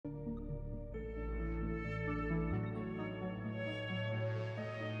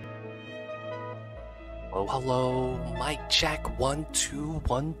Oh, hello, mic check 1 2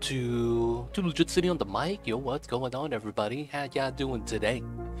 1 2. Too Legit City on the mic. Yo, what's going on, everybody? How y'all doing today?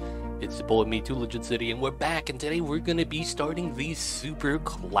 It's your boy, me, Too Legit City, and we're back. And today we're gonna be starting the super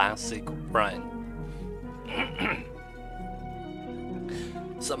classic run.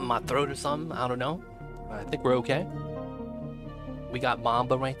 Something in my throat or something? I don't know. I think we're okay. We got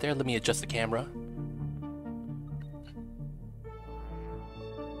Mamba right there. Let me adjust the camera.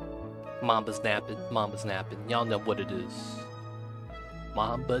 Mamba's napping. Mamba's napping. Y'all know what it is.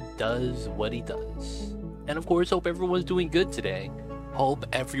 Mamba does what he does. And of course, hope everyone's doing good today. Hope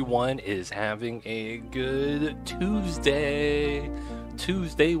everyone is having a good Tuesday.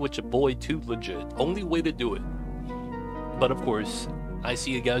 Tuesday with your boy Too Legit. Only way to do it. But of course, I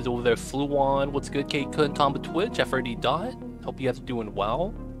see you guys over there. Flew on. What's good, Kate Kun, Tomba Twitch, FRD Dot. Hope you guys are doing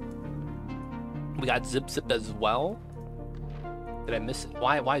well. We got Zip Zip as well. Did I miss it?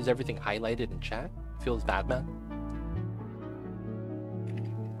 Why is everything highlighted in chat? Feels bad, man.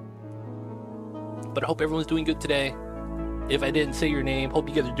 But I hope everyone's doing good today. If I didn't say your name, hope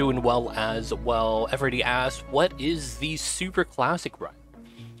you guys are doing well as well. I've already asked, what is the Super Classic run?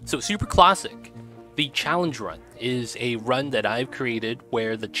 So Super Classic, the challenge run, is a run that I've created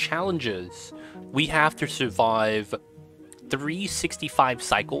where the challenges, we have to survive 365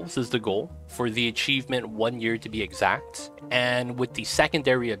 cycles is the goal for the achievement 1 year to be exact, and with the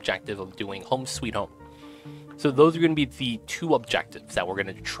secondary objective of doing Home Sweet Home. So those are going to be the two objectives that we're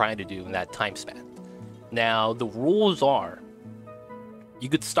going to try to do in that time span. Now the rules are, you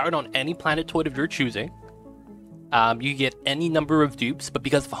could start on any Planetoid of your choosing. You get any number of dupes, but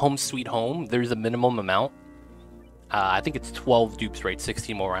because of Home Sweet Home, there's a minimum amount. I think it's 12 dupes, right?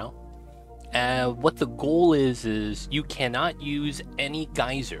 16 more out. And what the goal is you cannot use any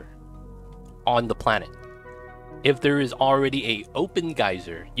geyser on the planet. If there is already a open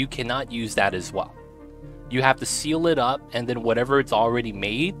geyser, you cannot use that as well. You have to seal it up, and then whatever it's already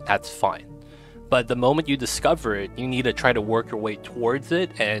made, that's fine. But the moment you discover it, you need to try to work your way towards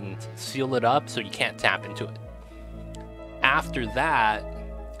it and seal it up so you can't tap into it. After that,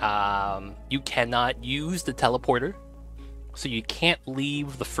 you cannot use the teleporter. So you can't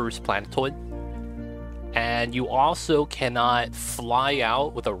leave the first planetoid, and you also cannot fly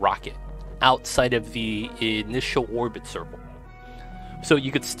out with a rocket outside of the initial orbit circle. So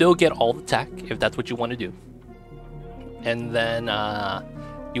you could still get all the tech if that's what you want to do, and then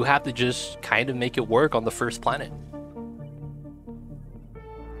you have to just kind of make it work on the first planet.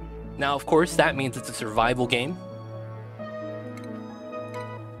 Now, of course, that means it's a survival game,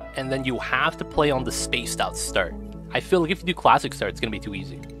 and then you have to play on the spaced out start. I feel like if you do classic start, it's gonna be too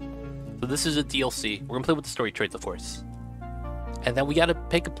easy. So this is a DLC. We're gonna play with the story traits, of course. And then we gotta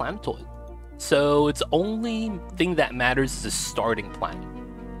pick a planetoid. So it's the only thing that matters is the starting planet.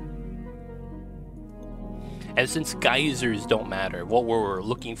 And since geysers don't matter, what we're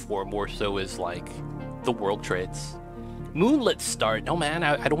looking for more so is like the world traits. Moonlit start. No man,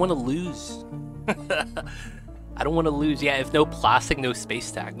 I don't wanna lose. I don't wanna lose. Yeah, if no plastic, no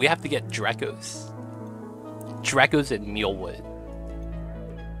space tag. We have to get Drekos. Drekos and mealwood.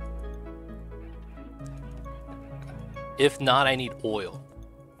 If not, I need oil.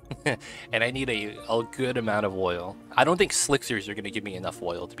 And I need a good amount of oil. I don't think Slicksters are going to give me enough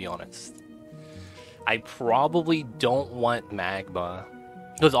oil, to be honest. I probably don't want magma.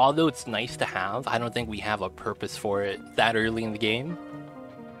 Because although it's nice to have, I don't think we have a purpose for it that early in the game.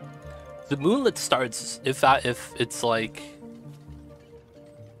 The moonlit starts, if it's like...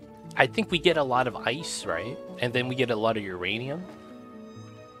 I think we get a lot of ice, right? And then we get a lot of uranium.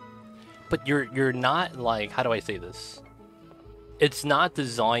 But you're not like, how do I say this? It's not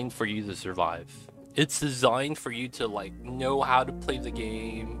designed for you to survive. It's designed for you to like know how to play the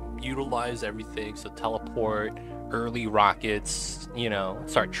game, utilize everything, so teleport, early rockets, you know,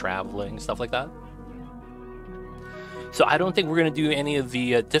 start traveling, stuff like that. So I don't think we're gonna do any of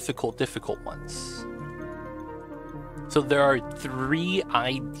the difficult ones. So there are 3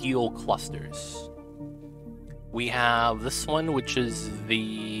 ideal clusters. We have this one, which is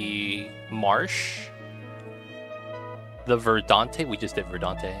the marsh, the verdante. We just did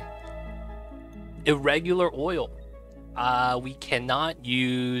verdante. Irregular oil. We cannot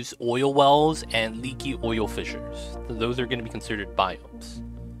use oil wells and leaky oil fissures. So those are going to be considered biomes.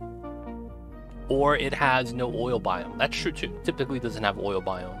 Or it has no oil biome. That's true too. Typically doesn't have oil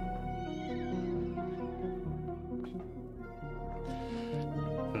biome.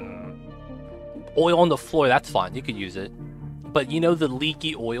 Oil on the floor, that's fine, you could use it. But you know the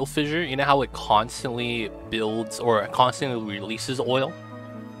leaky oil fissure, you know how it constantly builds or constantly releases oil?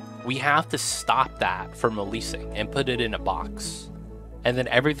 We have to stop that from releasing and put it in a box. And then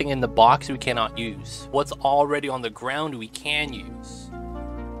everything in the box we cannot use. What's already on the ground we can use.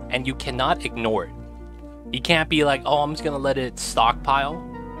 And you cannot ignore it. You can't be like, oh, I'm just gonna let it stockpile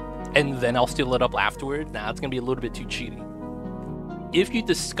and then I'll steal it up afterward. Nah, it's gonna be a little bit too cheating. If you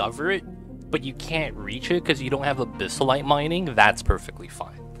discover it, but you can't reach it because you don't have abyssalite mining, that's perfectly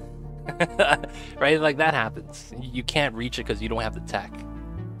fine. Right? Like, that happens. You can't reach it because you don't have the tech.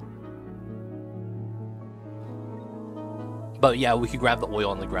 But yeah, we could grab the oil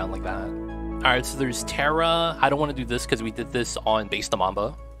on the ground like that. Alright, so there's Terra. I don't want to do this because we did this on Base the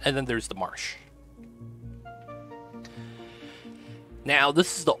Mamba. And then there's the Marsh. Now,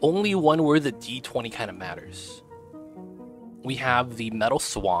 this is the only one where the D20 kind of matters. We have the Metal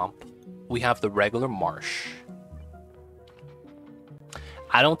Swamp. We have the regular Marsh.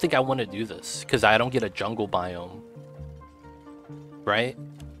 I don't think I want to do this because I don't get a jungle biome. Right?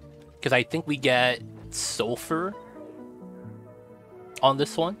 Because I think we get sulfur on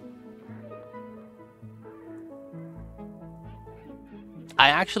this one. I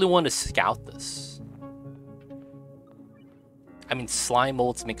actually want to scout this. I mean, slime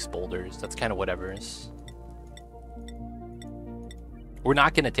molds mix boulders. That's kind of whatever. We're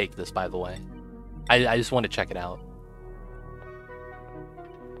not going to take this, by the way. I just want to check it out.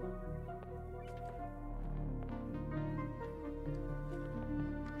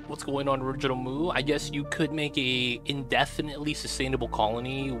 What's going on, Original Moo? I guess you could make a indefinitely sustainable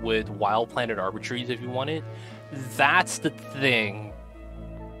colony with wild planet arbitraries if you wanted. That's the thing.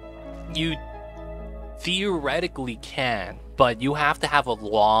 You theoretically can, but you have to have a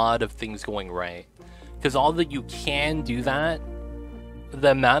lot of things going right. Because although you can do that,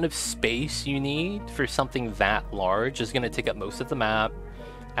 the amount of space you need for something that large is going to take up most of the map.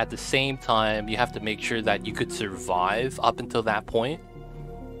 At the same time, you have to make sure that you could survive up until that point.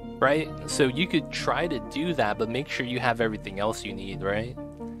 Right? So you could try to do that, but make sure you have everything else you need, right?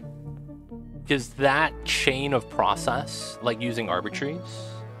 Because that chain of process, like using arbitraries...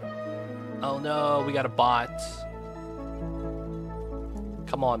 Oh no, we got a bot.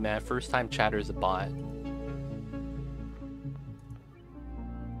 Come on, man. First time chatter is a bot.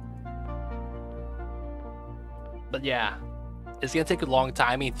 But yeah, it's gonna take a long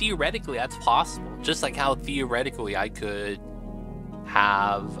time. I mean, theoretically, that's possible. Just like how theoretically I could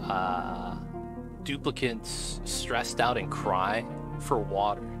have duplicants stressed out and cry for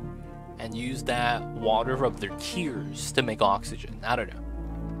water and use that water of their tears to make oxygen. I don't know.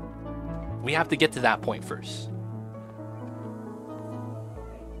 We have to get to that point first.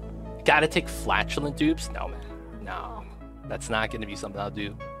 Gotta take flatulent dupes? No, man. No. That's not gonna be something I'll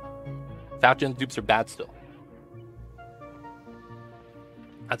do. Flatulent dupes are bad still.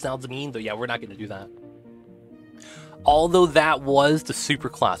 That sounds mean, though. Yeah, we're not gonna do that. Although that was the super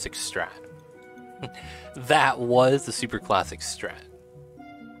classic strat. That was the super classic strat.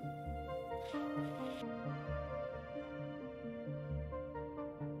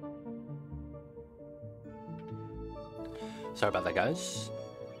 Sorry about that, guys.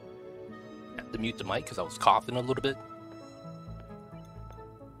 I have to mute the mic because I was coughing a little bit.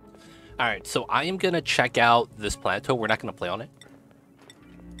 Alright, so I am going to check out this Planetoid. We're not going to play on it.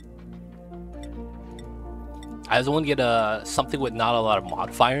 I just want to get something with not a lot of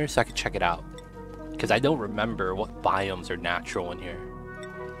modifiers so I can check it out. Because I don't remember what biomes are natural in here.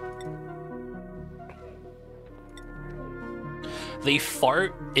 They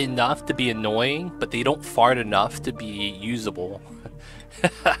fart enough to be annoying, but they don't fart enough to be usable.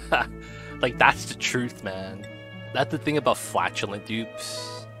 Like, that's the truth, man. That's the thing about flatulent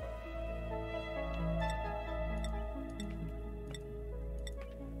dupes.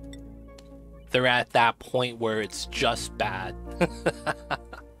 They're at that point where it's just bad.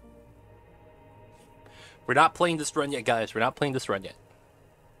 We're not playing this run yet, guys. We're not playing this run yet.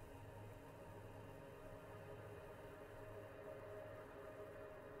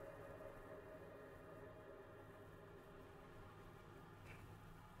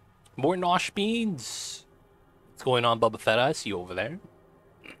 More Nosh beans. What's going on, Bubba Fett? I see you over there.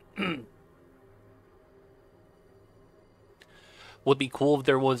 Would be cool if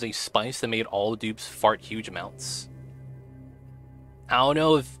there was a spice that made all dupes fart huge amounts. I don't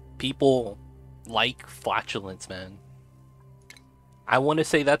know if people like flatulence, man. I want to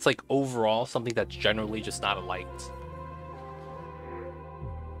say that's like overall something that's generally just not liked.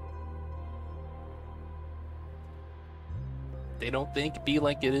 They don't think be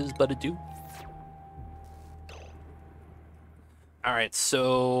like it is, but it do. Alright,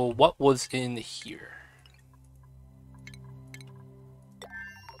 so what was in here?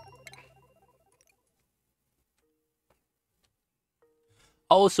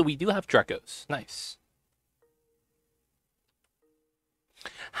 Oh, so we do have Drekos. Nice.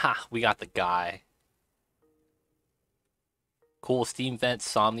 Ha, we got the guy. Cool steam vent,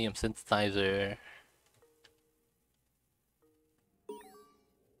 somnium synthesizer.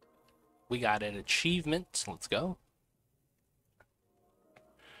 We got an achievement. Let's go.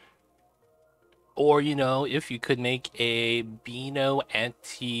 Or, you know, if you could make a Beano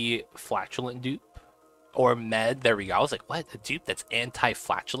anti-flatulent dupe. Or med, there we go. I was like, what? A dupe that's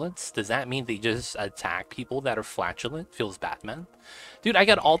anti-flatulence? Does that mean they just attack people that are flatulent? Feels Batman. Dude, I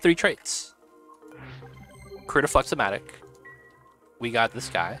got all 3 traits. Critiflexomatic. We got this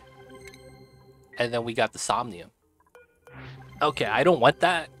guy. And then we got the Somnium. Okay, I don't want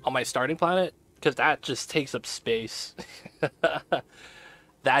that on my starting planet, because that just takes up space.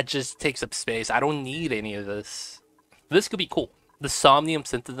 That just takes up space. I don't need any of this. This could be cool. The Somnium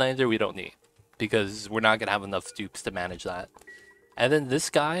synthesizer we don't need, because we're not going to have enough dupes to manage that. And then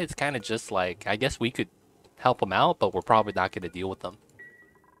this guy, it's kind of just like, I guess we could help him out, but we're probably not going to deal with them.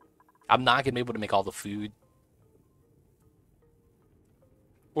 I'm not going to be able to make all the food.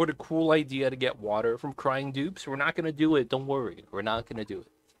 Or the cool idea to get water from crying dupes. We're not going to do it. Don't worry. We're not going to do it.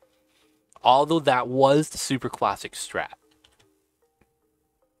 Although that was the super classic strat.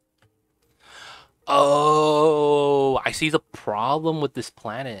 Oh, I see the problem with this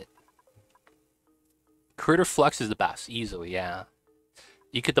planet. Critter Flux is the best. Easily, yeah.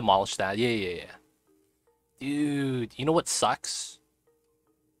 You could demolish that. Yeah. Dude, you know what sucks?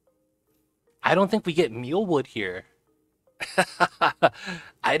 I don't think we get mealwood here.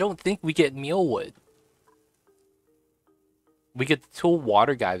 I don't think we get mealwood. We get the 2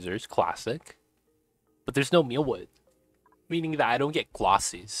 water geysers, classic. But there's no mealwood. Meaning that I don't get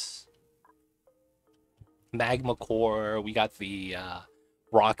glossies. Magma core, we got the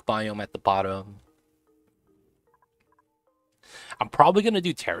rock biome at the bottom. I'm probably going to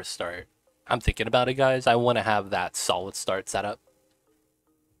do Terra Start. I'm thinking about it, guys. I want to have that solid start set up.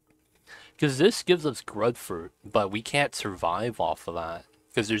 Because this gives us grud fruit, but we can't survive off of that.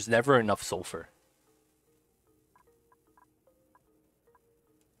 Because there's never enough sulfur.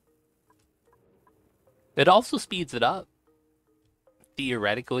 It also speeds it up.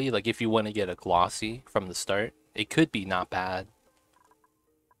 Theoretically, like if you want to get a glossy from the start, it could be not bad.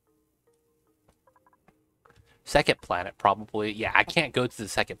 Second planet, probably. Yeah, I can't go to the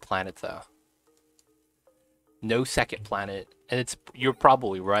second planet, though. No second planet. And it's, you're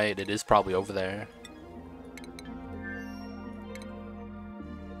probably right. It is probably over there.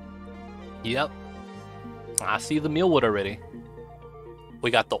 Yep. I see the mealwood already.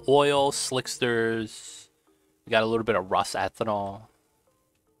 We got the oil, slicksters. We got a little bit of rust ethanol.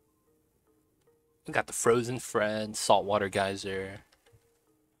 We got the frozen friend, saltwater geyser.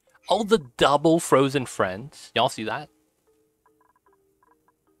 Oh, the double frozen friends. Y'all see that?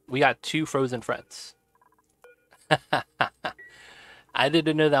 We got 2 frozen friends. I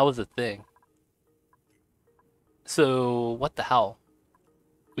didn't know that was a thing. So, what the hell?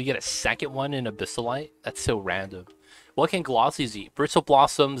 We get a second one in Abyssalite? That's so random. What can glossies eat? Bristle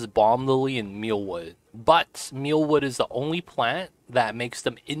blossoms, balm lily, and mealwood. But mealwood is the only plant that makes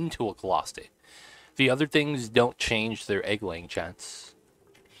them into a glossy. The other things don't change their egg laying chance.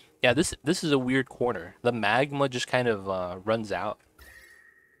 Yeah, this is a weird corner. The magma just kind of runs out.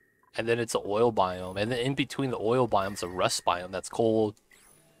 And then it's an oil biome. And then in between the oil biomes, a rust biome that's cold.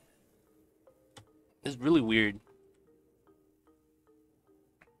 It's really weird.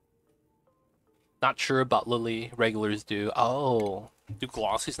 Not sure about lily. Regulars do. Oh. Do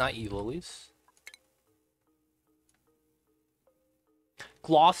glossies not eat lilies?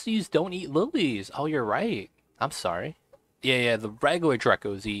 Glossies don't eat lilies. Oh, you're right. I'm sorry. Yeah, the regular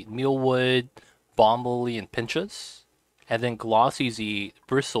Drecos eat mealwood, balm lily, and pinchas. And then glossies eat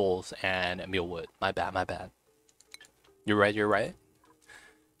bristles and mealwood. My bad. You're right.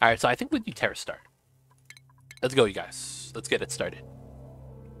 Alright, so I think we do Terra Start. Let's go, you guys. Let's get it started.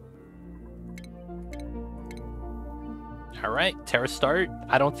 Alright, Terra Start.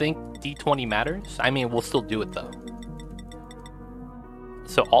 I don't think D20 matters. I mean, we'll still do it, though.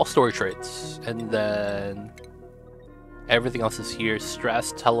 So, all story traits. And then everything else is here.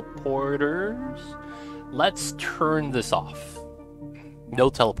 Stress, teleporters. Let's turn this off. No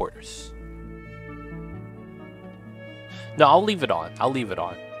teleporters. No, I'll leave it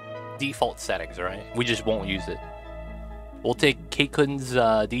on. Default settings, right? We just won't use it. We'll take Keikun's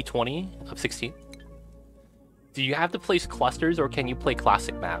D20 of 16. Do you have to place clusters or can you play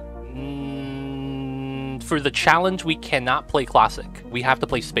classic map? For the challenge, we cannot play classic. We have to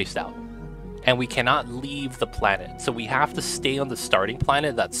play spaced out. And we cannot leave the planet. So we have to stay on the starting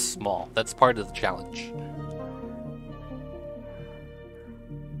planet that's small. That's part of the challenge.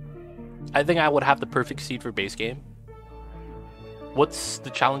 I think I would have the perfect seed for base game. What's the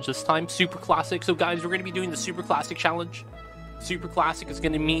challenge this time? Super Classic. So guys, we're going to be doing the Super Classic challenge. Super Classic is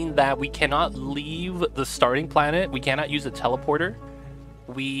going to mean that we cannot leave the starting planet. We cannot use a teleporter.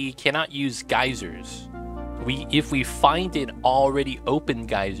 We cannot use geysers. If we find an already open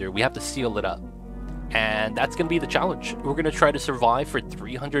geyser, we have to seal it up. And that's going to be the challenge. We're going to try to survive for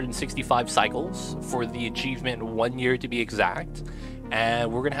 365 cycles for the achievement 1 year to be exact.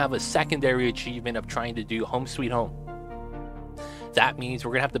 And we're going to have a secondary achievement of trying to do Home Sweet Home. That means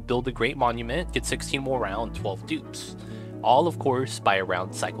we're going to have to build a great monument, get 16 more round, 12 dupes. All, of course, by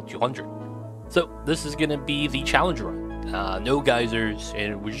around cycle 200. So this is going to be the challenge run. No geysers,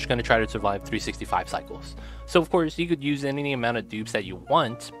 and we're just going to try to survive 365 cycles. So, of course, you could use any amount of dupes that you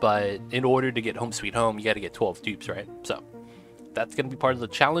want, but in order to get Home Sweet Home, you got to get 12 dupes, right? So that's going to be part of the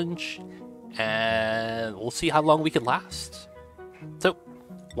challenge, and we'll see how long we can last. So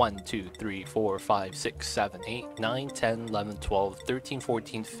 1, 2, 3, 4, 5, 6, 7, 8, 9, 10, 11, 12, 13,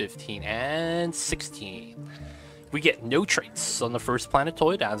 14, 15, and 16. We get no traits on the first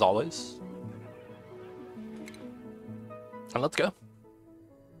Planetoid, as always. And let's go.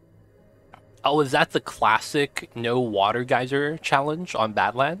 Oh, is that the classic no water geyser challenge on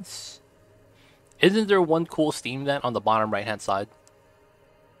Badlands? Isn't there one cool Steam event on the bottom right hand side?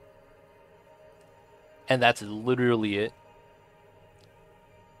 And that's literally it.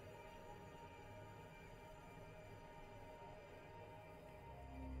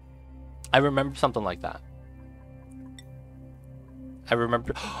 I remember something like that. I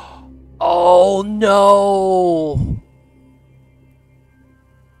remember... Oh no!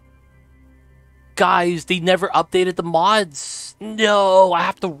 Guys, they never updated the mods. No, I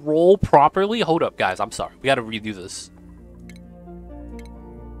have to roll properly. Hold up, guys. I'm sorry. We got to redo this.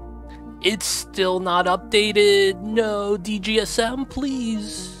 It's still not updated. No, DGSM,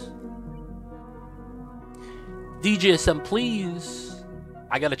 please. DGSM, please.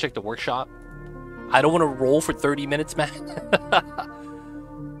 I got to check the workshop. I don't want to roll for 30 minutes, man.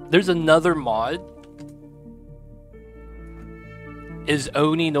 There's another mod. Is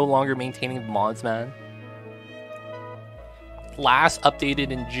Oni no longer maintaining the mods, man? Last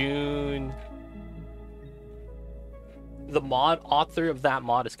updated in June. The mod author of that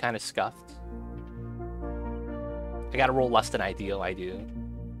mod is kind of scuffed. I gotta roll less than ideal, I do.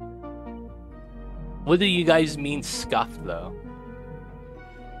 What do you guys mean scuffed, though?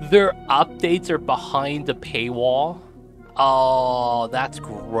 Their updates are behind the paywall? Oh, that's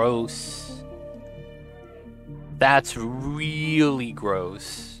gross. That's really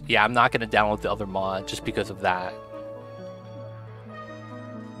gross. Yeah, I'm not going to download the other mod just because of that.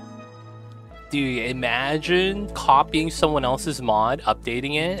 Dude, imagine copying someone else's mod,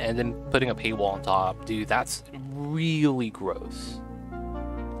 updating it, and then putting a paywall on top. Dude, that's really gross.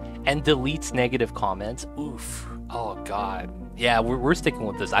 And deletes negative comments. Oof. Oh, God. Yeah, we're sticking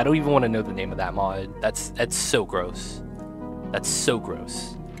with this. I don't even want to know the name of that mod. That's so gross. That's so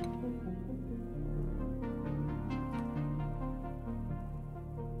gross.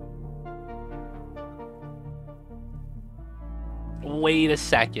 Wait a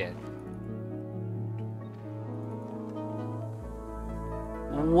second.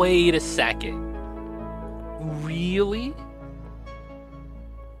 Wait a second. Really?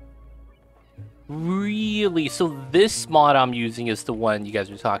 Really? So this mod I'm using is the one you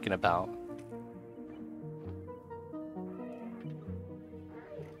guys are talking about.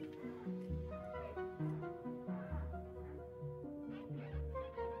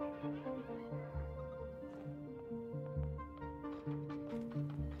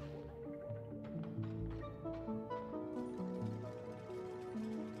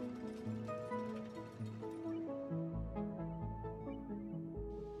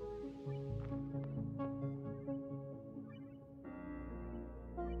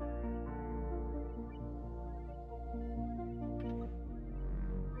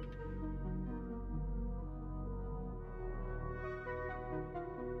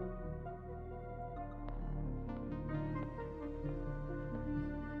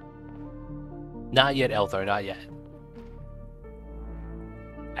 Not yet, Elthar, not yet.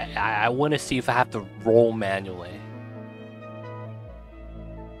 I want to see if I have to roll manually.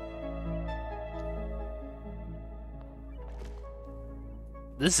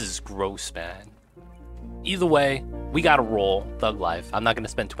 This is gross, man. Either way, we gotta roll Thug Life. I'm not gonna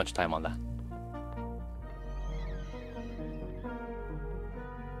spend too much time on that.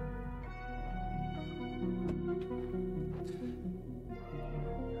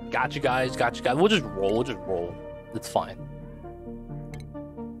 Got you guys, got you guys. We'll just roll, It's fine.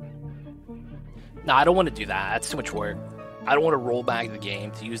 No, I don't want to do that. That's too much work. I don't want to roll back the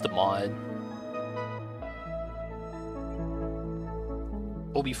game to use the mod.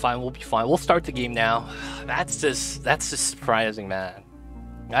 We'll be fine. We'll be fine. We'll start the game now. That's just surprising, man.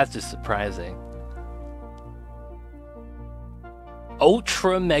 That's just surprising.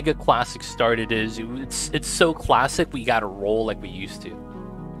 Ultra mega classic started is it's so classic we gotta roll like we used to.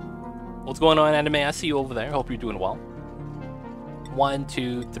 What's going on, anime? I see you over there. Hope you're doing well. 1,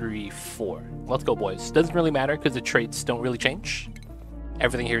 2, 3, 4. Let's go, boys. Doesn't really matter because the traits don't really change.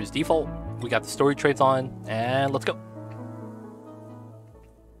 Everything here is default. We got the story traits on, and let's go.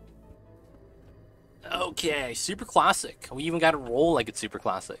 Okay, super classic. We even got to roll like it's super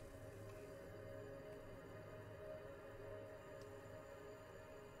classic.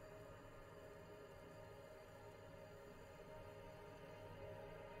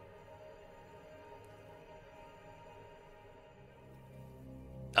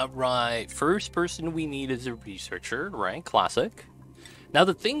 Alright, first person we need is a researcher, right? Classic. Now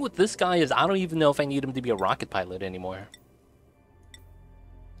the thing with this guy is I don't even know if I need him to be a rocket pilot anymore.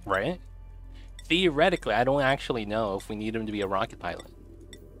 Right? Theoretically, I don't actually know if we need him to be a rocket pilot.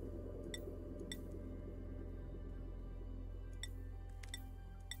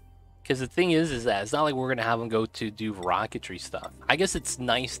 Because the thing is that it's not like we're going to have him go to do rocketry stuff. I guess it's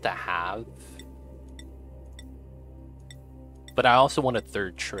nice to have. But I also want a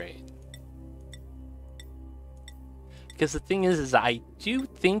third trait. Because the thing is I do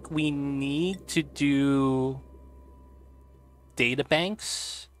think we need to do data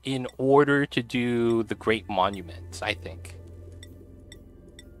banks in order to do the Great Monuments, I think.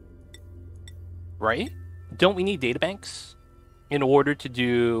 Right? Don't we need data banks in order to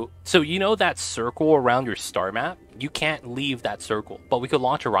do... So you know that circle around your star map? You can't leave that circle, but we could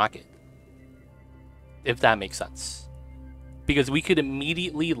launch a rocket. If that makes sense. Because we could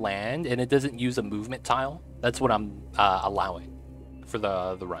immediately land and it doesn't use a movement tile. That's what I'm allowing for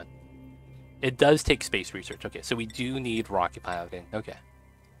the run. It does take space research. Okay, so we do need rocket piloting. Okay.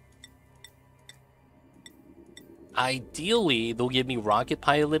 Ideally, they'll give me rocket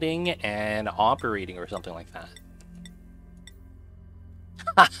piloting and operating or something like that.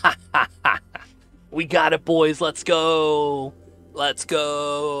 We got it, boys. Let's go. Let's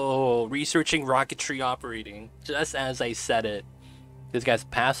go. Researching rocketry operating. Just as I said it. This guy's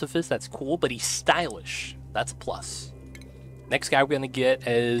pacifist. That's cool, but he's stylish. That's a plus. Next guy we're going to get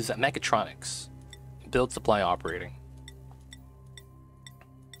is mechatronics. Build supply operating.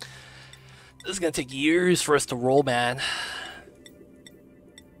 This is going to take years for us to roll, man.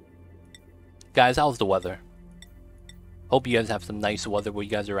 Guys, how's the weather? Hope you guys have some nice weather where you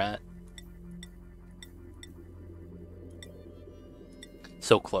guys are at.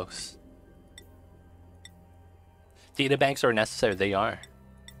 So close. Data banks are necessary. They are.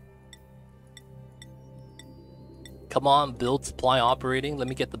 Come on, build supply operating. Let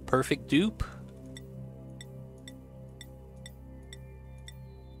me get the perfect dupe.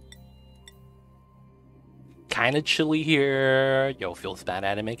 Kind of chilly here. Yo, feels bad,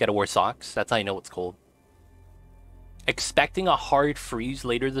 anime. Gotta wear socks. That's how you know it's cold. Expecting a hard freeze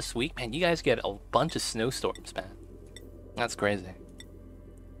later this week. Man, you guys get a bunch of snowstorms, man. That's crazy.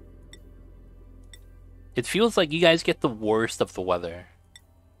 It feels like you guys get the worst of the weather.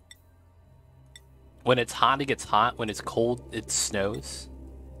 When it's hot, it gets hot. When it's cold, it snows.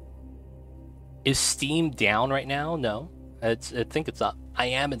 Is Steam down right now? No. I think it's up. I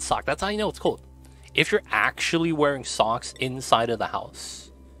am in socks. That's how you know it's cold. If you're actually wearing socks inside of the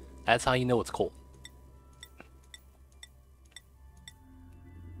house, that's how you know it's cold.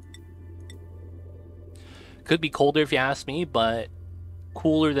 Could be colder if you ask me, but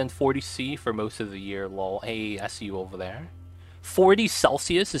cooler than 40°C for most of the year, lol. Hey, I see you over there. 40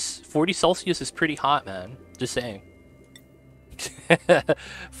 Celsius is pretty hot, man. Just saying.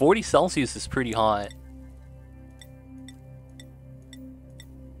 40 Celsius is pretty hot.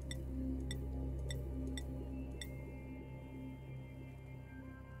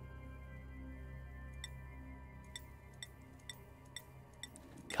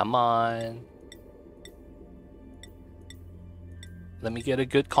 Come on. Let me get a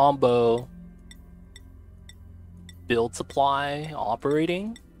good combo. Build supply,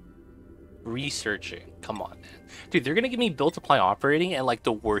 operating, researching. Come on, man. Dude, they're gonna give me build supply operating and like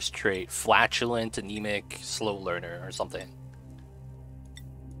the worst trait. Flatulent, anemic, slow learner or something.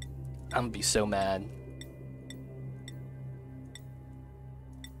 I'm gonna be so mad.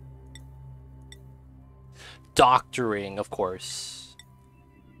 Doctoring, of course.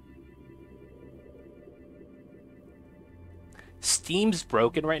 Steam's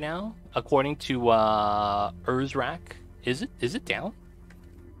broken right now, according to Urzrak. Is it down?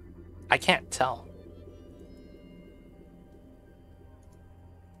 I can't tell.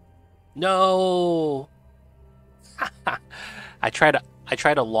 I I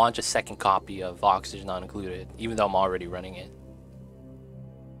try to launch a second copy of Oxygen Not Included, even though I'm already running it.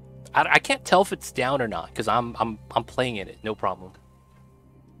 I can't tell if it's down or not, because I'm playing in it, no problem.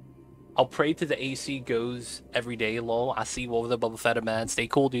 I'll pray to the AC goes every day, lol. I see you over the Bubble Feta, man. Stay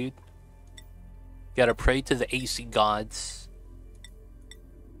cool, dude. Gotta pray to the AC gods.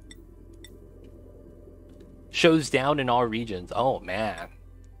 Shows down in all regions. Oh, man.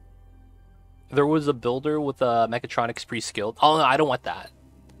 There was a builder with mechatronics pre-skilled. Oh, no, I don't want that.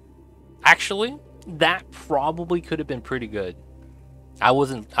 Actually, that probably could have been pretty good. I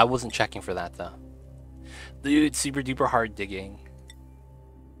wasn't checking for that, though. Dude, super duper hard digging.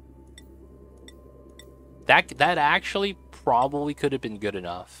 That actually probably could have been good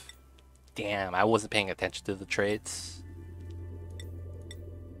enough. Damn, I wasn't paying attention to the traits.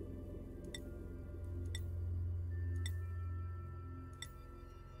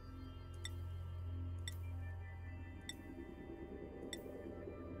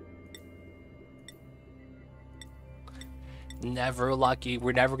 Never lucky.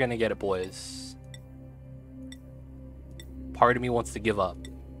 We're never gonna get it, boys. Part of me wants to give up.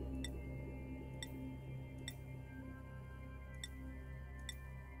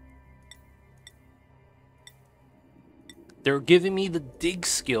 They're giving me the dig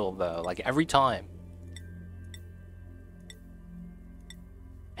skill, though, like every time.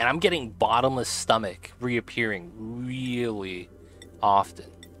 And I'm getting bottomless stomach reappearing really often.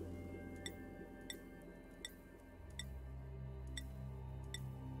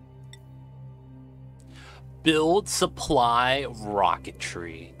 Build, supply,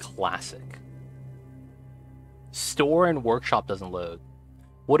 rocketry. Classic. Store and workshop doesn't load.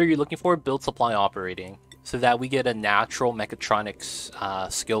 What are you looking for? Build, supply, operating. So that we get a natural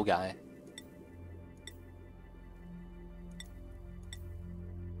mechatronics skill guy.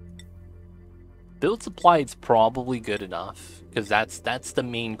 Build supply is probably good enough, because that's the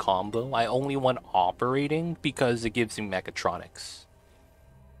main combo. I only want operating because it gives me mechatronics.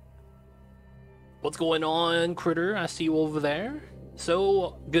 What's going on, Critter? I see you over there.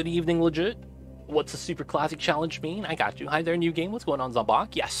 So, good evening, legit. What's a super classic challenge mean? I got you. Hi there, new game. What's going on,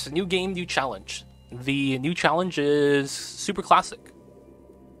 Zombok? Yes, new game, new challenge. The new challenge is super classic.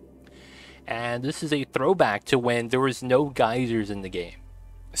 And this is a throwback to when there was no geysers in the game.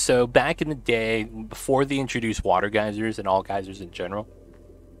 So back in the day, before they introduced water geysers and all geysers in general,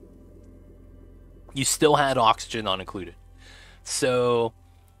 you still had oxygen not included. So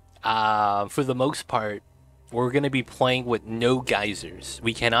for the most part, we're going to be playing with no geysers.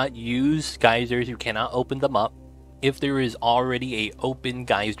 We cannot use geysers. You cannot open them up. If there is already a open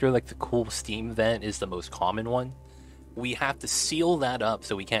geyser, like the cool steam vent is the most common one, we have to seal that up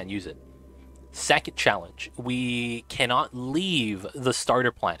so we can't use it. Second challenge, we cannot leave the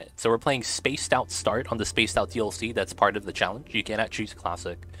starter planet. So we're playing Spaced Out Start on the Spaced Out DLC. That's part of the challenge. You cannot choose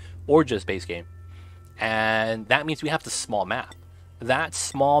Classic or just base game. And that means we have the small map. That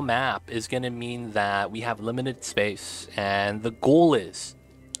small map is going to mean that we have limited space, and the goal is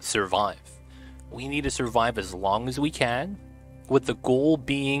survive. We need to survive as long as we can, with the goal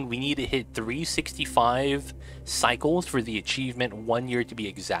being we need to hit 365 cycles for the achievement, 1 year to be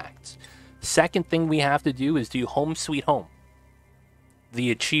exact. Second thing we have to do is do Home Sweet Home, the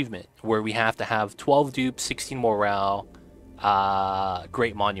achievement, where we have to have 12 dupes, 16 morale,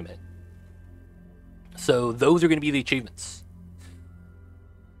 Great Monument. So those are going to be the achievements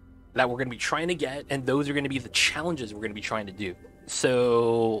that we're going to be trying to get, and those are going to be the challenges we're going to be trying to do.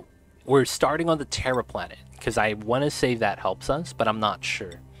 So we're starting on the Terra planet, because I want to say that helps us, but I'm not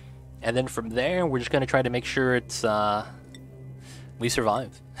sure. And then from there, we're just going to try to make sure it's we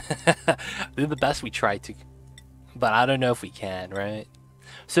survive. Do the best we try to, but I don't know if we can, right?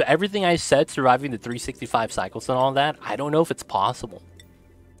 So everything I said, surviving the 365 cycles and all that, I don't know if it's possible.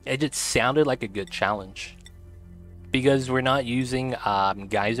 It just sounded like a good challenge. Because we're not using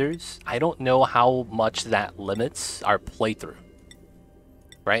geysers, I don't know how much that limits our playthrough.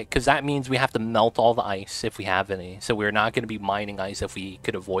 Right? Because that means we have to melt all the ice if we have any. So we're not going to be mining ice. If we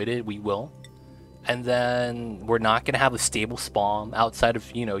could avoid it, we will. And then we're not going to have a stable spawn outside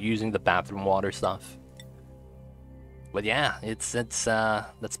of, you know, using the bathroom water stuff. But yeah, it's that's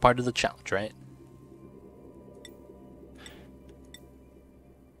part of the challenge, right?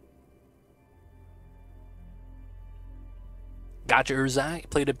 Gotcha, Urzak.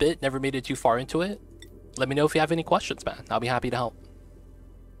 Played a bit, never made it too far into it. Let me know if you have any questions, man. I'll be happy to help.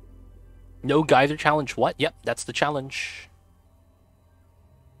 No geyser challenge, what? Yep, that's the challenge.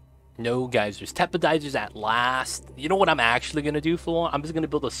 No geysers. Tepidizers at last. You know what I'm actually going to do, Flo? I'm just going to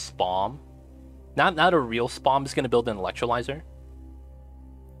build a spawn. Not a real spawn, I'm just going to build an electrolyzer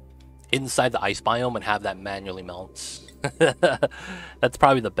inside the ice biome and have that manually melt. That's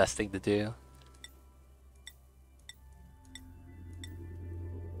probably the best thing to do.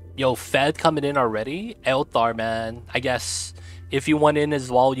 Yo, Fed coming in already? Elthar, man. I guess if you want in as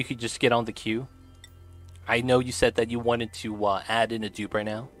well, you could just get on the queue. I know you said that you wanted to add in a dupe right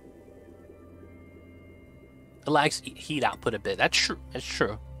now. It lags heat output a bit. That's true. That's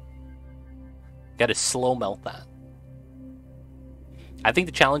true. Gotta slow melt that. I think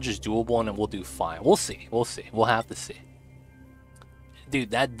the challenge is doable and we'll do fine. We'll see. We'll see. We'll have to see.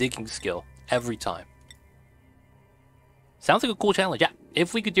 Dude, that digging skill. Every time. Sounds like a cool challenge. Yeah,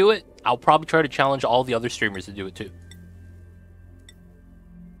 if we could do it, I'll probably try to challenge all the other streamers to do it too.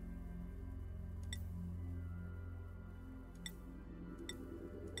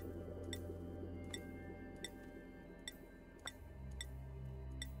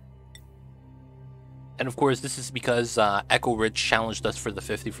 And of course, this is because Echo Ridge challenged us for the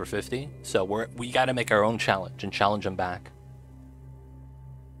 50 for 50. So we got to make our own challenge and challenge them back.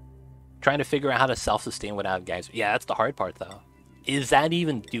 Trying to figure out how to self-sustain without guys. Yeah, that's the hard part though. Is that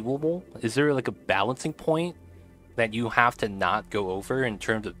even doable? Is there like a balancing point that you have to not go over in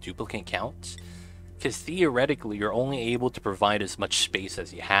terms of duplicate counts? Because theoretically, you're only able to provide as much space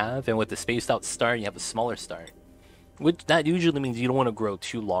as you have. And with the spaced out start, you have a smaller start. Which that usually means you don't want to grow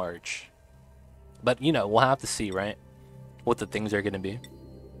too large. But, you know, we'll have to see, right? What the things are going to be.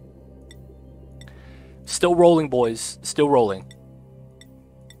 Still rolling, boys. Still rolling.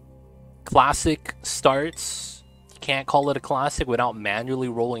 Classic starts. You can't call it a classic without manually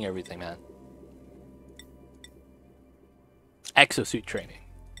rolling everything, man. Exosuit training.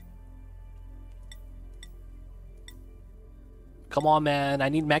 Come on, man. I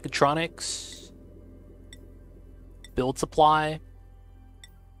need mechatronics. Build supply.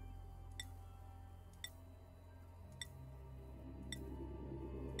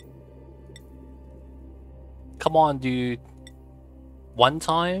 Come on, dude. One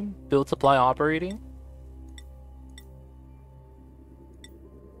time? Build supply operating?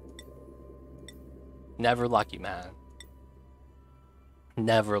 Never lucky, man.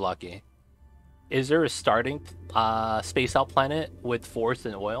 Never lucky. Is there a starting space out planet with force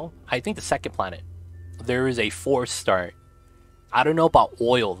and oil? I think the second planet. There is a force start. I don't know about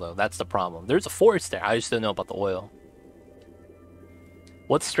oil, though. That's the problem. There's a force there. I just don't know about the oil.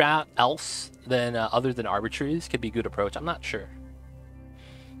 What strat else than other than arbitraries could be a good approach? I'm not sure.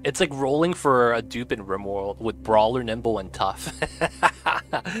 It's like rolling for a dupe in Rimworld with Brawler, Nimble, and Tough.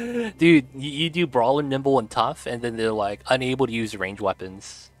 Dude, you do Brawler, Nimble, and Tough, and then they're like unable to use range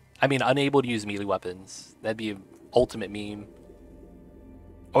weapons. I mean, unable to use melee weapons. That'd be an ultimate meme.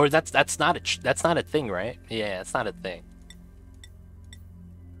 Or that's not a thing, right? Yeah, it's not a thing.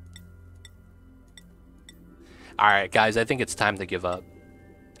 All right, guys, I think it's time to give up.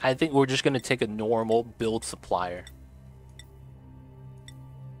 I think we're just going to take a normal build supplier.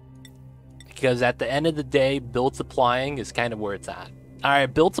 Because at the end of the day, build supplying is kind of where it's at.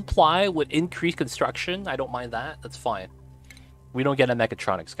 Alright, build supply would increase construction. I don't mind that. That's fine. We don't get a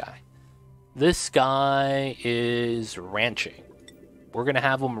mechatronics guy. This guy is ranching. We're going to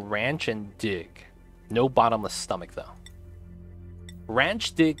have him ranch and dig. No bottomless stomach, though.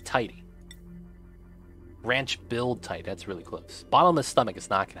 Ranch, dig, tidy. Ranch, build, tight. That's really close. Bottomless stomach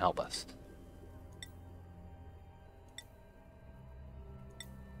is not going to help us.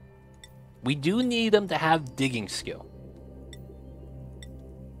 We do need him to have digging skill.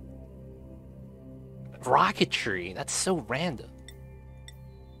 Rocketry. That's so random.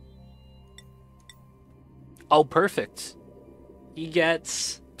 Oh, perfect. He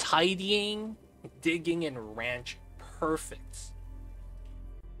gets tidying, digging, and ranch. Perfect.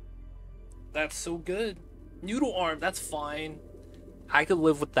 That's so good. Noodle arm, that's fine. I could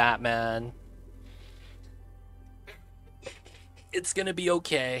live with that, man. It's gonna be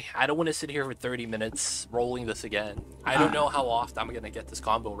okay. I don't want to sit here for 30 minutes rolling this again. I don't know how often I'm gonna get this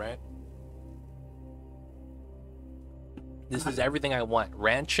combo, right? This is everything I want.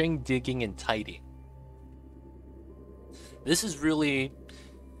 Ranching, digging, and tidying. This is really...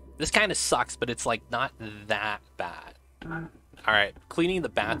 This kind of sucks, but it's like not that bad. Alright, cleaning the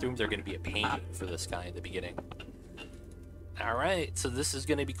bathrooms are going to be a pain for this guy in the beginning. Alright, so this is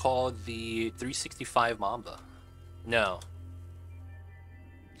going to be called the 365 Mamba. No.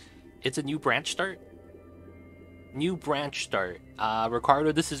 It's a new branch start? New branch start.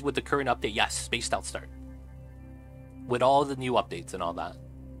 Ricardo, this is with the current update. Yes, spaced out start. With all the new updates and all that.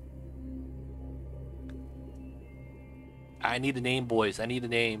 I need a name, boys. I need a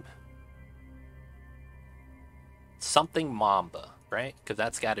name. Something Mamba, right? Because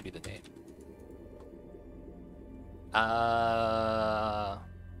that's got to be the name.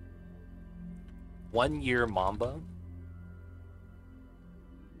 1 year Mamba.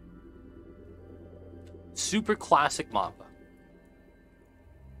 Super classic Mamba.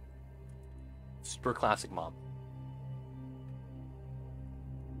 Super classic Mamba.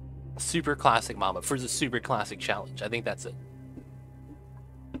 Super classic Mamba for the super classic challenge. I think that's it.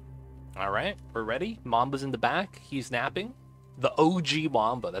 Alright, we're ready. Mamba's in the back. He's napping. The OG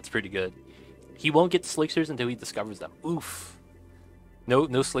Mamba. That's pretty good. He won't get Slicksters until he discovers them. Oof. No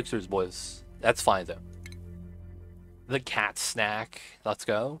Slicksters, boys. That's fine, though. The cat snack. Let's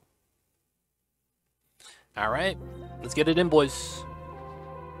go. Alright. Let's get it in, boys.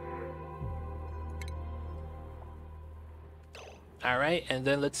 Alright, and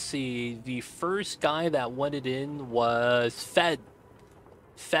then let's see. The first guy that wanted in was Fed.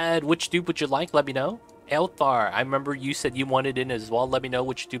 Fed, which dupe would you like? Let me know. Elthar, I remember you said you wanted in as well. Let me know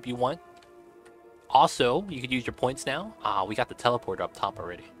which dupe you want. Also, you could use your points now. Ah, we got the teleporter up top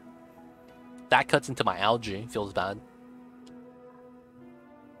already. That cuts into my algae. Feels bad.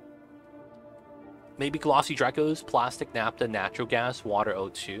 Maybe Glossy Drecos, Plastic Naphtha, Natural Gas, Water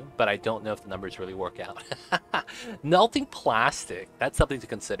O2. But I don't know if the numbers really work out. Melting Plastic. That's something to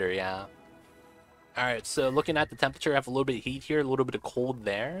consider, yeah. Alright, so looking at the temperature, I have a little bit of heat here, a little bit of cold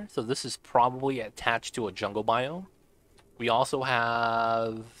there. So this is probably attached to a jungle biome. We also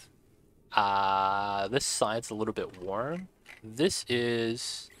have... this side's a little bit warm. This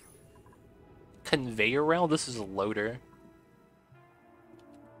is... conveyor rail. This is a loader.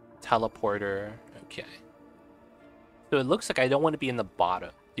 Teleporter. Okay. So it looks like I don't want to be in the bottom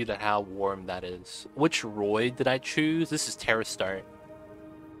due to how warm that is. Which Roid did I choose? This is Terra Start.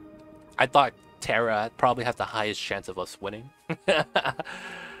 I thought Terra probably have the highest chance of us winning.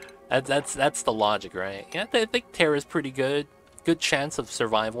 That's the logic, right? Yeah, I think Terra's pretty good. Good chance of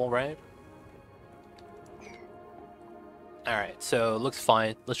survival, right? Alright, so looks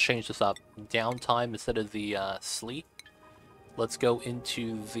fine. Let's change this up. Downtime instead of the sleep. Let's go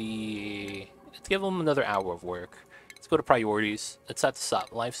into the... Let's give them another hour of work. Let's go to priorities. Let's set this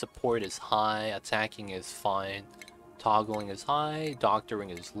up. Life support is high. Attacking is fine. Toggling is high.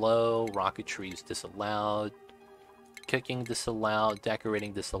 Doctoring is low. Rocketry is disallowed. Cooking disallowed.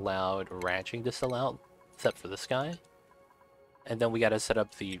 Decorating disallowed. Ranching disallowed. Except for this guy. And then we gotta set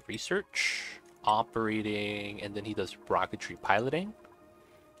up the research. Operating. And then he does rocketry piloting.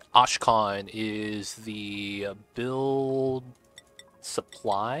 Ashkan is the build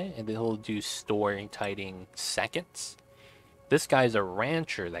supply, and then he'll do storing, tiding seconds. This guy's a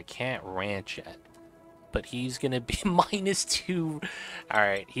rancher that can't ranch yet, but he's gonna be -2.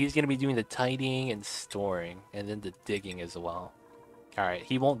 Alright, he's gonna be doing the tiding and storing, and then the digging as well. Alright,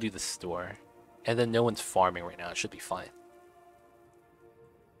 he won't do the store, and then no one's farming right now. It should be fine.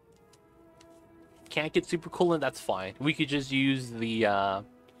 Can't get super coolant, that's fine. We could just use the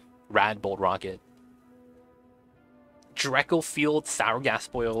Rad Bolt rocket. Dreckle Field Sour Gas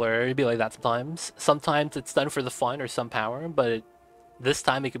Spoiler. It'd be like that sometimes. Sometimes it's done for the fun or some power, but this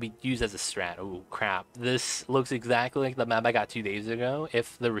time it could be used as a strat. Oh, crap. This looks exactly like the map I got 2 days ago.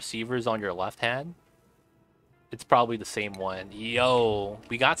 If the receiver's on your left hand, it's probably the same one. Yo,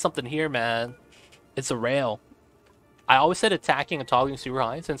 we got something here, man. It's a rail. I always said attacking and toggling super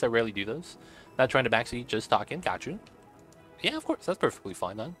high since I rarely do those. Not trying to backseat, just talking. Got you. Yeah, of course. That's perfectly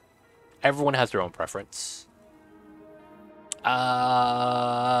fine then. Everyone has their own preference.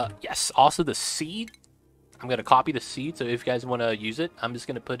 Yes. Also the seed. I'm gonna copy the seed, so if you guys want to use it, I'm just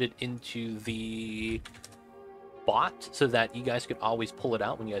gonna put it into the bot so that you guys can always pull it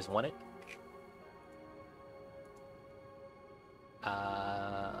out when you guys want it.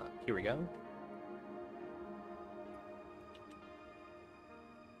 Here we go.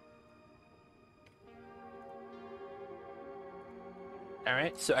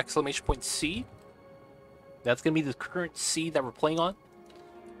 Alright, so exclamation point C. That's gonna be the current seed that we're playing on.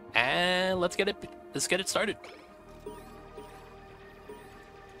 And let's get it started.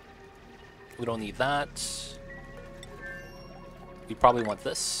 We don't need that. We probably want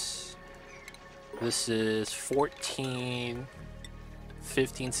this. This is 14,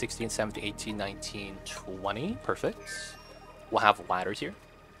 15, 16, 17, 18, 19, 20. Perfect. We'll have ladders here.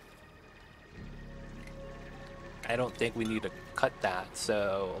 I don't think we need to cut that.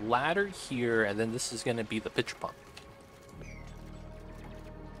 So ladder here, and then this is going to be the pitcher pump.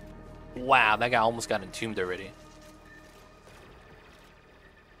 Wow, that guy almost got entombed already.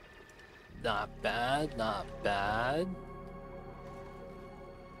 Not bad, not bad.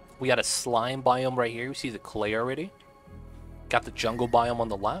 We got a slime biome right here. We see the clay already. Got the jungle biome on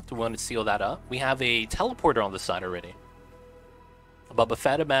the left. We want to seal that up. We have a teleporter on the side already. Bubba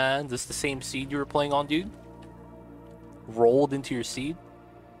Fetta, man. This is the same seed you were playing on, dude? Rolled into your seed.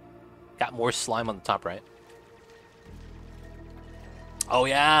 Got more slime on the top right. Oh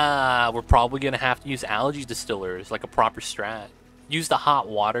yeah, we're probably gonna have to use algae distillers, like a proper strat. Use the hot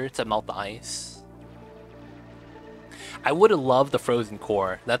water to melt the ice. I would have loved the frozen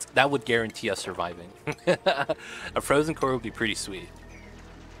core. That would guarantee us surviving. A frozen core would be pretty sweet.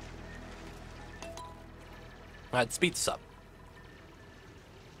 Alright, speed this up.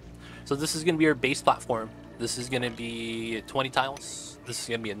 So this is gonna be our base platform. This is gonna be 20 tiles. This is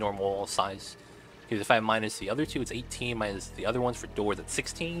gonna be a normal size. Because if I minus the other two, it's 18, minus the other ones for doors at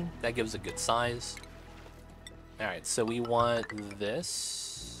 16. That gives a good size. Alright, so we want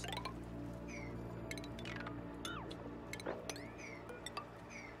this.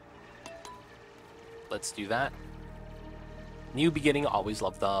 Let's do that. New beginning, always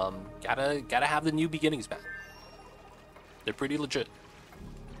love them. Gotta have the new beginnings, man. They're pretty legit.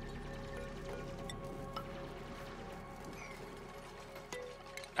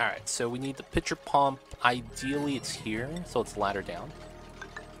 Alright, so we need the pitcher pump. Ideally, it's here, so it's ladder down.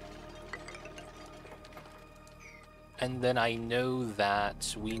 And then I know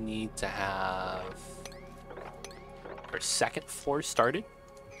that we need to have our second floor started.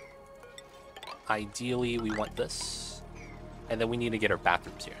 Ideally, we want this. And then we need to get our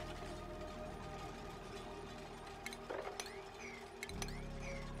bathrooms here.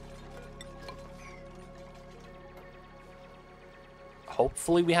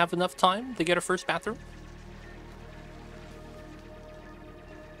 Hopefully we have enough time to get our first bathroom.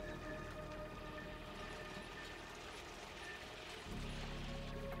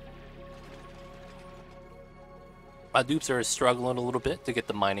 My dupes are struggling a little bit to get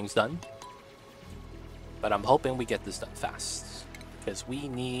the minings done. But I'm hoping we get this done fast. Because we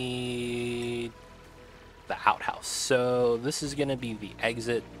need the outhouse. So this is going to be the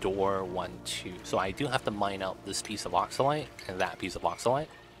exit door 1, 2. So I do have to mine out this piece of oxalite and that piece of oxalite.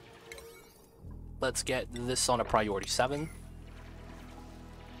 Let's get this on a priority 7.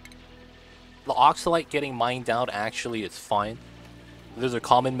 The oxalite getting mined out actually is fine. There's a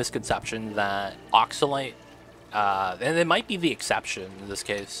common misconception that oxalite, and it might be the exception in this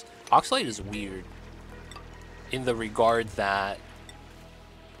case, oxalite is weird in the regard that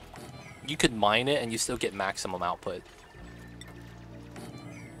you could mine it and you still get maximum output.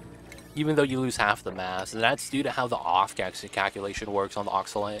 Even though you lose half the mass. And that's due to how the off-gas calculation works on the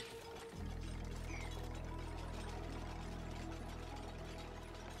oxalite.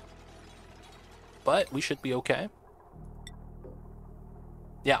 But we should be okay.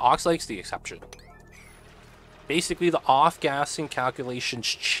 Yeah, oxalite's the exception. Basically, the off-gassing calculations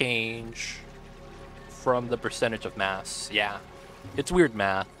change from the percentage of mass. Yeah, it's weird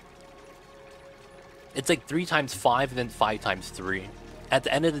math. It's like 3 times 5 and then 5 times 3. At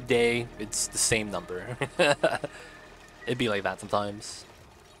the end of the day, it's the same number. It'd be like that sometimes.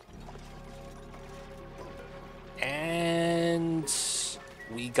 And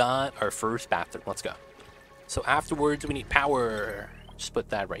we got our first bathroom. Let's go. So afterwards, we need power. Just put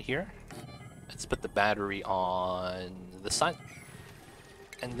that right here. Let's put the battery on the side.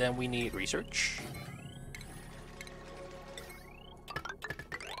 And then we need research.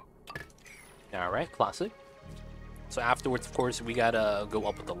 Alright, classic. So afterwards, of course, we gotta go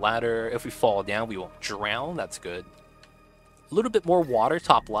up with the ladder. If we fall down, we won't drown. That's good. A little bit more water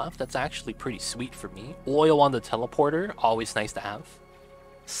top left. That's actually pretty sweet for me. Oil on the teleporter, always nice to have.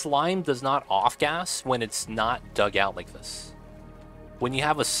 Slime does not off-gas when it's not dug out like this. When you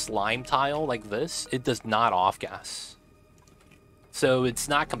have a slime tile like this, it does not off-gas. So it's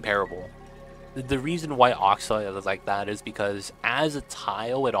not comparable. The reason why oxalate is like that is because as a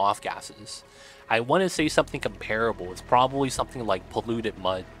tile, it off-gases. I want to say something comparable. It's probably something like polluted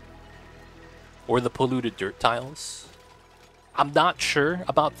mud. Or the polluted dirt tiles. I'm not sure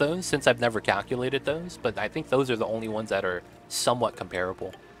about those since I've never calculated those, but I think those are the only ones that are somewhat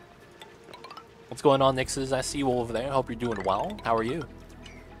comparable. What's going on, Nixes? I see you over there. Hope you're doing well. How are you?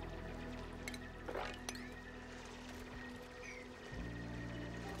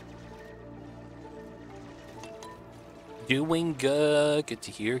 Doing good. Good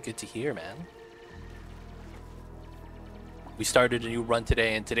to hear, man. We started a new run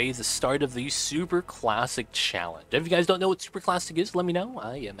today, and today is the start of the Super Classic Challenge. If you guys don't know what Super Classic is, let me know.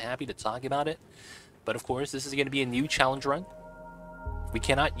 I am happy to talk about it. But of course, this is going to be a new challenge run. We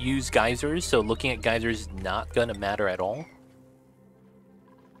cannot use geysers, so looking at geysers is not going to matter at all.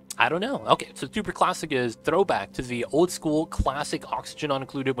 I don't know. Okay, so Super Classic is throwback to the old school classic oxygen not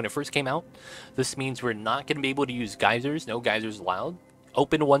included when it first came out. This means we're not going to be able to use geysers. No geysers allowed.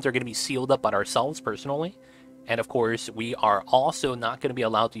 Open ones are going to be sealed up by ourselves personally. And of course, we are also not going to be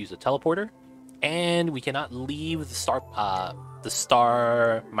allowed to use a teleporter. And we cannot leave the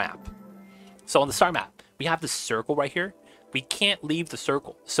star map. So on the star map, we have this circle right here. We can't leave the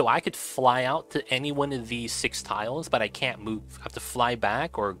circle. So I could fly out to any one of these 6 tiles, but I can't move. I have to fly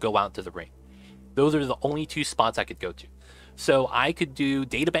back or go out to the ring. Those are the only 2 spots I could go to. So I could do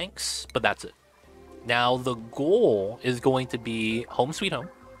databanks, but that's it. Now the goal is going to be Home Sweet Home,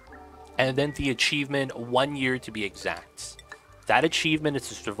 and then the achievement 1 year to be exact. That achievement is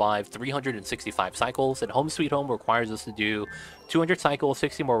to survive 365 cycles, and Home Sweet Home requires us to do 200 cycles,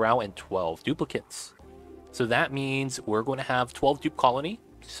 60 morale, and 12 duplicates. So that means we're going to have 12 dupe colony,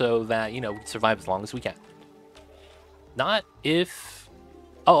 so that, you know, we can survive as long as we can. Not if...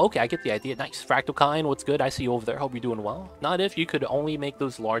 Oh, okay, I get the idea. Nice. Fractal Kind, what's good? I see you over there. Hope you're doing well. Not if you could only make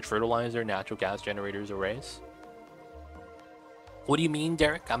those large fertilizer, natural gas generators arrays. What do you mean,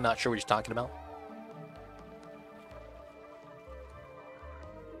 Derek? I'm not sure what you're talking about.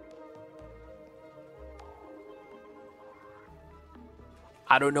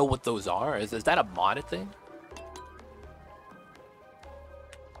 I don't know what those are. Is that a modded thing?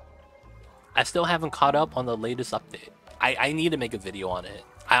 I still haven't caught up on the latest update. I need to make a video on it.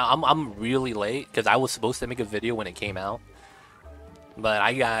 I'm really late because I was supposed to make a video when it came out, but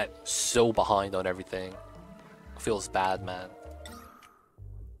I got so behind on everything. It feels bad, man.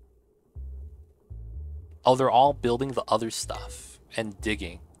 Oh, they're all building the other stuff and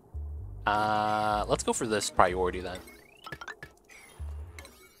digging. Let's go for this priority then,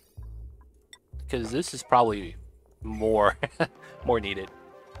 because this is probably more more needed.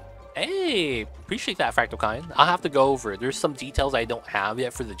 Hey, appreciate that, Fractal Kind. I'll have to go over it. There's some details I don't have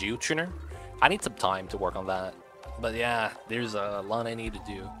yet for the geotuner. I need some time to work on that. But yeah, there's a lot I need to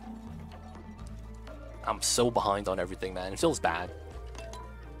do. I'm so behind on everything, man. It feels bad.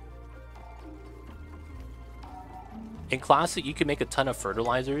 In Classic, you can make a ton of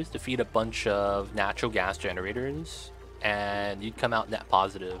fertilizers to feed a bunch of natural gas generators, and you'd come out net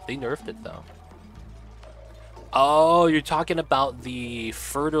positive. They nerfed it, though. Oh, you're talking about the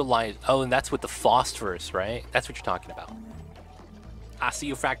fertilizer. Oh, and that's with the phosphorus, right? That's what you're talking about. I see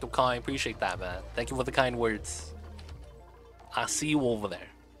you, Fractal Kind. Appreciate that, man. Thank you for the kind words. I see you over there.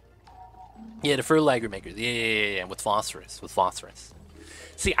 Yeah, the fertilizer makers. Yeah, with phosphorus. With phosphorus.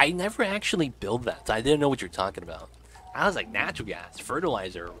 See, I never actually built that, so I didn't know what you're talking about. I was like, natural gas,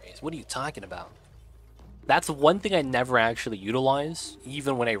 fertilizer arrays. What are you talking about? That's one thing I never actually utilize,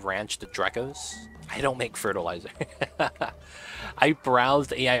 even when I ranch the Drekos. I don't make fertilizer. I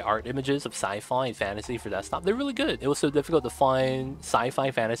browsed AI art images of sci-fi and fantasy for desktop. They're really good. It was so difficult to find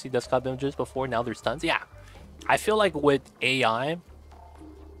sci-fi fantasy desktop images before. Now there's tons. Yeah. I feel like with AI,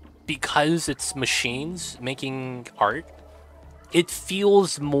 because it's machines making art, it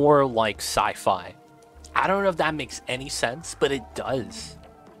feels more like sci-fi. I don't know if that makes any sense, but it does.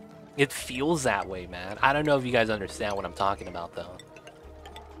 It feels that way, man. I don't know if you guys understand what I'm talking about, though.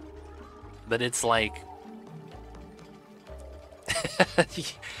 But it's like... I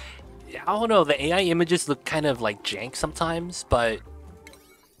don't know, the AI images look kind of like jank sometimes, but...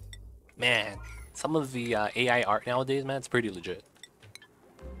 Man, some of the AI art nowadays, man, it's pretty legit.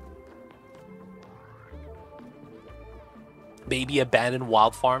 Baby abandoned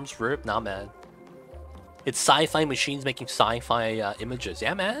wild farms, rip? Nah, man. It's sci-fi machines making sci-fi images.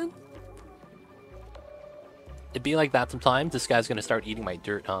 Yeah, man. It'd be like that sometimes. This guy's gonna start eating my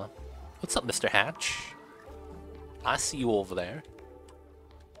dirt, huh? What's up, Mr. Hatch? I see you over there.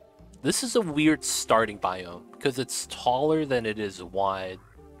 This is a weird starting biome, because it's taller than it is wide.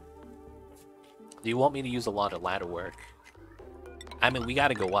 Do you want me to use a lot of ladder work? I mean, we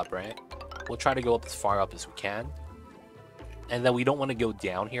gotta go up, right? We'll try to go up as far up as we can. And then we don't want to go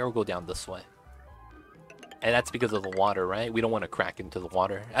down here, we'll go down this way. And that's because of the water, right? We don't want to crack into the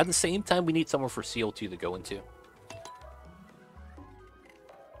water. At the same time, we need somewhere for CO2 to go into.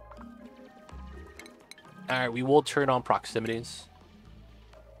 Alright, we will turn on proximities.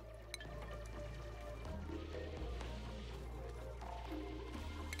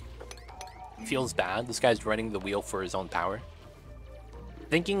 Feels bad. This guy's running the wheel for his own power.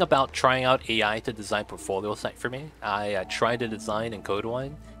 Thinking about trying out AI to design portfolio site for me. I tried to design and code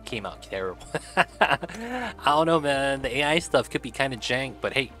one. Came out terrible. I don't know, man. The AI stuff could be kind of jank,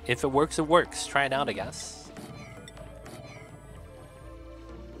 but hey, if it works, it works. Try it out, I guess.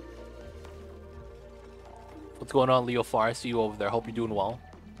 What's going on, Leo Far? I see you over there. Hope you're doing well.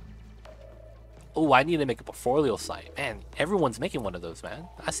 Oh, I need to make a portfolio site. Man, everyone's making one of those, man.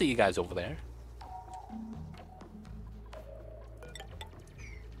 I see you guys over there.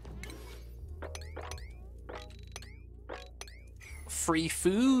 Free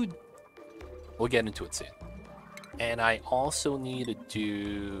food. We'll get into it soon. And I also need to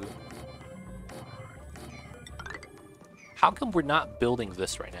do... How come we're not building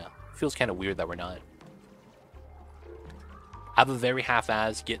this right now? Feels kind of weird that we're not. I have a very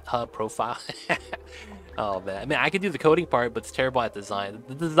half-assed GitHub profile. Oh man, I mean I can do the coding part, but it's terrible at design.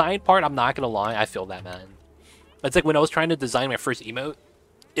 The design part, I'm not gonna lie, I feel that, man. It's like when I was trying to design my first emote,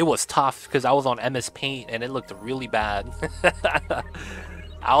 it was tough because I was on MS Paint and it looked really bad.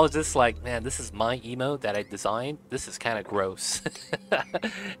 I was just like, man, this is my emote that I designed. This is kind of gross.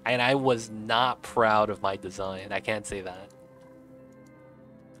 And I was not proud of my design. I can't say that.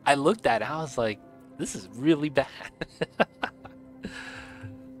 I looked at it, I was like, this is really bad.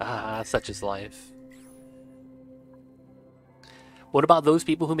 Such is life. What about those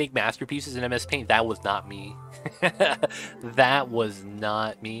people who make masterpieces in MS Paint? That was not me. That was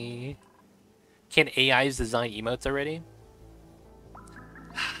not me. Can AIs design emotes already?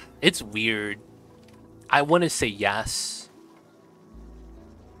 It's weird. I want to say yes.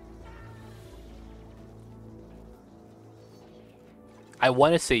 I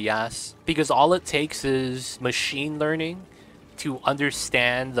want to say yes, because all it takes is machine learning to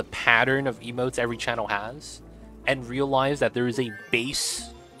understand the pattern of emotes every channel has and realize that there is a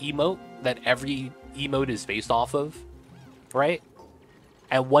base emote that every emote is based off of, right?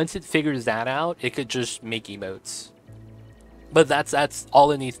 And once it figures that out, it could just make emotes. But that's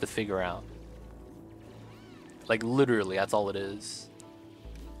all it needs to figure out. Like literally, that's all it is.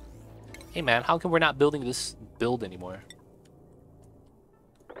 Hey man, how come we're not building this build anymore?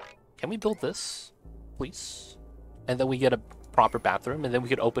 Can we build this, please? And then we get a proper bathroom, and then we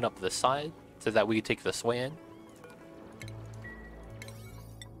could open up this side so that we could take this way in.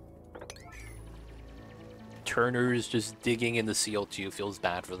 Turner's just digging in the CO2. Feels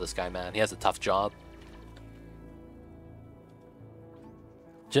bad for this guy, man. He has a tough job.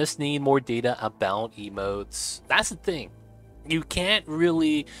 Just need more data about emotes. That's the thing. You can't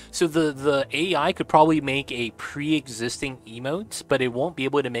really... So the AI could probably make a pre-existing emote, but it won't be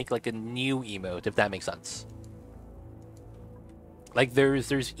able to make like a new emote, if that makes sense. Like there's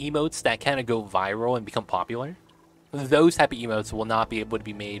emotes that kind of go viral and become popular. Those type of emotes will not be able to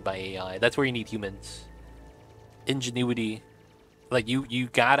be made by AI. That's where you need humans. Ingenuity. Like you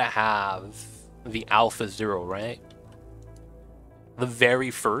gotta have the Alpha Zero, right? The very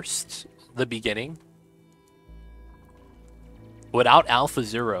first, the beginning. Without Alpha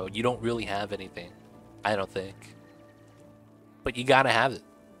Zero, you don't really have anything. I don't think. But you gotta have it.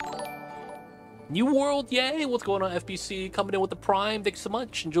 New World, yay! What's going on, FBC? Coming in with the Prime, thanks so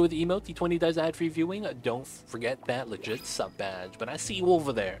much. Enjoy the emote. T20 does ad-free viewing. Don't forget that legit sub badge. But I see you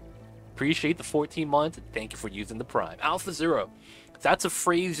over there. Appreciate the 14 months, and thank you for using the Prime. Alpha Zero. That's a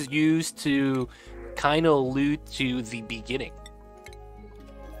phrase used to kind of allude to the beginning.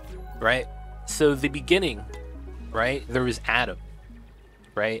 Right? So the beginning, right? There is Adam,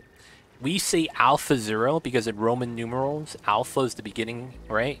 right? We say Alpha Zero because in Roman numerals, Alpha is the beginning,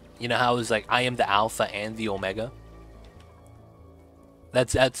 right? You know how it's like, I am the Alpha and the Omega?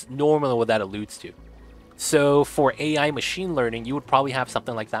 That's normally what that alludes to. So for AI machine learning, you would probably have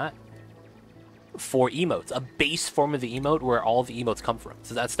something like that. For emotes, a base form of the emote where all the emotes come from.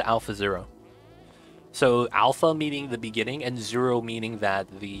 So that's the Alpha Zero. So Alpha meaning the beginning and Zero meaning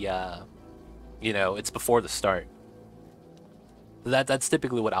that the, you know, it's before the start. That's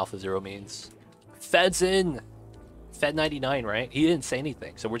typically what Alpha Zero means. Fed's in. Fed 99, right? He didn't say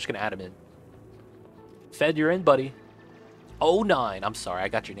anything, so we're just gonna add him in. Fed, you're in, buddy. 09. I'm sorry, I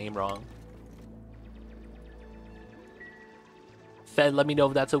got your name wrong. Fed, let me know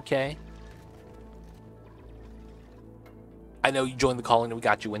if that's okay. I know you joined the call and we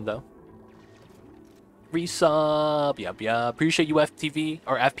got you in though. Resub. Yep. Appreciate you, FTV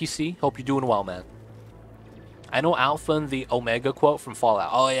or FPC. Hope you're doing well, man. I know Alpha and the Omega quote from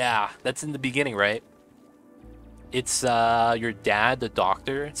Fallout. Oh yeah, that's in the beginning, right? It's your dad, the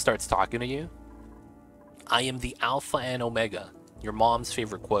doctor, starts talking to you. I am the Alpha and Omega. Your mom's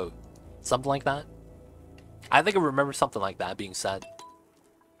favorite quote. Something like that. I think I remember something like that being said.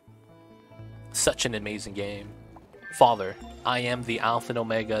 Such an amazing game. Father, I am the Alpha and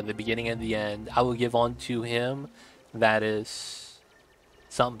Omega, the beginning and the end. I will give unto him that is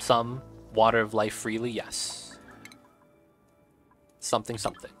some water of life freely. Yes. Something.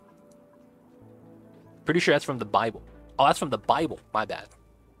 Pretty sure that's from the Bible. Oh, that's from the Bible. My bad.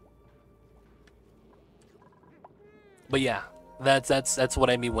 But yeah, that's what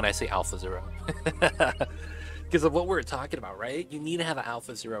I mean when I say Alpha Zero. Because of what we're talking about, right? You need to have an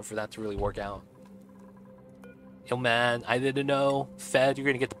Alpha Zero for that to really work out. Yo, man, I didn't know. Fed, you're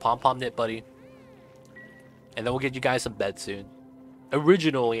going to get the pom-pom knit, buddy. And then we'll get you guys some bed soon.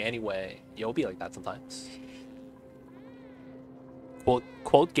 Originally, anyway. It'll be like that sometimes.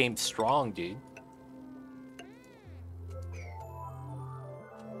 Quote game strong, dude.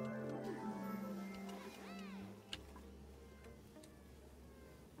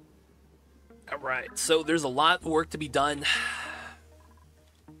 Alright, so there's a lot of work to be done.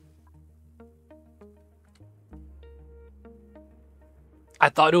 I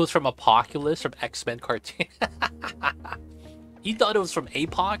thought it was from Apocalypse from X-Men cartoon. You thought it was from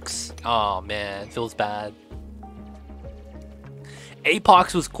Apox? Oh man, feels bad.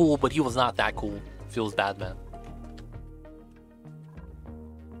 Apox was cool, but he was not that cool. Feels bad, man.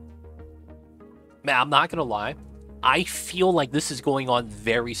 Man, I'm not gonna lie. I feel like this is going on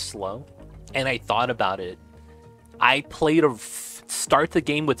very slow. And I thought about it. I played a start the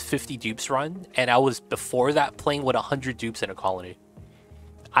game with 50 dupes run, and I was before that playing with 100 dupes in a colony.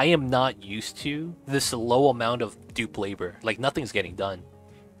 I am not used to this low amount of dupe labor. Like, nothing's getting done.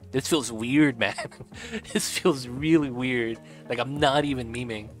 This feels weird, man. This feels really weird. Like, I'm not even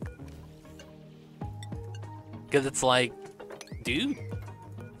memeing. Because it's like, dude,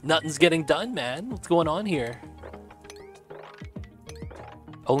 nothing's getting done, man. What's going on here?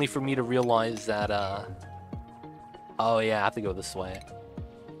 Only for me to realize that, oh yeah, I have to go this way.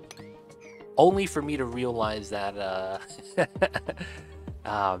 Only for me to realize that,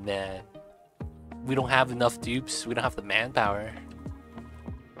 oh man. We don't have enough dupes. We don't have the manpower.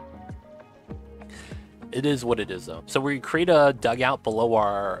 It is what it is, though. So we create a dugout below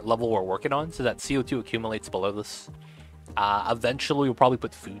our level we're working on, so that CO2 accumulates below this. Eventually, we'll probably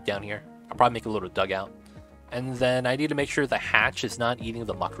put food down here. I'll probably make a little dugout. And then I need to make sure the hatch is not eating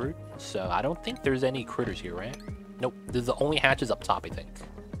the muckroot. So I don't think there's any critters here, right? Nope. There's the only hatch is up top, I think.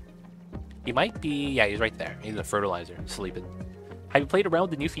 He might be... Yeah, he's right there. He's a fertilizer, sleeping. Have you played around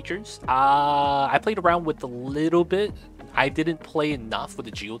with the new features? I played around with a little bit. I didn't play enough with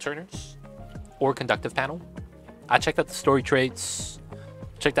the geoturners or conductive panel. I checked out the story traits,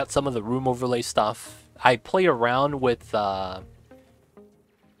 checked out some of the room overlay stuff. I play around with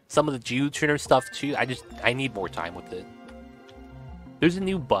some of the geoturner stuff too. I need more time with it. There's a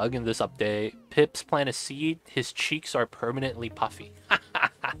new bug in this update. Pips plant a seed, his cheeks are permanently puffy.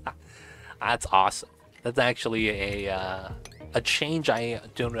 That's awesome. That's actually a change I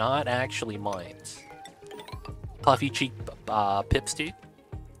do not actually mind. Puffy cheek pips, dude.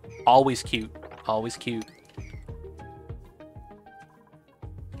 Always cute. Always cute.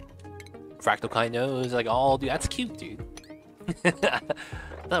 Fractal kind nose, like, oh, dude, that's cute, dude.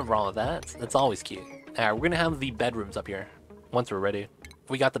 Nothing wrong with that. That's always cute. Alright, we're gonna have the bedrooms up here once we're ready.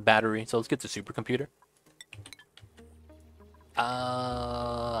 We got the battery, so let's get the supercomputer.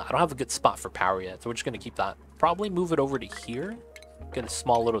 I don't have a good spot for power yet, so we're just gonna keep that. Probably move it over to here. Get a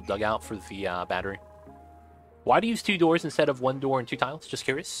small little dugout for the battery. Why do you use 2 doors instead of 1 door and 2 tiles? Just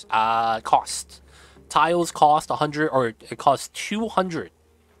curious. Cost. Tiles cost 100, or it costs 200,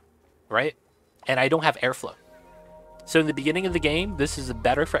 right? And I don't have airflow. So in the beginning of the game, this is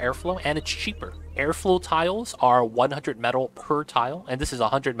better for airflow, and it's cheaper. Airflow tiles are 100 metal per tile, and this is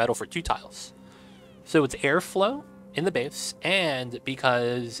 100 metal for 2 tiles. So it's airflow in the base, and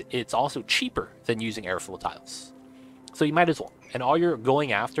because it's also cheaper than using airflow tiles. So you might as well. And all you're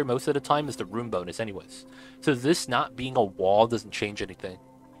going after most of the time is the room bonus anyways. So this not being a wall doesn't change anything.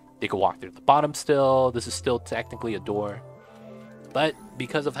 They can walk through the bottom still. This is still technically a door. But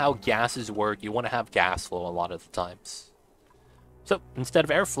because of how gases work, you want to have gas flow a lot of the times. So instead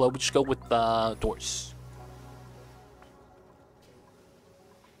of airflow, we just go with doors.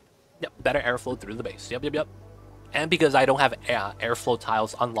 Yep, better airflow through the base. Yep. And because I don't have airflow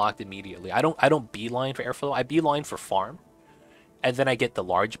tiles unlocked immediately. I don't beeline for airflow. I beeline for farm. And then I get the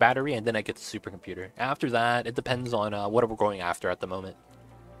large battery, and then I get the supercomputer. After that, it depends on what we're going after at the moment.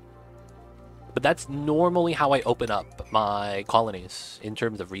 But that's normally how I open up my colonies in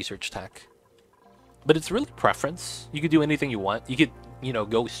terms of research tech. But it's really preference. You could do anything you want. You could,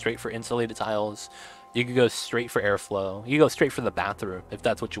 go straight for insulated tiles. You could go straight for airflow. You could go straight for the bathroom if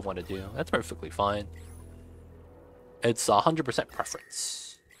that's what you want to do. That's perfectly fine. It's 100% preference.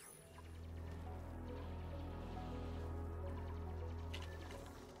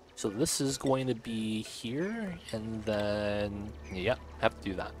 So this is going to be here, and then, yep, have to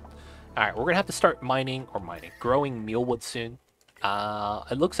do that. Alright, we're going to have to start growing mealwood soon.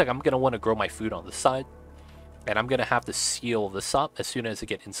 It looks like I'm going to want to grow my food on this side. And I'm going to have to seal this up as soon as I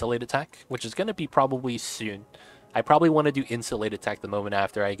get insulated tech, which is going to be probably soon. I probably want to do insulated tech the moment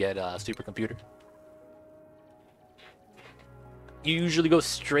after I get a supercomputer. You usually go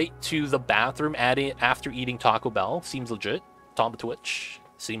straight to the bathroom after eating Taco Bell. Seems legit. Tom Twitch.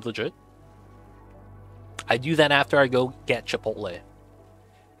 Seems legit. I do that after I go get Chipotle.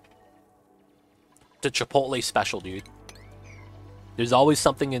 The Chipotle special, dude. There's always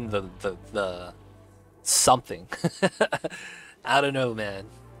something in the something. I don't know, man.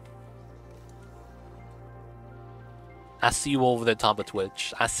 I see you over there, Tom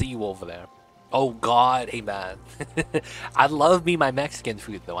Twitch. I see you over there. Oh God, hey man. I love me my Mexican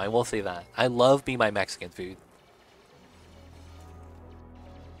food though. I will say that. I love me my Mexican food.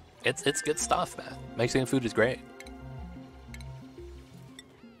 It's good stuff, man. Mexican food is great.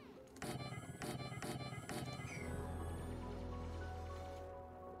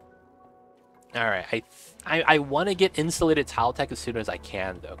 All right, I want to get insulated tile tech as soon as I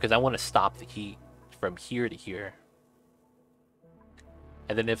can though, because I want to stop the heat from here to here.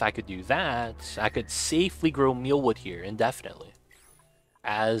 And then if I could do that, I could safely grow mealwood here indefinitely.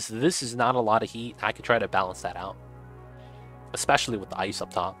 As this is not a lot of heat, I could try to balance that out. Especially with the ice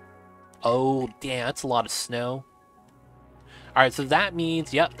up top. Oh, damn, that's a lot of snow. Alright, so that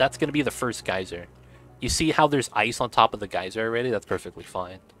means, yep, that's going to be the first geyser. You see how there's ice on top of the geyser already? That's perfectly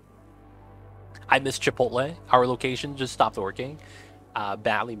fine. I miss Chipotle. Our location just stopped working.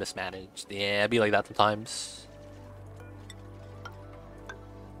 Badly mismanaged. Yeah, it'd be like that sometimes.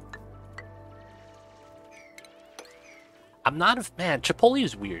 I'm not a man. Chipotle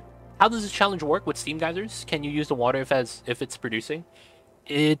is weird. How does this challenge work with steam geysers? Can you use the water if it's producing?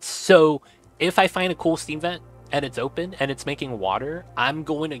 It's so if I find a cool steam vent and it's open and it's making water, I'm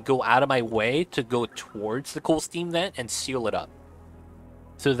going to go out of my way to go towards the cool steam vent and seal it up,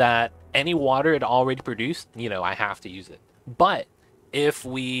 so that any water it already produced, you know, I have to use it. But if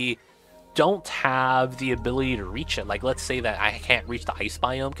we don't have the ability to reach it, like let's say that I can't reach the ice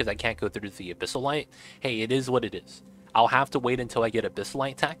biome because I can't go through the abyssal light, hey, it is what it is. I'll have to wait until I get abyssal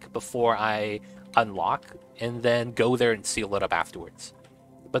light tech before I unlock and then go there and seal it up afterwards.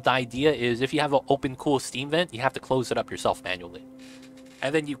 But the idea is if you have an open cool steam vent, you have to close it up yourself manually.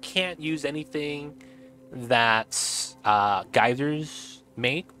 And then you can't use anything that geysers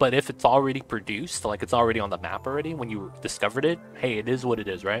make, but if it's already produced, like it's already on the map already when you discovered it, hey, it is what it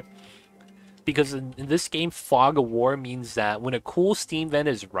is, right? Because in this game, Fog of War means that when a cool steam vent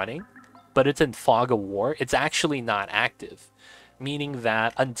is running, but it's in Fog of War, it's actually not active. Meaning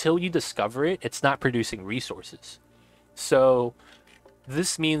that until you discover it, it's not producing resources. So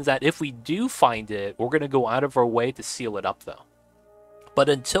this means that if we do find it, we're going to go out of our way to seal it up though. But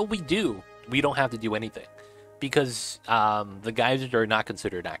until we do, we don't have to do anything. Because the geysers are not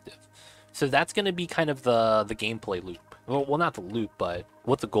considered active. So that's going to be kind of the gameplay loop. Well, not the loop, but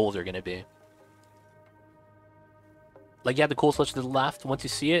what the goals are going to be. Like you have the cool switch to the left. Once you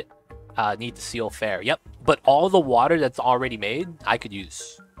see it, need to seal fair. Yep. But all the water that's already made, I could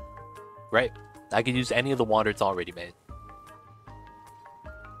use. Right? I could use any of the water that's already made.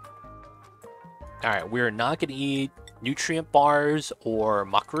 Alright, we're not going to eat nutrient bars or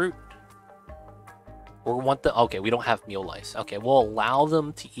muckroot. Or want the... Okay, we don't have meal lice. Okay, we'll allow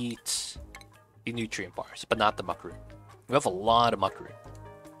them to eat the nutrient bars, but not the muckroot. We have a lot of muckroot.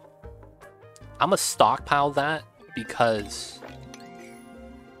 I'm going to stockpile that because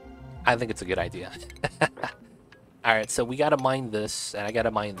I think it's a good idea. Alright, so we gotta mine this, and I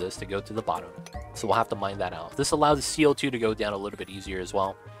gotta mine this to go to the bottom. So we'll have to mine that out. This allows the CO2 to go down a little bit easier as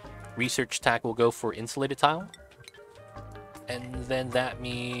well. Research tag will go for insulated tile. And then that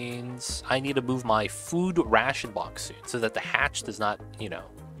means I need to move my food ration box soon, so that the hatch does not, you know,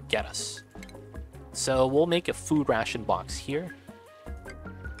 get us. So we'll make a food ration box here.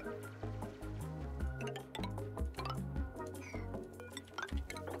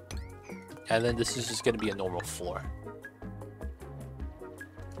 And then this is just going to be a normal floor.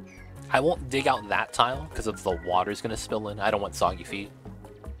 I won't dig out that tile because of the water's going to spill in. I don't want soggy feet.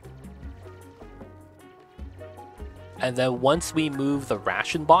 And then once we move the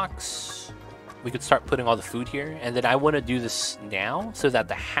ration box, we could start putting all the food here. And then I want to do this now so that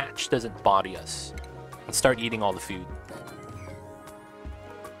the hatch doesn't body us and start eating all the food.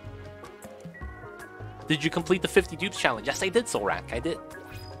 Did you complete the 50 dupes challenge? Yes, I did, Solrak. I did.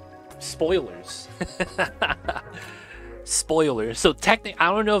 Spoilers. Spoilers. So technically,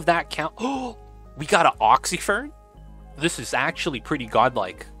 I don't know if that count. Oh, we got an oxyfern? This is actually pretty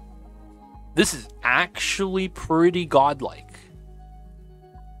godlike. This is actually pretty godlike.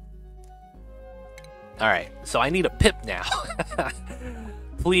 Alright, so I need a pip now.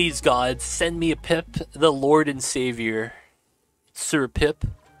 Please, God, send me a pip. The Lord and Savior, Sir Pip.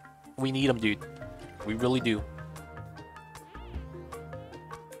 We need him, dude. We really do.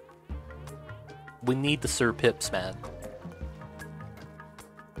 We need the Sir Pips, man.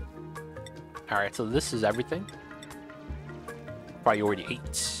 Alright, so this is everything. Priority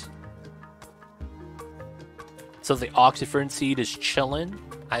 8. So the oxyfern seed is chilling.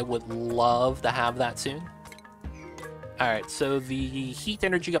 I would love to have that soon. Alright, so the heat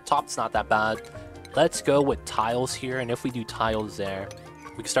energy up top is not that bad. Let's go with tiles here, and if we do tiles there,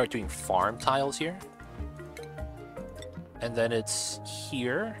 we can start doing farm tiles here. And then it's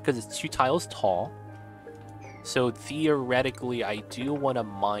here, because it's 2 tiles tall. So theoretically, I do want to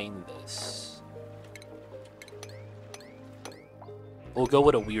mine this. We'll go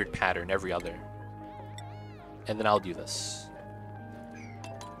with a weird pattern every other. And then I'll do this.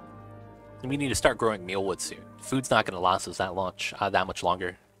 And we need to start growing mealwood soon. Food's not going to last us that much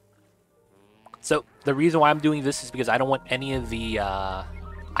longer. So the reason why I'm doing this is because I don't want any of the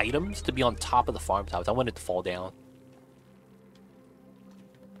items to be on top of the farm tiles. I want it to fall down.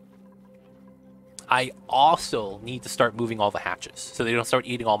 I also need to start moving all the hatches so they don't start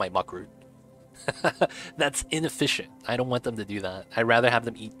eating all my muckroot. That's inefficient. I don't want them to do that. I'd rather have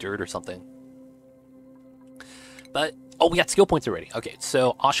them eat dirt or something. But, oh, we got skill points already. Okay,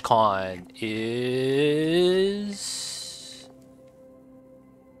 so Ashkan is...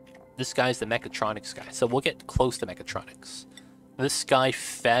 This guy's the mechatronics guy, so we'll get close to mechatronics. This guy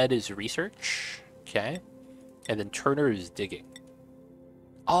fed is research. Okay. And then Turner is digging.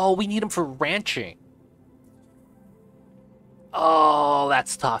 Oh, we need him for ranching. Oh,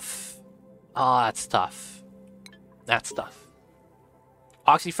 that's tough. Oh, that's tough. That's tough.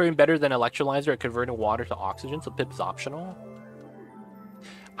 Oxyframe better than electrolyzer at converting water to oxygen, so Pip is optional.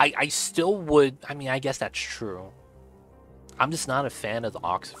 I still would... I mean, I guess that's true. I'm just not a fan of the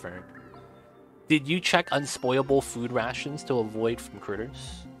Oxyframe. Did you check unspoilable food rations to avoid from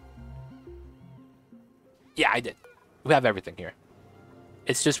critters? Yeah, I did. We have everything here.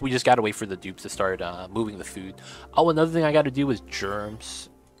 It's just, we just gotta wait for the dupes to start moving the food. Oh, another thing I gotta do is germs.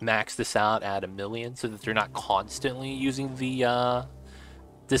 Max this out at 1 million so that they're not constantly using the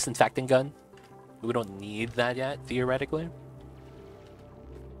disinfecting gun. We don't need that yet, theoretically.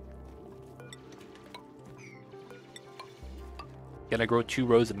 Gonna grow 2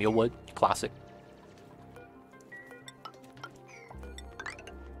 rows of mealwood. Classic.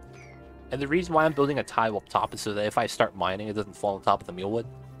 And the reason why I'm building a tile up top is so that if I start mining, it doesn't fall on top of the mealwood.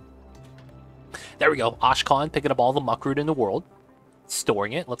 There we go. Ashkan picking up all the muckroot in the world.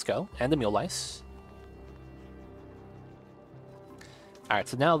 Storing it. Let's go. And the meal lice. Alright,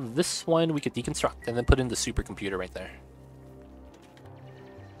 so now this one we could deconstruct and then put in the supercomputer right there.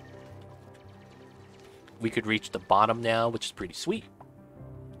 We could reach the bottom now, which is pretty sweet.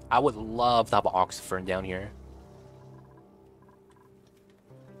 I would love to have an oxyfern down here.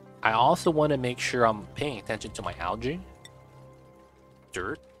 I also want to make sure I'm paying attention to my algae.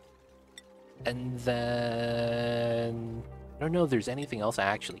 Dirt. And then... I don't know if there's anything else I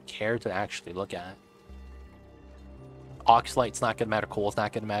actually care to actually look at. Oxlight's not going to matter. Coal's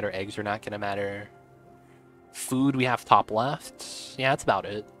not going to matter. Eggs are not going to matter. Food we have top left. Yeah, that's about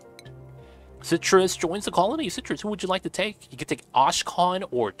it. Citrus joins the colony. Citrus, who would you like to take? You could take Ashkan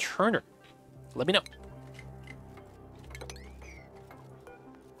or Turner. Let me know.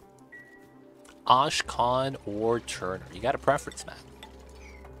 Ashkan or Turner. You got a preference, man.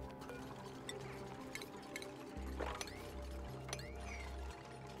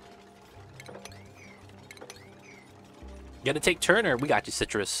 Gonna take Turner. We got you,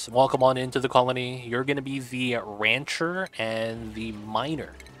 Citrus. Welcome on into the colony. You're gonna be the rancher and the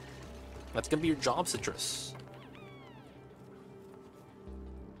miner. That's gonna be your job, Citrus.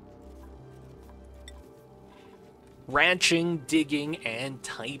 Ranching, digging, and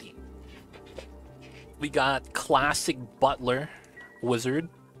tidying. We got classic butler, wizard,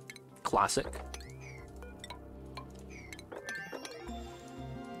 classic.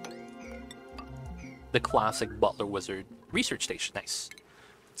 The classic butler wizard research station, nice.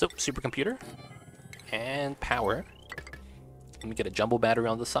 So supercomputer and power. Let me get a jumbo battery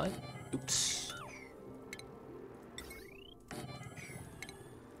on the side. Oops.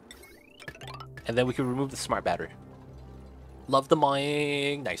 And then we can remove the smart battery. Love the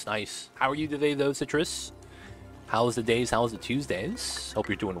mining. Nice, nice. How are you today, though, Citrus? How's the days? How's the Tuesdays? Hope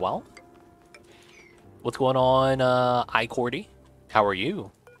you're doing well. What's going on, iCordy? How are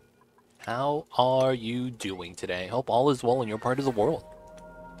you? How are you doing today? Hope all is well in your part of the world.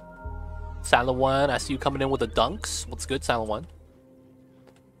 Silent One, I see you coming in with the dunks. What's good, Silent One?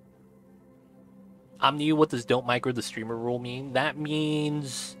 I'm new. What does don't micro the streamer rule mean? That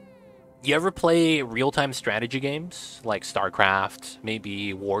means... You ever play real-time strategy games? Like StarCraft,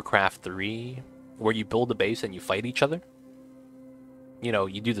 maybe Warcraft 3, where you build a base and you fight each other? You know,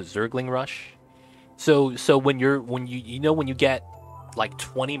 you do the Zergling rush. So when you get like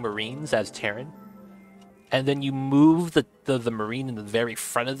 20 Marines as Terran, and then you move the Marine in the very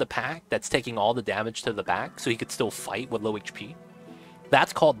front of the pack that's taking all the damage to the back so he could still fight with low HP.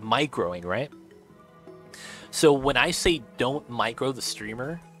 That's called microing, right? So when I say don't micro the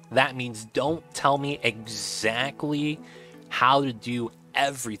streamer, that means don't tell me exactly how to do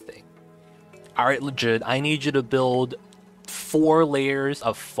everything. Alright, legit, I need you to build 4 layers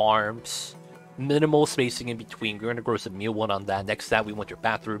of farms, minimal spacing in between. We're gonna grow some mealwood on that. Next to that, we want your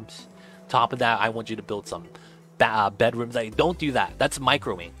bathrooms. Top of that, I want you to build some bedrooms. Like, don't do that. That's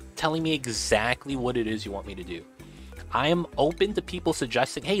microwing. Telling me exactly what it is you want me to do. I am open to people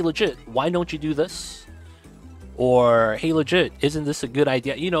suggesting, hey, legit, why don't you do this? Or, hey, legit, isn't this a good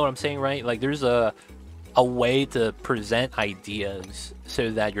idea? You know what I'm saying, right? Like, there's a way to present ideas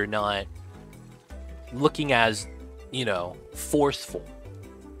so that you're not looking as, you know, forceful.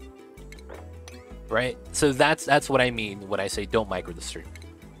 Right? So that's what I mean when I say don't micro the stream.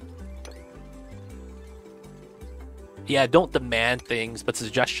 Yeah, don't demand things, but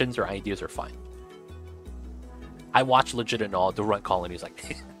suggestions or ideas are fine. I watch legit and all. The Runt Colony's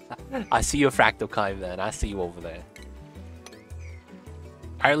like, I see you, Fractal man. I see you over there.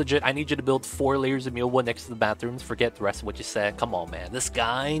 Alright, legit, I need you to build 4 layers of mealwood next to the bathrooms. Forget the rest of what you said. Come on, man. This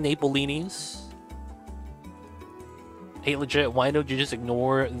guy, Napolini's. Hey, legit, why don't you just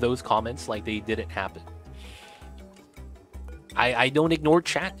ignore those comments like they didn't happen? I don't ignore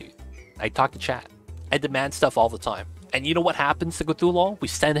chat, dude. I talk to chat. I demand stuff all the time. And you know what happens to Cthulhu? We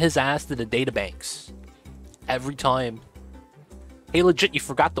send his ass to the databanks. Every time. Hey, legit, you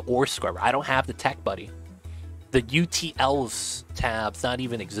forgot the ore scrubber. I don't have the tech, buddy. The UTLs tab's not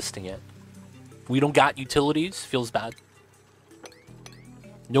even existing yet. We don't got utilities. Feels bad.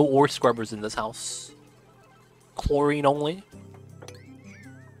 No ore scrubbers in this house. Chlorine only.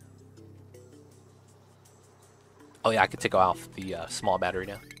 Oh yeah, I could take off the small battery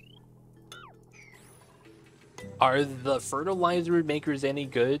now. Are the fertilizer makers any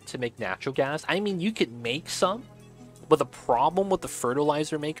good to make natural gas? I mean, you could make some, but the problem with the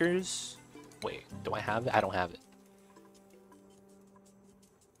fertilizer makers... Wait, do I have it? I don't have it.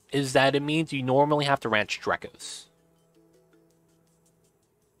 Is that it means you normally have to ranch Drecos.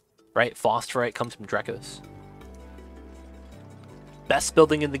 Right? Phosphorite comes from Drecos. Best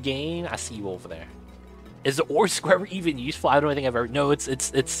building in the game? I see you over there. Is the ore scrubber even useful? I don't think I've ever... No,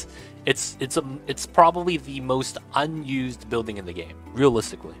 it's probably the most unused building in the game.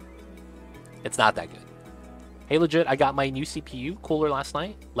 Realistically. It's not that good. Hey, legit, I got my new CPU cooler last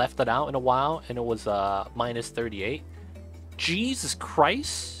night. Left it out in a while, and it was minus 38. Jesus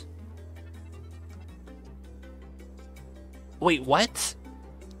Christ. Wait, what?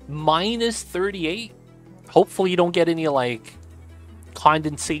 Minus 38? Hopefully you don't get any, like,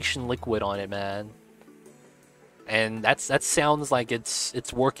 condensation liquid on it, man. And that sounds like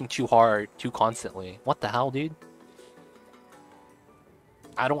it's working too hard, too constantly. What the hell, dude?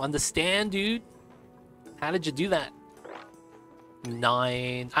 I don't understand, dude. How did you do that?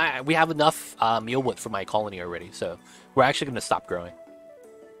 9. We have enough mealwood for my colony already, so we're actually going to stop growing.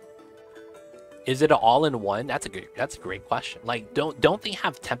 Is it an all-in-one? That's a great question. Like, don't they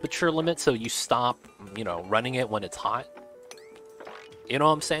have temperature limits so you stop, you know, running it when it's hot? You know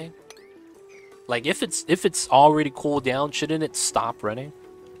what I'm saying? Like, if it's already cooled down, shouldn't it stop running?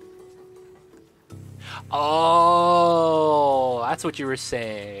 Oh, that's what you were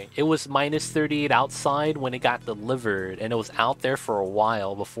saying. It was minus 38 outside when it got delivered, and it was out there for a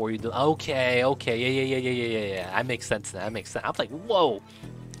while before you do. Okay, yeah. That makes sense. That makes sense. I was like, whoa.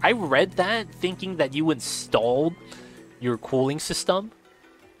 I read that thinking that you installed your cooling system,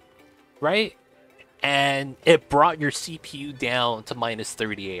 right? And it brought your CPU down to minus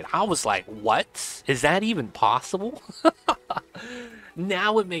 38. I was like, what? Is that even possible?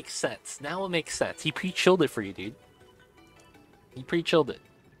 Now it makes sense. Now it makes sense. He pre-chilled it for you, dude. He pre-chilled it.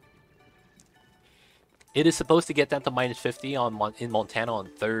 It is supposed to get down to minus 50 in Montana on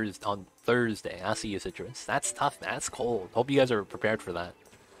Thursday. I see you, Citrus. That's tough, man. That's cold. Hope you guys are prepared for that.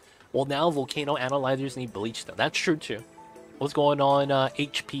 Well, now volcano analyzers need bleach, though. That's true, too. What's going on,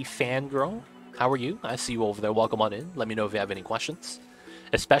 HP Fangirl? How are you? I see you over there. Welcome on in. Let me know if you have any questions.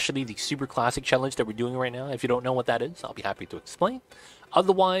 Especially the super classic challenge that we're doing right now. If you don't know what that is, I'll be happy to explain.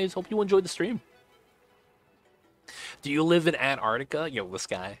 Otherwise, hope you enjoyed the stream. Do you live in Antarctica? Yo, this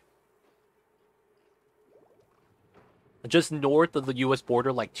guy. Just north of the US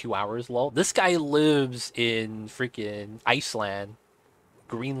border, like 2 hours, lol. This guy lives in freaking Iceland.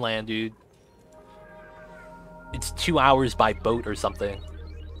 Greenland, dude. It's 2 hours by boat or something.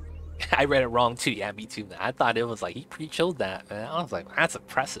 I read it wrong too. Yeah, me too, man. I thought it was like he pre-chilled that, man. I was like, that's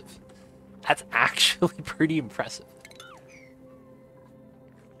impressive. That's actually pretty impressive.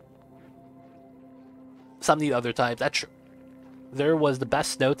 Some of the other types, that's true. There was the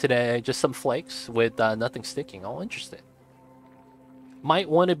best snow today, just some flakes with nothing sticking. Oh, interesting. Might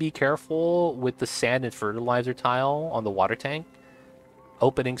want to be careful with the sand and fertilizer tile on the water tank.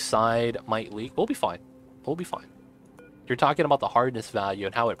 Opening side might leak. We'll be fine. We'll be fine. You're talking about the hardness value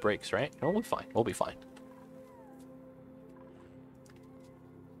and how it breaks, right? We'll be fine. We'll be fine.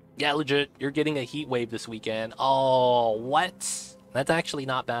 Yeah, legit. You're getting a heat wave this weekend. Oh, what? That's actually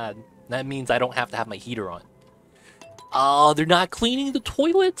not bad. That means I don't have to have my heater on. Oh, they're not cleaning the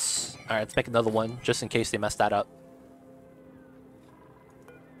toilets? All right, let's make another one, just in case they messed that up.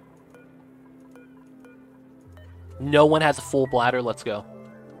 No one has a full bladder. Let's go.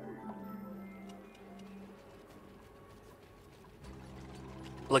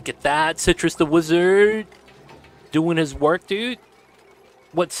 Look at that. Citrus the Wizard doing his work, dude.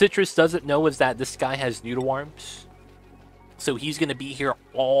 What Citrus doesn't know is that this guy has noodle arms. So he's going to be here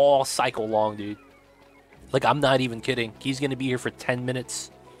all cycle long, dude. Like, I'm not even kidding. He's going to be here for 10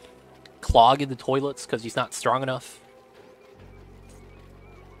 minutes. Clogging the toilets because he's not strong enough.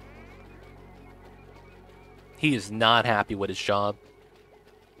 He is not happy with his job.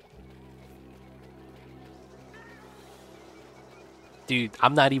 Dude,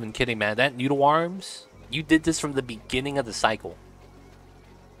 I'm not even kidding, man. That noodle arms, you did this from the beginning of the cycle.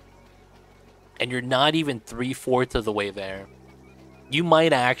 And you're not even 3/4 of the way there. You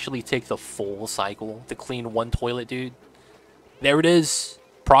might actually take the full cycle to clean one toilet, dude. There it is.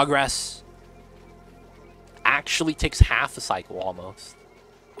 Progress. Actually takes half a cycle, almost.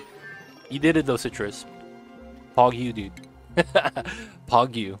 You did it, though, Citrus. Pog you, dude.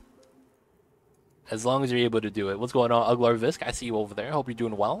 Pog you. As long as you're able to do it. What's going on, Uglar Visk? I see you over there. Hope you're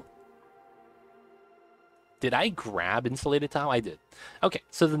doing well. Did I grab insulated tile? I did. Okay,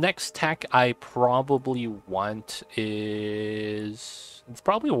 so the next tech I probably want is... It's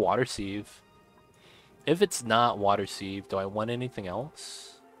probably a water sieve. If it's not water sieve, do I want anything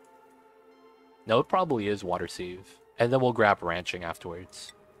else? No, it probably is water sieve. And then we'll grab ranching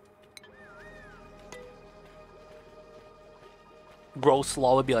afterwards. Gross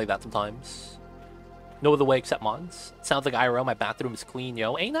law would be like that sometimes. No other way except mods. Sounds like IRL, my bathroom is clean,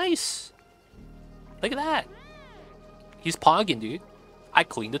 yo. Ain't nice. Look at that. He's pogging, dude. I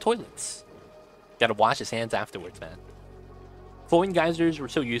cleaned the toilets. Gotta wash his hands afterwards, man. Flowing geysers were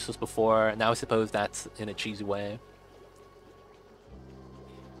so useless before. Now I suppose that's in a cheesy way.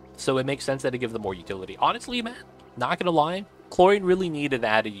 So it makes sense that to give them more utility. Honestly, man, not gonna lie. Chlorine really needed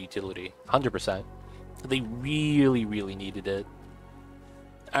added utility. 100%. They really, really needed it.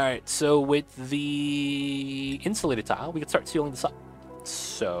 Alright, so with the insulated tile, we can start sealing this up.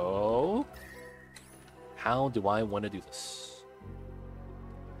 So... how do I want to do this?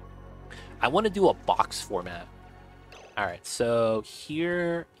 I want to do a box format. Alright, so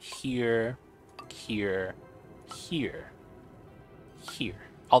here, here, here, here, here.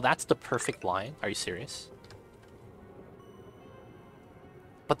 Oh, that's the perfect line. Are you serious?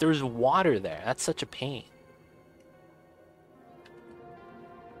 But there's water there. That's such a pain.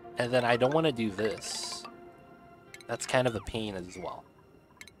 And then I don't want to do this. That's kind of a pain as well.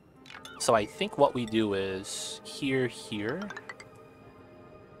 So I think what we do is here, here.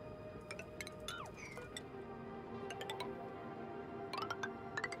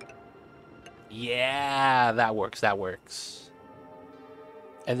 Yeah, that works, that works.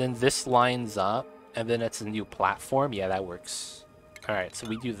 And then this lines up, and then it's a new platform. Yeah, that works. Alright, so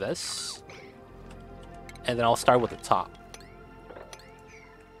we do this. And then I'll start with the top.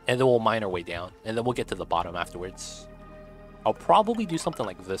 And then we'll mine our way down. And then we'll get to the bottom afterwards. I'll probably do something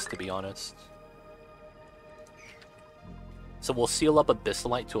like this, to be honest. So we'll seal up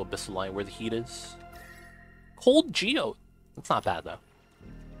Abyssalite to Abyssalite where the heat is. Cold Geode. That's not bad, though.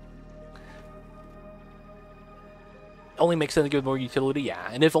 Only makes sense to give more utility, yeah.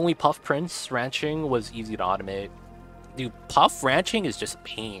 And if only Puff Prince ranching was easy to automate. Dude, Puff ranching is just a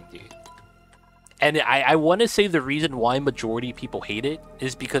pain, dude. And I want to say the reason why majority of people hate it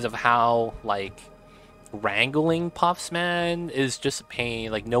is because of how, like, wrangling puffs, man, is just a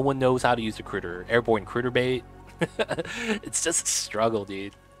pain. Like, no one knows how to use the critter. Airborne critter bait. It's just a struggle,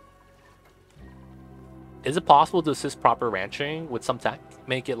 dude. Is it possible to assist proper ranching with some tech?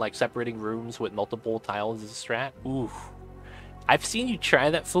 Make it like separating rooms with multiple tiles as a strat? Ooh. I've seen you try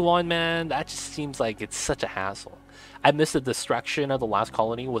that full on, man. That just seems like it's such a hassle. I missed the destruction of the last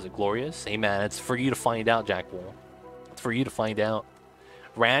colony. Was it glorious? Hey, man, it's for you to find out, Jack Bull. It's for you to find out.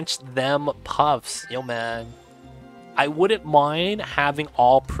 Ranch them puffs. Yo, man. I wouldn't mind having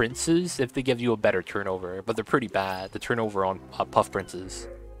all princes if they give you a better turnover, but they're pretty bad, the turnover on puff princes.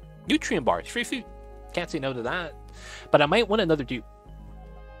 Nutrient bars, free food. Can't say no to that. But I might want another dude.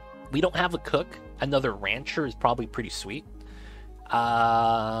 We don't have a cook. Another rancher is probably pretty sweet.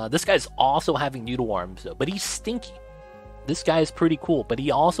 This guy's also having noodle arms, though, but he's stinky. This guy is pretty cool, but he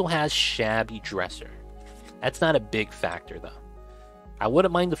also has shabby dresser. That's not a big factor, though. I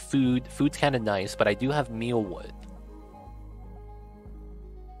wouldn't mind the food. Food's kind of nice, but I do have mealwood.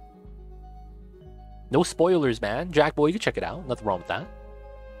 No spoilers, man. Jack Boy, you can check it out. Nothing wrong with that.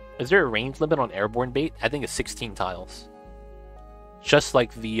 Is there a range limit on airborne bait? I think it's 16 tiles. Just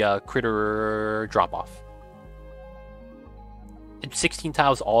like the critter drop-off. It's 16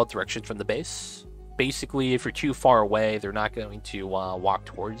 tiles all directions from the base. Basically, if you're too far away, they're not going to walk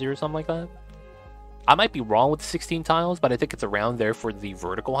towards you or something like that. I might be wrong with the 16 tiles, but I think it's around there for the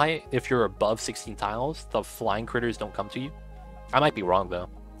vertical height. If you're above 16 tiles, the flying critters don't come to you. I might be wrong, though.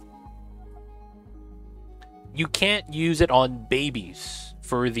 You can't use it on babies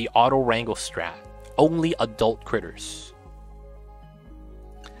for the auto-wrangle strat. Only adult critters.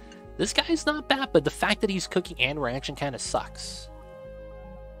 This guy's not bad, but the fact that he's cooking and ranching kind of sucks.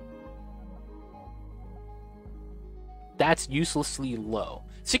 That's uselessly low.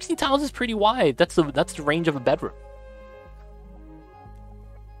 16 tiles is pretty wide. That's the range of a bedroom.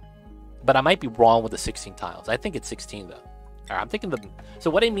 But I might be wrong with the 16 tiles. I think it's 16 though. Alright, I'm thinking the... So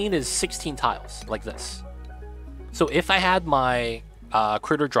what I mean is 16 tiles, like this. So if I had my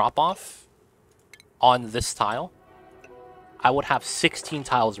critter drop-off on this tile, I would have 16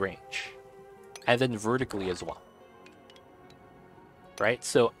 tiles range. And then vertically as well. Right?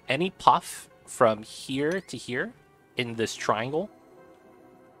 So any puff from here to here in this triangle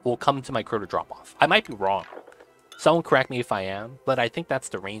will come to my critter drop-off. I might be wrong. Someone correct me if I am, but I think that's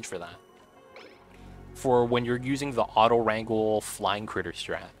the range for that. For when you're using the auto-wrangle flying critter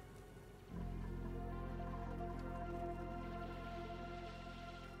strat.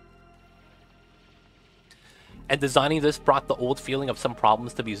 And designing this brought the old feeling of some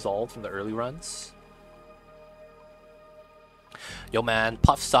problems to be solved from the early runs. Yo man,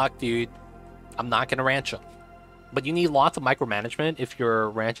 puffs suck, dude. I'm not gonna ranch them. But you need lots of micromanagement if your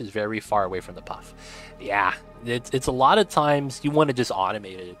ranch is very far away from the puff. Yeah, it's a lot of times you want to just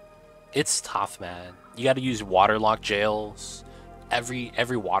automate it. It's tough, man. You got to use waterlock jails. Every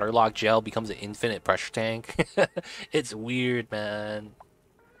waterlock jail becomes an infinite pressure tank. It's weird, man.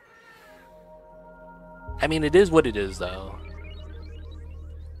 I mean, it is what it is, though.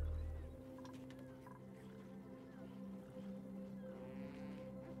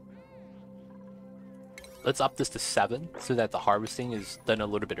 Let's up this to 7 so that the harvesting is done a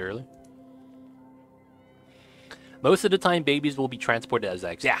little bit early. Most of the time, babies will be transported as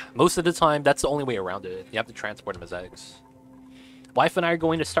eggs. Yeah, most of the time, that's the only way around it. You have to transport them as eggs. Wife and I are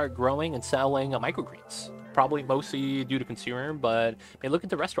going to start growing and selling microgreens. Probably mostly due to consumer, but may look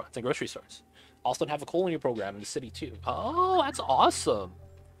into restaurants and grocery stores. Also have a culinary program in the city too. Oh, that's awesome.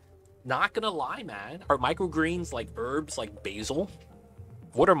 Not gonna lie, man. Are microgreens like herbs like basil?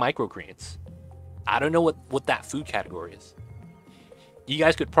 What are microgreens? I don't know what that food category is. You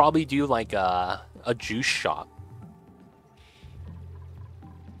guys could probably do like a juice shop.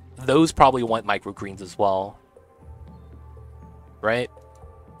 Those probably want microgreens as well. Right?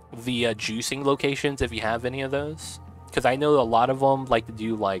 The juicing locations, if you have any of those. Because I know a lot of them like to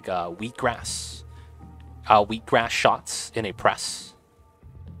do like wheatgrass shots in a press.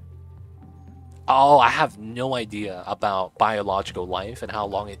 Oh, I have no idea about biological life and how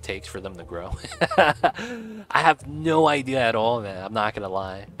long it takes for them to grow. I have no idea at all, man. I'm not gonna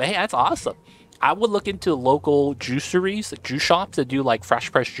lie. But hey, that's awesome. I would look into local juiceries, like juice shops that do like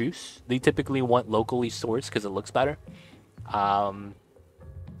fresh pressed juice. They typically want locally sourced because it looks better.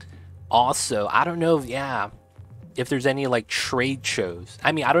 Also, I don't know, if there's any like trade shows.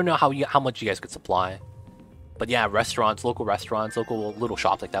 I mean, I don't know how much you guys could supply. But yeah, restaurants, local little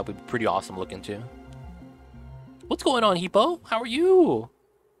shops like that would be pretty awesome to look into. What's going on, Hippo? How are you?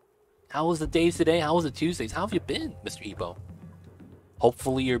 How was the days today? How was the Tuesdays? How have you been, Mr. Hippo?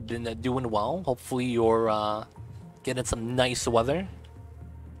 Hopefully you've been doing well. Hopefully you're getting some nice weather.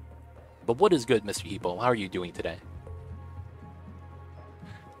 But what is good, Mr. Hippo? How are you doing today?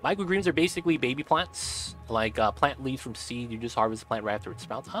 Microgreens are basically baby plants, like plant leaves from seed. You just harvest the plant right after it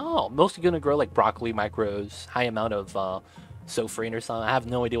sprouts. Oh, mostly gonna grow like broccoli, micros, high amount of sofrane or something. I have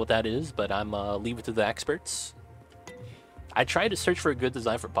no idea what that is, but I'm leave it to the experts. I tried to search for a good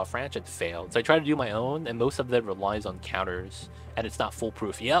design for Puff Ranch and failed. So I tried to do my own, and most of them relies on counters, and it's not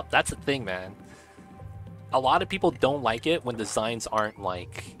foolproof. Yep, that's the thing, man. A lot of people don't like it when designs aren't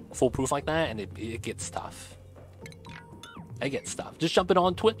like foolproof like that, and it gets tough. I get stuff. Just jumping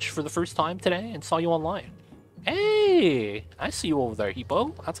on Twitch for the first time today and saw you online. Hey, I see you over there,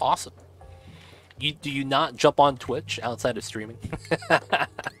 Hippo. That's awesome. Do you not jump on Twitch outside of streaming?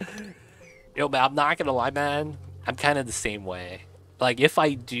 Yo, man, I'm not gonna lie, man. I'm kind of the same way. Like, if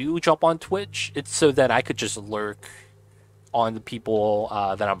I do jump on Twitch, it's so that I could just lurk on the people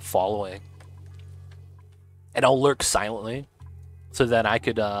that I'm following. And I'll lurk silently so that I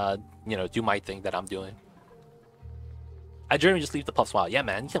could, do my thing that I'm doing. I generally just leave the puffs wild. Yeah,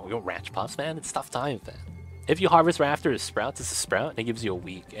 man, you don't ranch puffs, man. It's tough times, man. If you harvest right after the sprouts, it's a sprout, and it gives you a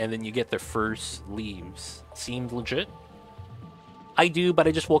week, and then you get their first leaves. Seems legit. I do, but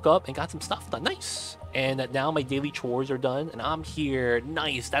I just woke up and got some stuff done. Nice. And now my daily chores are done, and I'm here.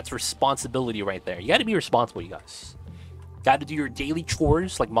 Nice. That's responsibility right there. You got to be responsible, you guys. Got to do your daily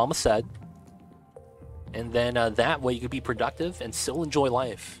chores, like Mama said. And then that way you can be productive and still enjoy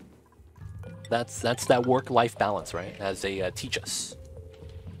life. That's that work-life balance, right? As they teach us.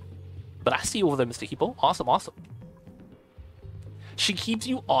 But I see you over there, Mr. Hippo. Awesome, awesome. She keeps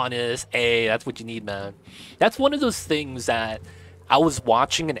you honest. Hey, that's what you need, man. That's one of those things that I was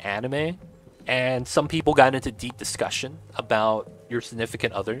watching an anime, and some people got into deep discussion about your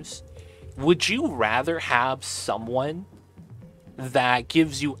significant others. Would you rather have someone that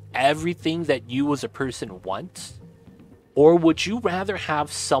gives you everything that you as a person want? Or would you rather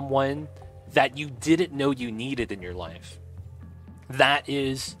have someone that you didn't know you needed in your life? That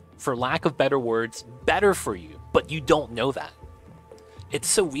is, for lack of better words, better for you, but you don't know that. It's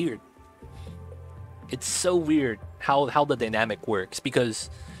so weird. It's so weird how the dynamic works,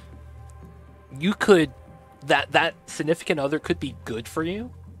 because you could, that significant other could be good for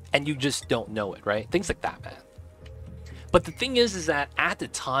you and you just don't know it, right? Things like that, man. But the thing is that at the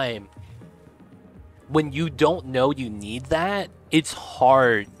time, when you don't know you need that, it's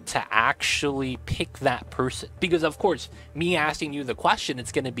hard to actually pick that person. Because, of course, me asking you the question,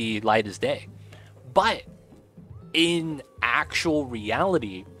 it's going to be light as day. But in actual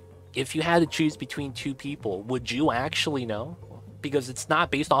reality, if you had to choose between two people, would you actually know? Because it's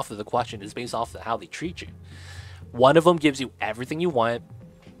not based off of the question, it's based off of how they treat you. One of them gives you everything you want.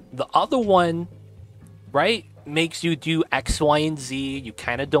 The other one, right, makes you do X, Y, and Z. You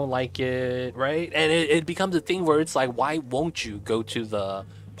kind of don't like it, right? And it becomes a thing where it's like, why won't you go to the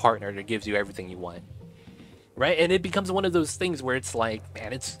partner that gives you everything you want, right? And it becomes one of those things where it's like,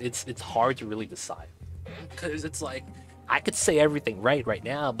 man, it's hard to really decide, because it's like, I could say everything right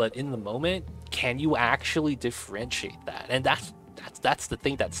now, but in the moment, can you actually differentiate that? And that's the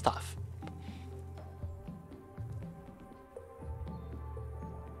thing that's tough.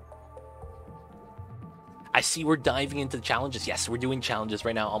 I see we're diving into the challenges. Yes, we're doing challenges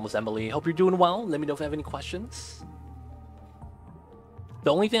right now, almost Emily. Hope you're doing well. Let me know if you have any questions.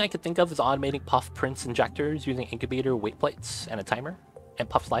 The only thing I could think of is automating Puff Prince injectors using incubator weight plates and a timer. And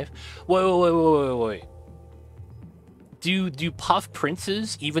Puff's life. Wait. Do Puff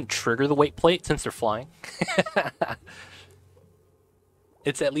Princes even trigger the weight plate since they're flying?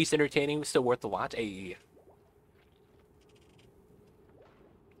 It's at least entertaining, still worth the watch. Hey.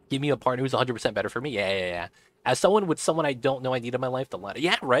 Give me a partner who's 100% better for me. Yeah. As someone I don't know I need in my life, the latter.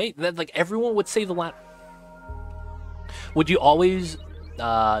 Yeah, right? That, like, everyone would say the latter. Would you always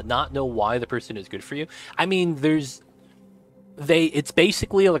not know why the person is good for you? I mean, it's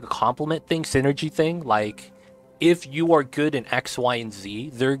basically like a compliment thing, synergy thing. Like, if you are good in X, Y, and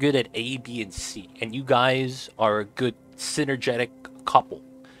Z, they're good at A, B, and C. And you guys are a good synergetic couple.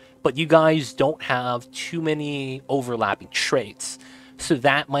 But you guys don't have too many overlapping traits. So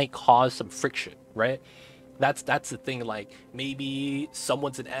that might cause some friction, right? That's the thing. Like, maybe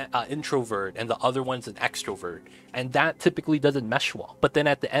someone's an introvert and the other one's an extrovert, and that typically doesn't mesh well. But then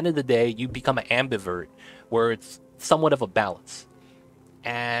at the end of the day, you become an ambivert, where it's somewhat of a balance,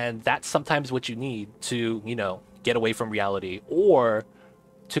 and that's sometimes what you need to, get away from reality, or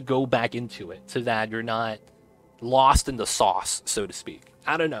to go back into it, so that you're not lost in the sauce, so to speak.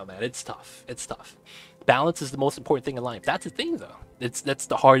 I don't know, man. It's tough. Balance is the most important thing in life. That's the thing, though. That's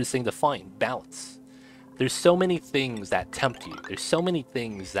the hardest thing to find, balance. There's so many things that tempt you. There's so many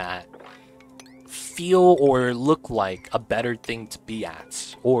things that feel or look like a better thing to be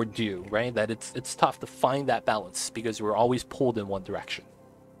at or do, right? That it's tough to find that balance, because we're always pulled in one direction.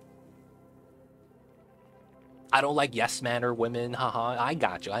 I don't like yes man or women. Haha, I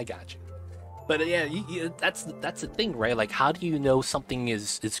got you. But yeah, that's the thing, right? Like, how do you know something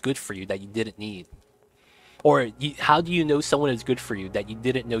is good for you that you didn't need? Or how do you know someone is good for you that you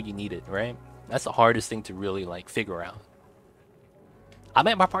didn't know you needed, right? That's the hardest thing to really, like, figure out. I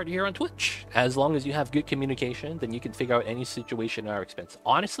met my partner here on Twitch. As long as you have good communication, then you can figure out any situation at our expense.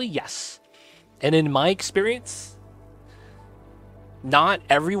 Honestly, yes. And in my experience, not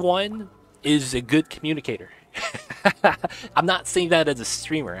everyone is a good communicator. I'm not saying that as a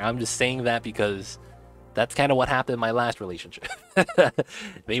streamer. I'm just saying that because that's kind of what happened in my last relationship.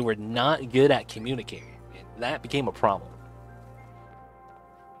 They were not good at communicating. That became a problem.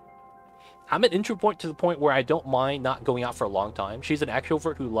 I'm an introvert to the point where I don't mind not going out for a long time. She's an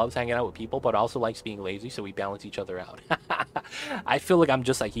extrovert who loves hanging out with people, but also likes being lazy, so we balance each other out. I feel like I'm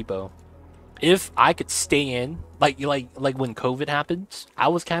just like Hippo. If I could stay in, like when COVID happened, I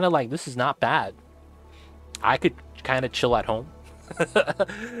was kind of like, this is not bad. I could kind of chill at home.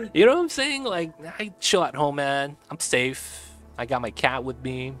 You know what I'm saying? Like, I chill at home, man. I'm safe. I got my cat with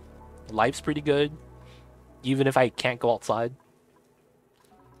me. Life's pretty good, even if I can't go outside.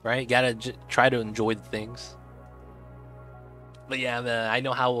 Right? Gotta try to enjoy the things. But yeah, man, I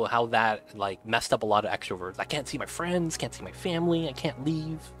know how that like messed up a lot of extroverts. I can't see my friends, can't see my family, I can't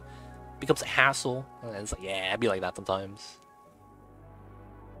leave. Becomes a hassle. And it's like, yeah, I'd be like that sometimes.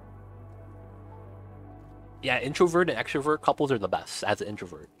 Yeah, introvert and extrovert couples are the best as an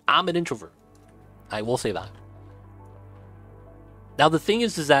introvert. I'm an introvert. I will say that. Now, the thing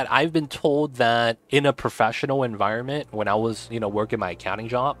is that I've been told that in a professional environment, when I was, working my accounting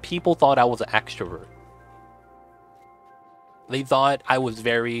job, people thought I was an extrovert. They thought I was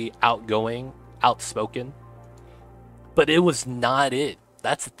very outgoing, outspoken. But it was not it.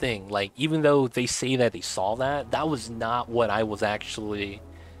 That's the thing. Like, even though they say that they saw that, that was not what I was actually,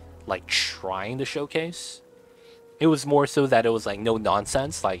 like, trying to showcase. It was more so that it was like no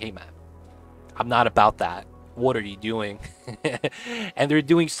nonsense. Like, hey man, I'm not about that. What are you doing? And they're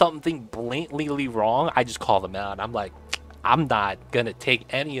doing something blatantly wrong. I just call them out. I'm like, I'm not gonna take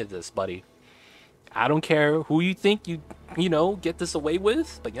any of this, buddy. I don't care who you think you get this away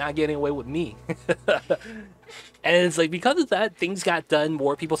with, but you're not getting away with me. And it's like, because of that, things got done.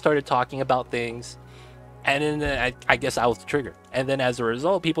 More people started talking about things. And then I guess I was the trigger. And then as a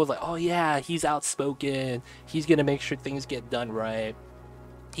result, people was like, oh yeah, he's outspoken. He's going to make sure things get done right.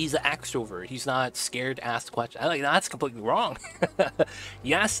 He's an extrovert. He's not scared to ask questions. I'm like, no, that's completely wrong.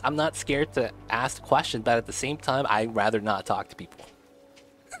 Yes, I'm not scared to ask questions, but at the same time, I'd rather not talk to people.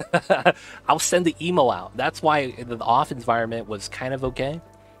 I'll send the email out. That's why the off environment was kind of okay.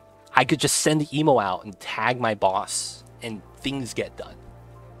 I could just send the email out and tag my boss and things get done.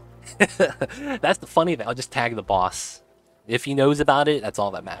 That's the funny thing. I'll just tag the boss. If he knows about it, that's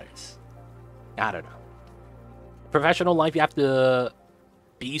all that matters. I don't know. Professional life, you have to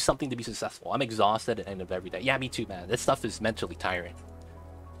be something to be successful. I'm exhausted at the end of every day. Yeah, me too, man. This stuff is mentally tiring.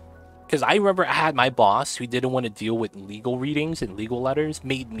 Because I remember I had my boss who didn't want to deal with legal readings and legal letters,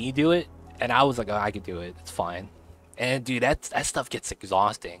 made me do it. And I was like, oh, I could do it. It's fine. And dude, that stuff gets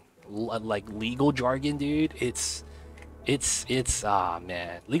exhausting. Like legal jargon, dude. It's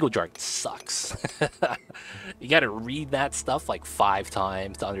man, legal jargon sucks. You gotta read that stuff like 5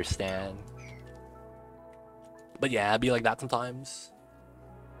 times to understand. But yeah, I'd be like that sometimes.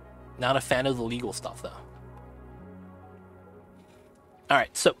 Not a fan of the legal stuff though.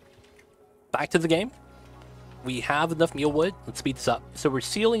 Alright, so back to the game. We have enough mealwood. Let's speed this up. So we're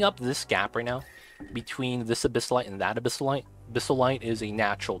sealing up this gap right now between this abyssalite and that abyssalite. Abyssalite is a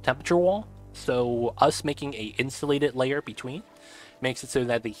natural temperature wall. So us making a insulated layer between makes it so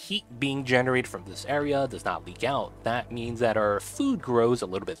that the heat being generated from this area does not leak out. That means that our food grows a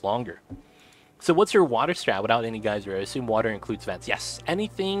little bit longer. So what's your water strat without any geyser? I assume water includes vents. Yes,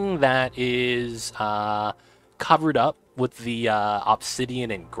 anything that is covered up with the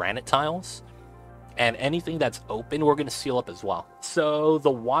obsidian and granite tiles, and anything that's open, we're going to seal up as well. So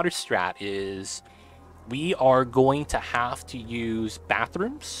the water strat is we are going to have to use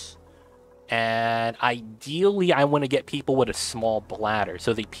bathrooms. And ideally, I want to get people with a small bladder,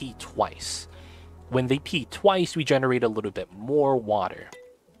 so they pee twice. When they pee twice, we generate a little bit more water.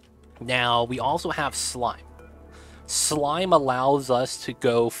 Now, we also have slime. Slime allows us to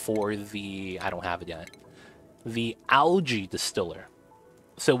go for the, I don't have it yet, the algae distiller.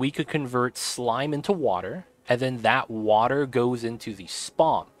 So we could convert slime into water, and then that water goes into the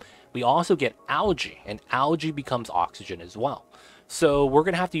spawn. We also get algae, and algae becomes oxygen as well. So we're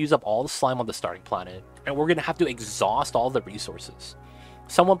going to have to use up all the slime on the starting planet, and we're going to have to exhaust all the resources.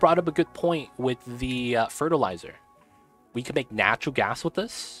 Someone brought up a good point with the fertilizer. We can make natural gas with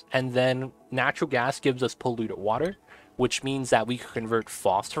this, and then natural gas gives us polluted water, which means that we can convert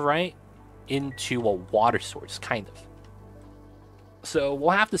phosphorite into a water source, kind of. So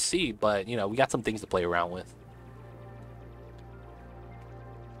we'll have to see, but, we got some things to play around with.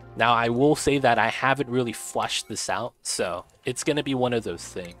 Now, I will say that I haven't really fleshed this out, so it's going to be one of those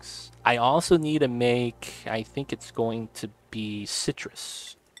things. I also need to make, I think it's going to be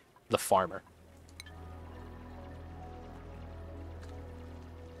Citrus, the farmer.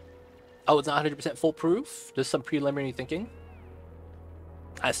 Oh, it's not 100% foolproof? Just some preliminary thinking.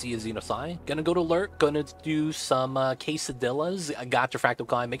 I see a Xenosci. Gonna go to Lurk, gonna do some quesadillas. I got your Fractal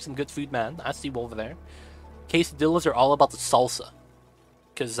Kai, make some good food, man. I see you over there. Quesadillas are all about the salsa.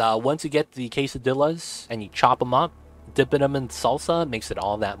 Because once you get the quesadillas and you chop them up, dipping them in salsa makes it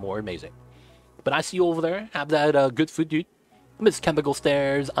all that more amazing. But I see you over there. Have that good food, dude. Miss Chemical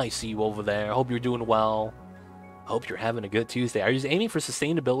Stairs, I see you over there. Hope you're doing well. Hope you're having a good Tuesday. Are you aiming for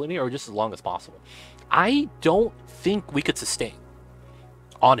sustainability or just as long as possible? I don't think we could sustain.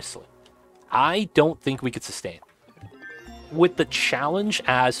 Honestly, I don't think we could sustain. With the challenge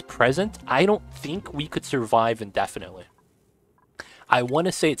as present, I don't think we could survive indefinitely. I want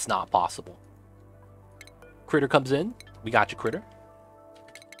to say it's not possible. Critter comes in. We got you, Critter.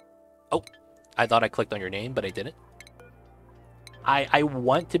 Oh, I thought I clicked on your name, but I didn't. I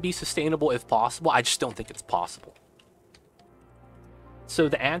want to be sustainable if possible. I just don't think it's possible. So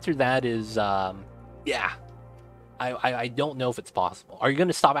the answer to that is, yeah. I don't know if it's possible. Are you going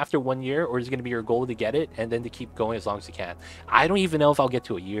to stop after 1 year, or is it going to be your goal to get it and then to keep going as long as you can? I don't even know if I'll get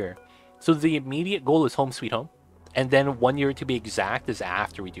to a year. So the immediate goal is Home Sweet Home. And then 1 year to be exact is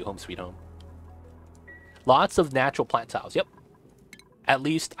after we do Home Sweet Home. Lots of natural plant tiles. Yep. At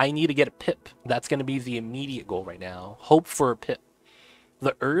least I need to get a pip. That's going to be the immediate goal right now. Hope for a pip.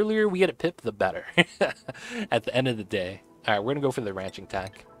 The earlier we get a pip, the better. At the end of the day. All right, we're going to go for the ranching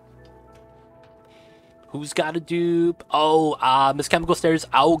tack. Who's got a dupe? Oh, Miss Chemical Stairs.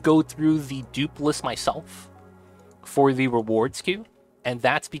 I'll go through the dupe list myself for the rewards queue. And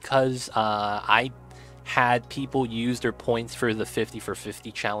that's because I had people use their points for the 50 for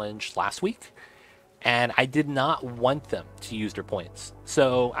 50 challenge last week. And I did not want them to use their points.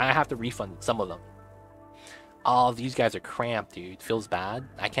 So I have to refund some of them. Oh, these guys are cramped, dude. Feels bad.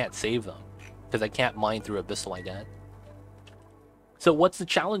 I can't save them because I can't mine through Abyssal like that. So what's the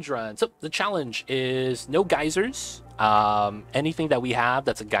challenge run? So the challenge is no geysers. Anything that we have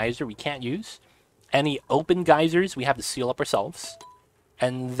that's a geyser we can't use. Any open geysers we have to seal up ourselves.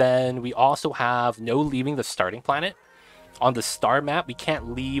 And then we also have no leaving the starting planet. On the star map, we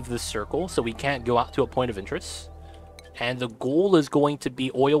can't leave the circle, so we can't go out to a point of interest. And the goal is going to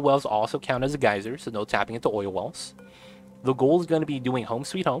be oil wells also count as a geyser, so no tapping into oil wells. The goal is going to be doing Home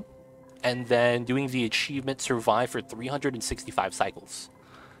Sweet Home, and then doing the achievement Survive for 365 cycles.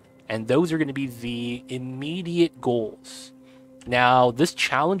 And those are going to be the immediate goals. Now, this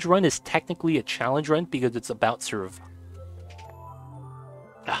challenge run is technically a challenge run because it's about sorry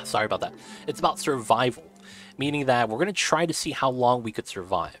about that. It's about survival. Meaning that we're going to try to see how long we could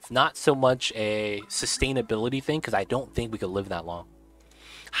survive. Not so much a sustainability thing, because I don't think we could live that long.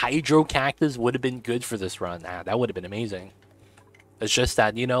 Hydro cactus would have been good for this run. That would have been amazing. It's just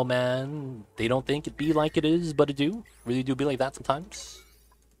that, you know, man, they don't think it be like it is, but it do. Really do be like that sometimes.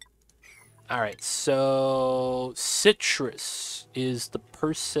 Alright, so Citrus is the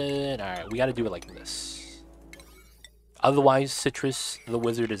person. Alright, we got to do it like this. Otherwise, Citrus, the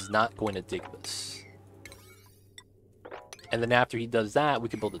wizard, is not going to dig this. And then after he does that, we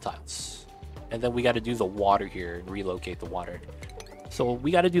can build the tiles. And then we got to do the water here and relocate the water. So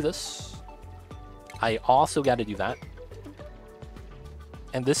we got to do this. I also got to do that.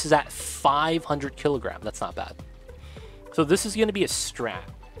 And this is at 500 kilogram. That's not bad. So this is going to be a strat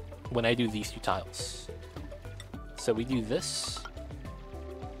when I do these two tiles. So we do this.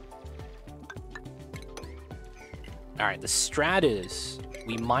 All right, the strat is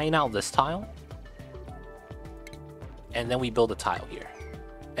we mine out this tile. And then we build a tile here.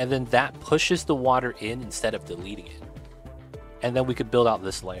 And then that pushes the water in instead of deleting it. And then we could build out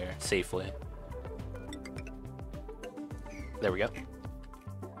this layer safely. There we go.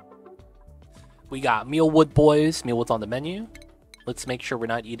 We got Mealwood, boys. Mealwood's on the menu. Let's make sure we're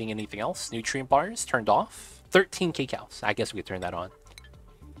not eating anything else. Nutrient bars turned off. 13 kcows. I guess we could turn that on.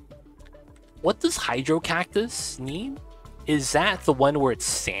 What does Hydro Cactus need? Is that the one where it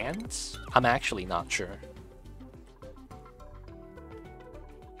sands? I'm actually not sure.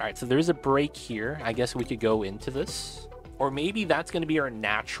 Alright, so there's a break here. I guess we could go into this. Or maybe that's going to be our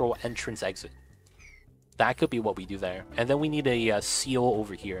natural entrance exit. That could be what we do there. And then we need a seal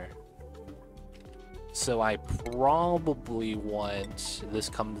over here. So I probably want... This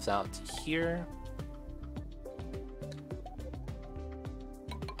comes out to here.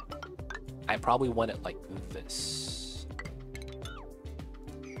 I probably want it like this.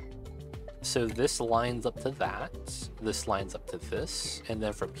 So this lines up to that. This lines up to this. And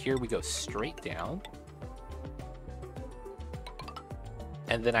then from here we go straight down.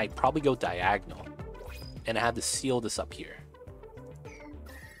 And then I'd probably go diagonal. And I have to seal this up here.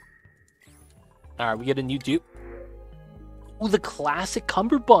 Alright, we get a new dupe. Ooh, the classic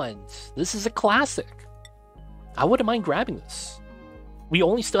cummerbund. This is a classic. I wouldn't mind grabbing this. We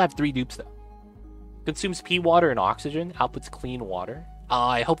only still have 3 dupes though. Consumes pea water and oxygen. Outputs clean water.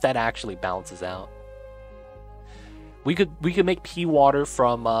 I hope that actually balances out. We could make pea water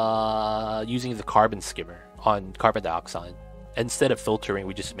from using the carbon skimmer on carbon dioxide. Instead of filtering,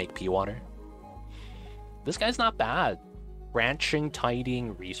 we just make pea water. This guy's not bad. Ranching,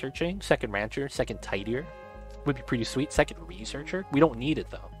 tidying, researching. Second rancher, second tidier. would be pretty sweet. Second researcher. We don't need it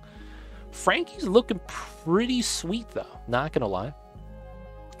though. Frankie's looking pretty sweet though. Not gonna lie.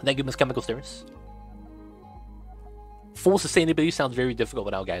 Thank you, Miss Chemical Stairs. Full sustainability sounds very difficult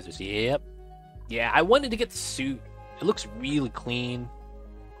without geysers. Yep. Yeah, I wanted to get the suit. It looks really clean.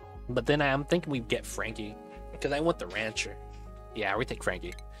 But then I'm thinking we get Frankie. Because I want the rancher. Yeah, we take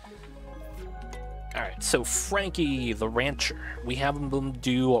Frankie. Alright, so Frankie, the rancher. We have them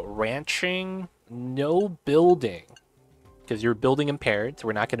do ranching, no building. Because you're building impaired, so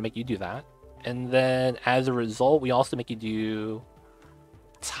we're not going to make you do that. And then, as a result, we also make you do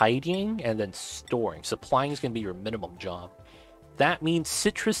tidying and then storing. Supplying is going to be your minimum job. That means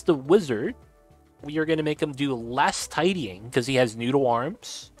Citrus the Wizard, we are going to make him do less tidying because he has noodle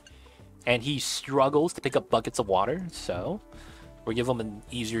arms. And he struggles to pick up buckets of water, so we'll give him an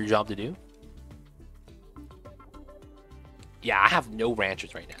easier job to do. Yeah, I have no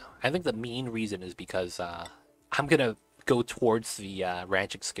ranchers right now. I think the main reason is because I'm going to go towards the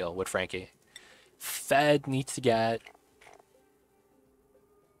ranching skill with Frankie. Fed needs to get...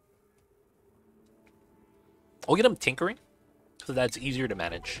 I'll get him tinkering, so that's easier to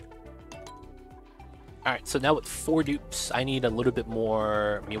manage. Alright, so now with 4 dupes, I need a little bit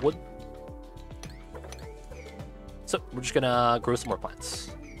more mealwood. So we're just gonna grow some more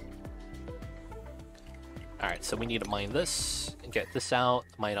plants. Alright, so we need to mine this, and get this out,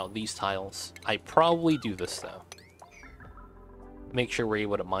 mine out these tiles. I probably do this though. Make sure we're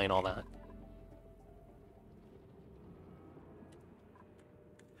able to mine all that.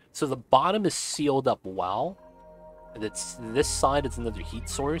 So the bottom is sealed up well. And it's this side is another heat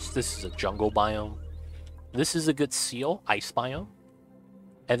source. This is a jungle biome. This is a good seal, ice biome.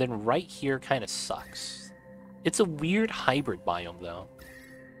 And then right here kind of sucks. It's a weird hybrid biome, though.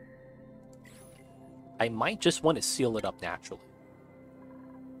 I might just want to seal it up naturally.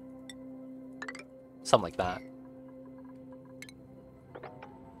 Something like that.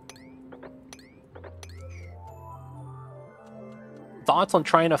 Thoughts on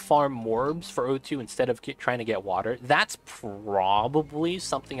trying to farm morbs for O2 instead of trying to get water? That's probably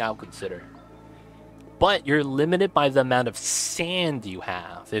something I'll consider. But you're limited by the amount of sand you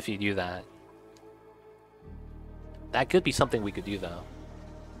have if you do that. That could be something we could do, though.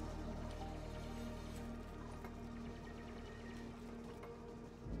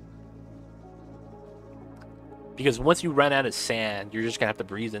 Because once you run out of sand, you're just going to have to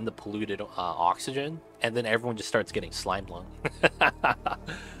breathe in the polluted oxygen, and then everyone just starts getting slime lung.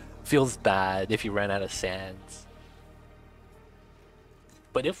 Feels bad if you run out of sand.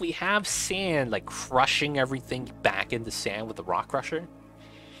 But if we have sand, like crushing everything back into sand with the rock crusher,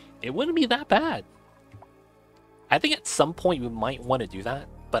 it wouldn't be that bad. I think at some point we might want to do that,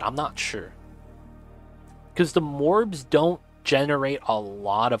 but I'm not sure. Because the morbs don't generate a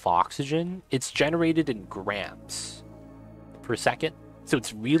lot of oxygen. It's generated in grams per second, so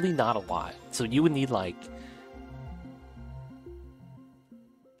it's really not a lot. So you would need like,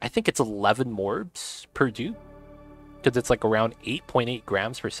 I think it's 11 morbs per dupe, because it's like around 8.8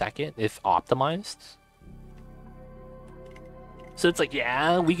 grams per second if optimized. So it's like,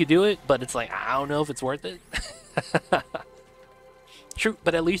 yeah, we could do it, but it's like, I don't know if it's worth it. True,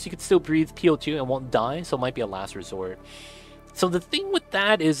 but at least you could still breathe PO2 and won't die, so it might be a last resort. So the thing with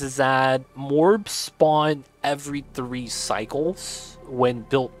that is that morbs spawn every 3 cycles when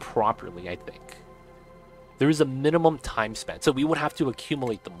built properly, I think. There is a minimum time spent, so we would have to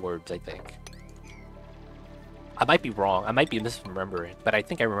accumulate the morbs, I think. I might be wrong, I might be misremembering, but I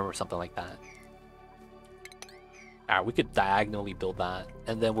think I remember something like that. Alright, we could diagonally build that,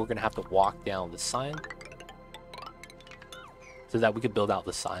 and then we're going to have to walk down this side, so that we could build out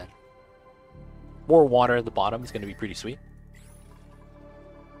this side. More water at the bottom is going to be pretty sweet.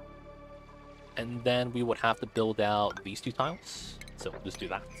 And then we would have to build out these 2 tiles. So we'll just do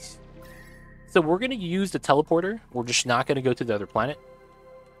that. So we're going to use the teleporter. We're just not going to go to the other planet.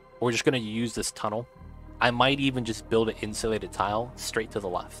 We're just going to use this tunnel. I might even just build an insulated tile straight to the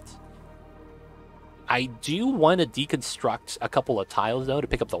left. I do want to deconstruct a couple of tiles, though, to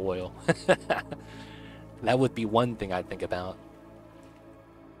pick up the oil. That would be one thing I'd think about.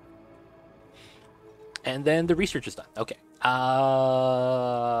 And then the research is done. Okay.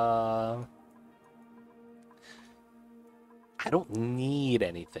 I don't need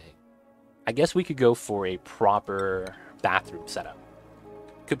anything. I guess we could go for a proper bathroom setup.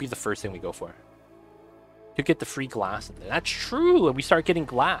 Could be the first thing we go for. Could get the free glass in there. That's true, and we start getting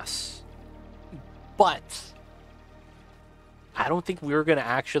glass. But I don't think we're gonna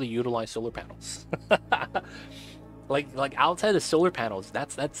actually utilize solar panels. like outside of solar panels,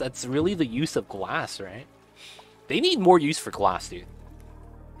 that's really the use of glass, right? They need more use for glass, dude.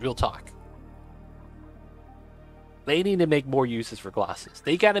 Real talk. They need to make more uses for glasses.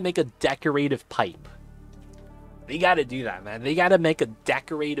 They gotta make a decorative pipe. They gotta do that, man. They gotta make a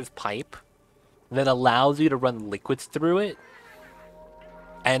decorative pipe that allows you to run liquids through it,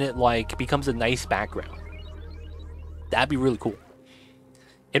 and it like becomes a nice background. That'd be really cool.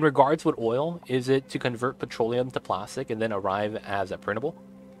 In regards with oil, is it to convert petroleum to plastic and then arrive as a printable?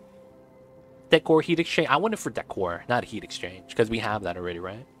 Decor heat exchange. I want it for decor, not a heat exchange, because we have that already,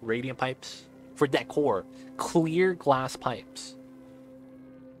 right? Radiant pipes for decor, clear glass pipes.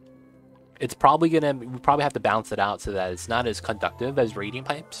 It's probably gonna, we probably have to balance it out so that it's not as conductive as radiant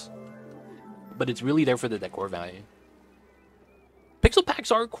pipes, but it's really there for the decor value. Pixel packs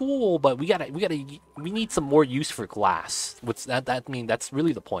are cool, but we need some more use for glass. What's that? I mean, that's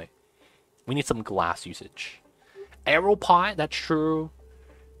really the point. We need some glass usage. Aero pot, that's true.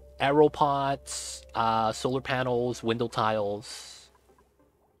 Aero pots, solar panels, window tiles.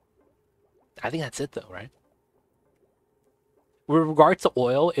 I think that's it though, right? With regards to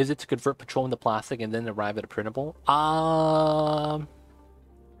oil, is it to convert petroleum to plastic and then arrive at a printable? I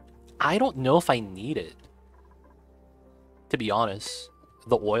don't know if I need it, to be honest.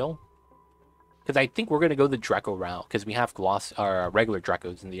 The oil, because I think we're gonna go the Draco route because we have regular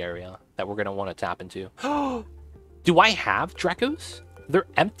Dracos in the area that we're gonna want to tap into. Do I have Dracos? They're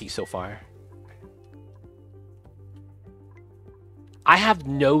empty so far. I have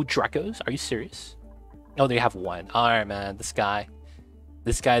no Dracos. Are you serious? Oh, they have one. All right, man. This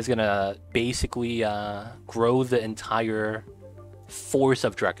guy's gonna basically grow the entire force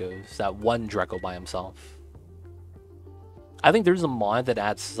of Dracos. That one Draco by himself. I think there's a mod that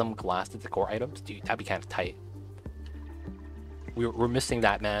adds some glass to decor items. Dude, that'd be kind of tight. We're missing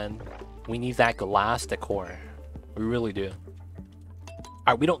that, man. We need that glass decor. We really do.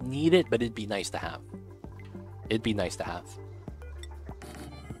 Alright, we don't need it, but it'd be nice to have. It'd be nice to have.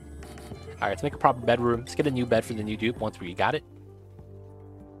 Alright, let's make a proper bedroom. Let's get a new bed for the new dupe once we got it.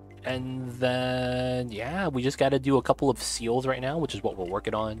 And then, yeah, we just gotta do a couple of seals right now, which is what we're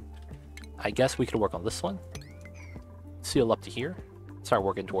working on. I guess we could work on this one. Seal up to here. Start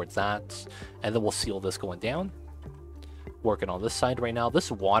working towards that. And then we'll seal this going down. Working on this side right now.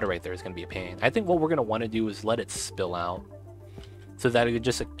 This water right there is going to be a pain. I think what we're going to want to do is let it spill out, so that it could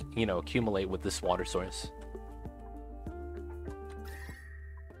just, you know, accumulate with this water source.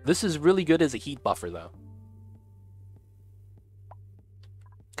 This is really good as a heat buffer, though.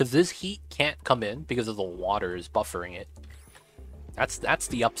 Because this heat can't come in because of the water is buffering it. That's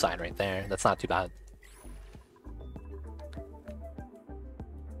the upside right there. That's not too bad.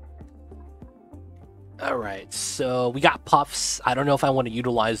 Alright, so we got puffs. I don't know if I want to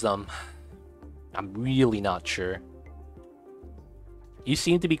utilize them. I'm really not sure. You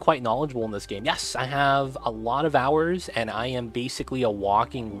seem to be quite knowledgeable in this game. Yes, I have a lot of hours, and I am basically a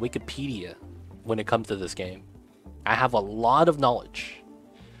walking Wikipedia when it comes to this game. I have a lot of knowledge.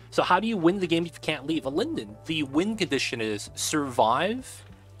 So how do you win the game if you can't leave? Linden, the win condition is survive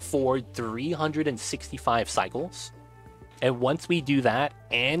for 365 cycles. And once we do that,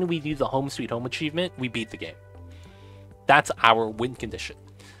 and we do the Home Sweet Home achievement, we beat the game. That's our win condition,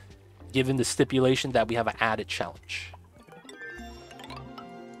 given the stipulation that we have an added challenge.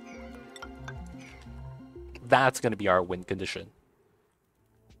 That's going to be our win condition.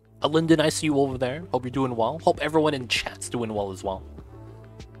 Linden, I see you over there. Hope you're doing well. Hope everyone in chat's doing well as well.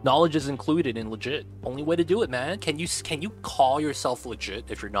 Knowledge is included in legit. Only way to do it, man. Can you call yourself legit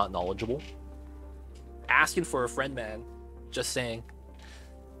if you're not knowledgeable? Asking for a friend, man. Just saying.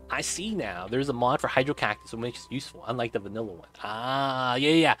 I see now. There's a mod for Hydro Cactus, which makes it useful, unlike the vanilla one. Ah,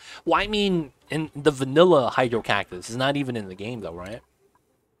 yeah. Well, I mean, in the vanilla Hydro Cactus is not even in the game, though, right?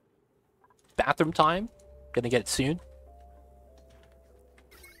 Bathroom time. Gonna get it soon.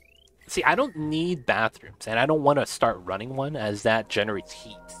 See, I don't need bathrooms, and I don't want to start running one, as that generates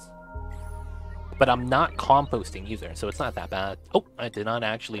heat. But I'm not composting either, so it's not that bad. Oh, I did not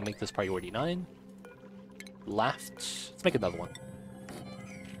actually make this priority 9. Left. Let's make another one.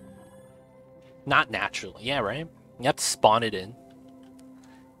 Not naturally. Yeah, right? You have to spawn it in.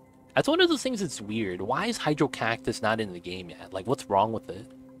 That's one of those things that's weird. Why is Hydro Cactus not in the game yet? Like, what's wrong with it?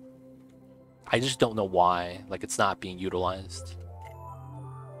 I just don't know why. Like, it's not being utilized.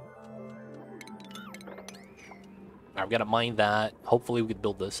 Alright, we gotta mine that. Hopefully we can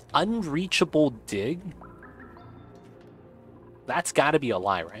build this. Unreachable dig? That's gotta be a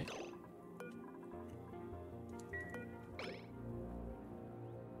lie, right?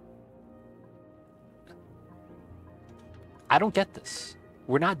 I don't get this.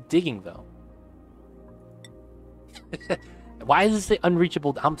 We're not digging, though. Why does it say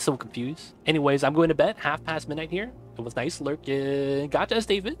unreachable? I'm so confused. Anyways, I'm going to bed. midnight here. It was nice lurking. Gotcha,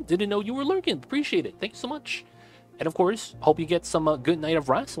 David. Didn't know you were lurking. Appreciate it. Thank you so much. And of course, hope you get some good night of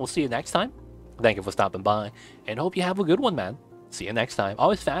rest. We'll see you next time. Thank you for stopping by, and hope you have a good one, man. See you next time.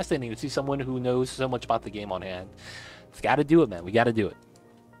 Always fascinating to see someone who knows so much about the game on hand. We've got to do it, man. We got to do it.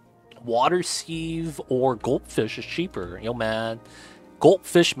 Water sieve or goldfish is cheaper. Yo, man.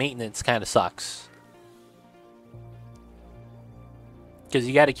 Goldfish maintenance kind of sucks. Because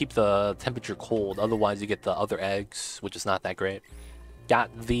you got to keep the temperature cold. Otherwise, you get the other eggs, which is not that great. Got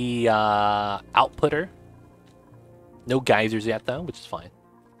the outputter. No geysers yet, though, which is fine.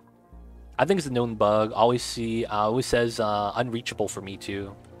 I think it's a known bug. Always says unreachable for me,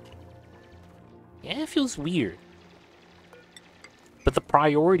 too. Yeah, it feels weird. But the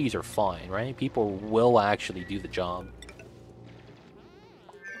priorities are fine, right? People will actually do the job.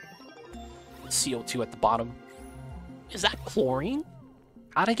 CO2 at the bottom. Is that chlorine?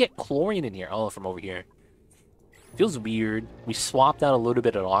 How'd I get chlorine in here? Oh, from over here. Feels weird. We swapped out a little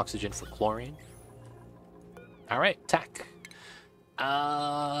bit of oxygen for chlorine. Alright, tech.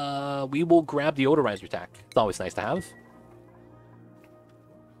 We will grab the odorizer tech. It's always nice to have.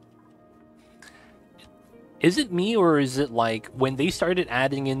 Is it me, or is it like when they started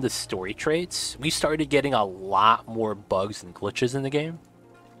adding in the story traits, we started getting a lot more bugs and glitches in the game?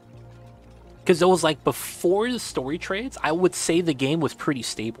 Because it was like before the story traits, I would say the game was pretty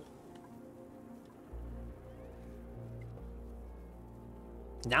stable.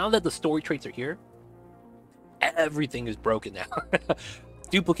 Now that the story traits are here, everything is broken now.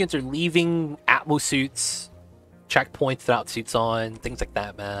 Duplicates are leaving Atmo suits, checkpoints without suits on, things like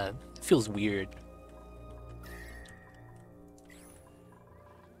that, man. It feels weird.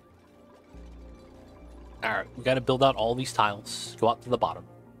 Alright, we gotta build out all these tiles. Go out to the bottom.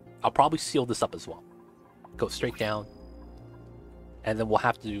 I'll probably seal this up as well. Go straight down. And then we'll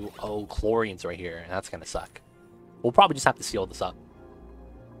have to do... Oh, chlorine's right here. And that's gonna suck. We'll probably just have to seal this up.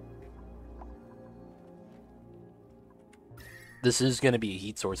 This is gonna be a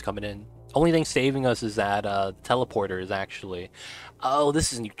heat source coming in. Only thing saving us is that the teleporter is actually... Oh,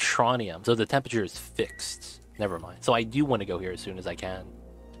 this is neutronium. So the temperature is fixed. Never mind. So I do want to go here as soon as I can.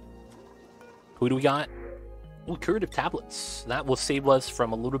 Who do we got? Ooh, curative tablets. That will save us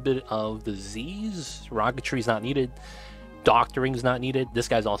from a little bit of disease. Rocketry's not needed. Doctoring's not needed. This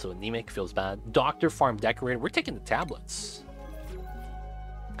guy's also anemic. Feels bad. Doctor, farm, decorator. We're taking the tablets.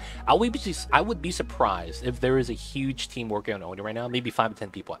 I would be surprised if there is a huge team working on Oni right now. Maybe 5 to 10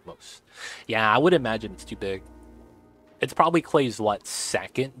 people at most. Yeah, I would imagine it's too big. It's probably Clay's, what,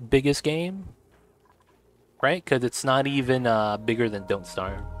 second biggest game? Right? Because it's not even bigger than Don't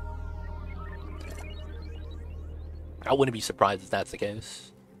Starve. I wouldn't be surprised if that's the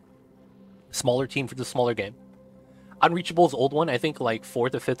case. Smaller team for the smaller game. Unreachable's old one, I think like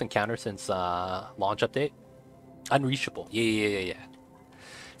 4th or 5th encounter since launch update. Unreachable. Yeah.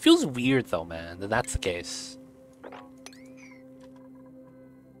 Feels weird though, man, that that's the case.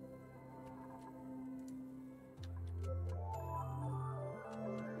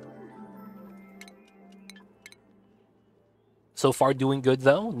 So far doing good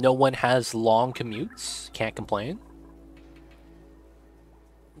though. No one has long commutes. Can't complain.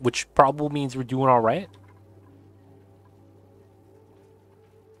 Which probably means we're doing alright.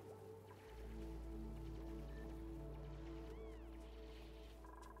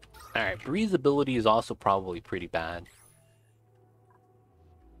 Alright, breathability is also probably pretty bad.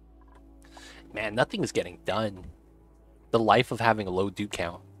 Man, nothing is getting done. The life of having a low dude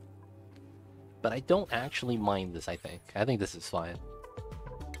count. But I don't actually mind this, I think. I think this is fine.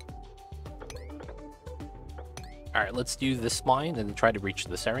 Alright, let's do this mine and then try to reach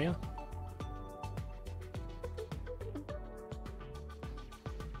this area.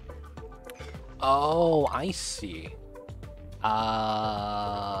 Oh, I see.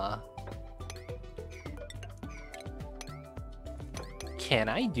 Can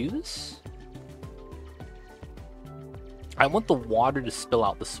I do this? I want the water to spill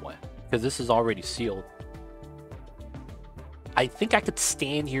out this way, because this is already sealed. I think I could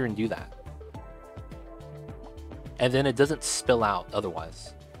stand here and do that. And then it doesn't spill out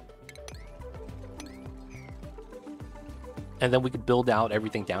otherwise. And then we could build out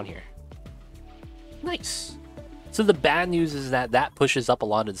everything down here. Nice. So the bad news is that that pushes up a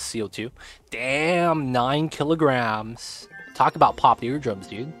lot of the CO2. Damn, 9 kilograms. Talk about popped eardrums,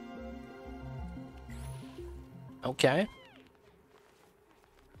 dude. Okay.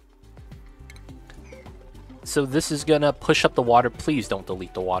 So this is gonna push up the water. Please don't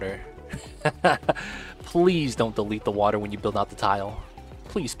delete the water. Please don't delete the water when you build out the tile.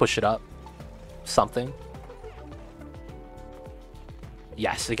 Please push it up. Something.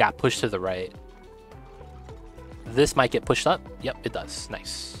 Yes, it got pushed to the right. This might get pushed up. Yep, it does.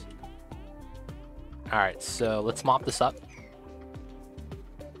 Nice. Alright, so let's mop this up.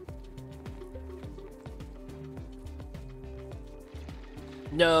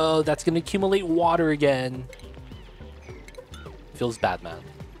 No, that's gonna accumulate water again. Feels bad, man.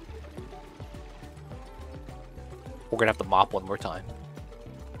 We're gonna have to mop one more time.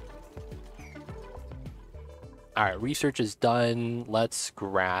 Alright, research is done. Let's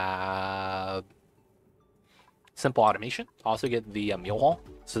grab simple automation. Also get the mule hall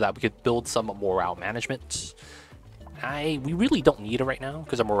so that we could build some morale management. We really don't need it right now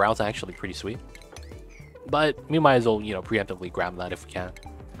because our morale's actually pretty sweet. But we might as well, you know, preemptively grab that if we can.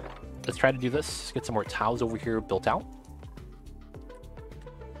 Let's try to do this. Get some more tiles over here built out.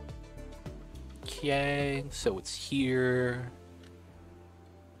 Okay, so it's here.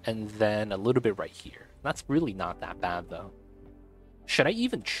 And then a little bit right here. That's really not that bad, though. Should I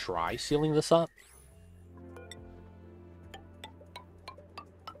even try sealing this up?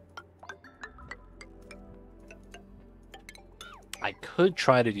 I could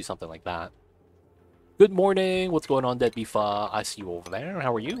try to do something like that. Good morning. What's going on, Dead Beef? I see you over there.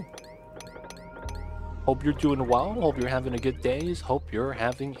 How are you? Hope you're doing well. Hope you're having a good days. Hope you're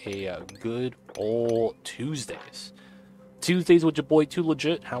having a good old Tuesdays. Tuesdays with your boy Too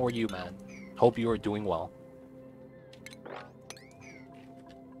Legit. How are you, man? Hope you are doing well.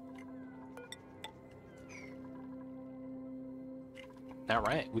 All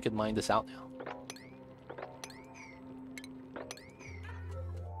right, we can mine this out now.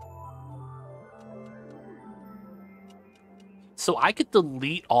 So I could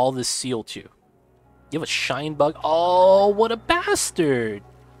delete all this CO2. You have a shine bug? Oh, what a bastard!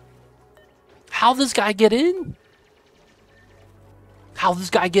 How'd this guy get in? How'd this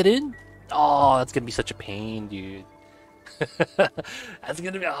guy get in? Oh, that's gonna be such a pain, dude. That's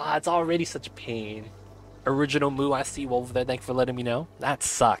gonna be, oh, it's already such a pain. Original Moo, I see you over there. Thanks for letting me know. That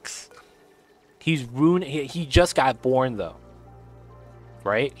sucks. He's ruined. He just got born, though.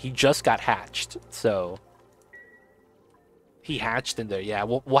 Right? He just got hatched, so... He hatched in there. Yeah,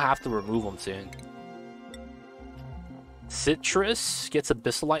 we'll have to remove him soon. Citrus gets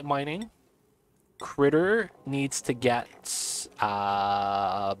Abyssalite mining. Critter needs to get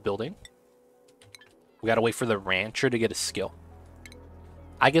building. We gotta wait for the rancher to get a skill.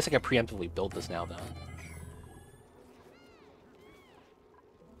 I guess I can preemptively build this now, though.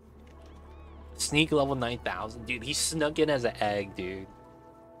 Sneak level 9,000. Dude, he snuck in as an egg, dude.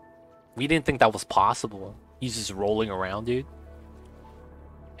 We didn't think that was possible. He's just rolling around, dude.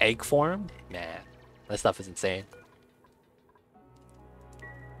 Egg form? Man, that stuff is insane.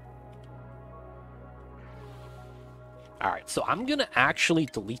 Alright, so I'm gonna actually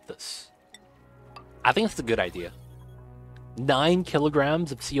delete this. I think that's a good idea. 9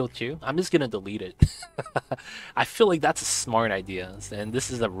 kilograms of CO2. I'm just gonna delete it. I feel like that's a smart idea, and this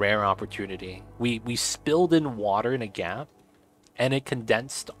is a rare opportunity. We spilled in water in a gap, and it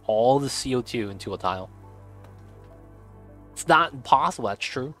condensed all the CO2 into a tile. It's not impossible, that's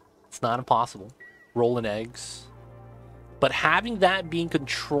true. It's not impossible. Rolling eggs. But having that being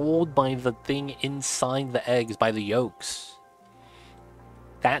controlled by the thing inside the eggs, by the yolks,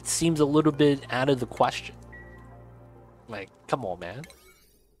 that seems a little bit out of the question. Like, come on, man.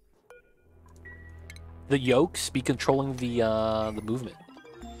 The yolks be controlling the movement.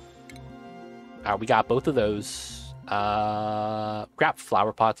 Alright, we got both of those. Grab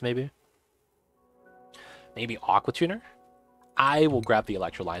flower pots, maybe. Maybe aqua tuner. I will grab the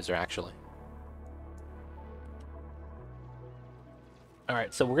electrolyzer, actually.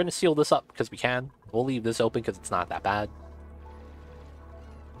 Alright, so we're going to seal this up because we can. We'll leave this open because it's not that bad.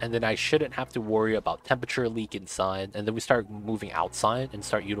 And then I shouldn't have to worry about temperature leak inside. And then we start moving outside and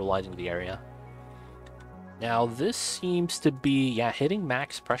start utilizing the area. Now, this seems to be, yeah, hitting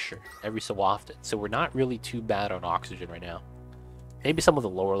max pressure every so often. So we're not really too bad on oxygen right now. Maybe some of the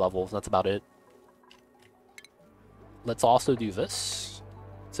lower levels, that's about it. Let's also do this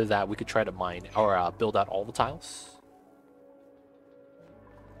so that we could try to mine or build out all the tiles.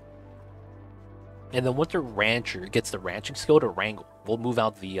 And then once the rancher gets the ranching skill to wrangle, we'll move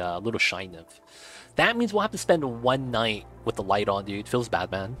out the little shine nymph. That means we'll have to spend one night with the light on, dude. Feels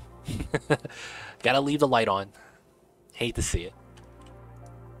bad, man. Gotta leave the light on. Hate to see it.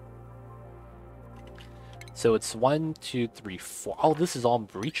 So it's 1, 2, 3, 4. Oh, this is all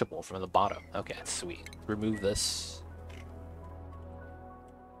breachable from the bottom. Okay, sweet. Remove this.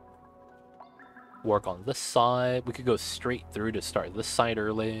 Work on this side. We could go straight through to start this side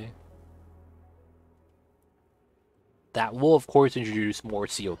early. That will, of course, introduce more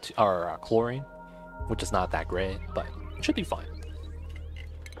CO2 or chlorine, which is not that great, but it should be fine.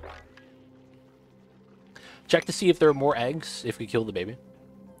 Check to see if there are more eggs if we kill the baby.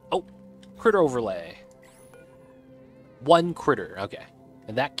 Oh, critter overlay. One critter, okay.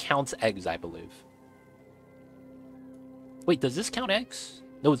 And that counts eggs, I believe. Wait, does this count eggs?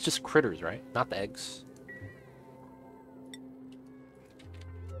 No, it's just critters, right? Not the eggs.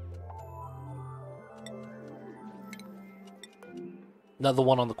 Another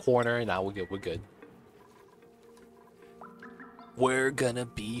one on the corner. Now we're good. We're good. We're gonna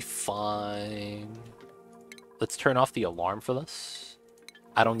be fine. Let's turn off the alarm for this.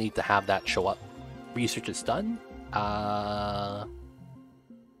 I don't need to have that show up. Research is done. I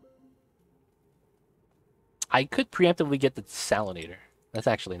could preemptively get the salinator. That's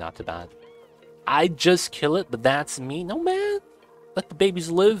actually not too bad. I'd just kill it, but that's me. No, man. Let the babies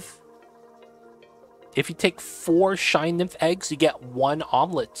live. If you take 4 shine nymph eggs, you get 1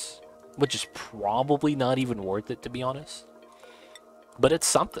 omelet, which is probably not even worth it, to be honest. But it's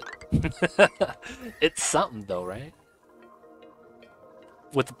something. It's something, though, right?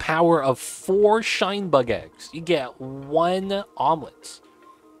 With the power of 4 shine bug eggs, you get 1 omelet.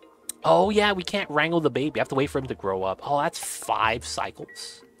 Oh, yeah, we can't wrangle the baby. I have to wait for him to grow up. Oh, that's 5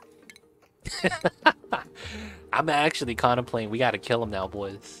 cycles. I'm actually contemplating. We gotta kill him now,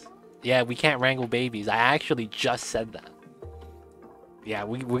 boys. Yeah, we can't wrangle babies. I actually just said that. Yeah,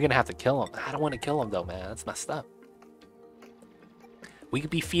 we're gonna have to kill him. I don't want to kill him, though, man. That's messed up. We could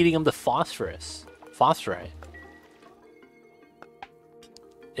be feeding him the phosphorus. Phosphorite.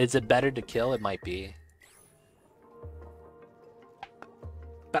 Is it better to kill? It might be.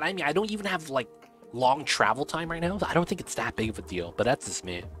 But I mean, I don't even have, like, long travel time right now. So I don't think it's that big of a deal. But that's just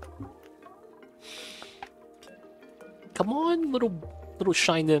me. Come on, little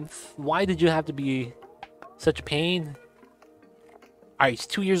shine nymph. Why did you have to be such a pain? Alright, he's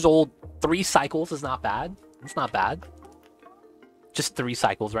 2 years old. 3 cycles is not bad. It's not bad. Just 3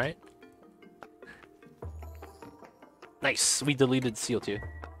 cycles, right? Nice. We deleted CO2.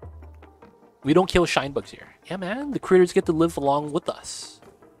 We don't kill shine bugs here. Yeah, man. The critters get to live along with us.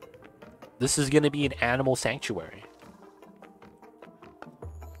 This is going to be an animal sanctuary.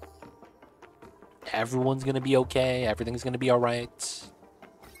 Everyone's going to be okay. Everything's going to be alright.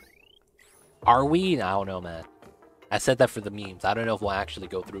 Are we? I don't know, man. I said that for the memes. I don't know if we'll actually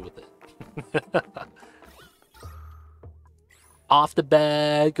go through with it. Off the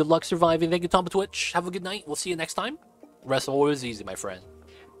bed. Good luck surviving. Thank you, Tom, Twitch. Have a good night. We'll see you next time. Rest always easy, my friend.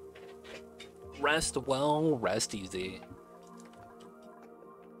 Rest well, rest easy.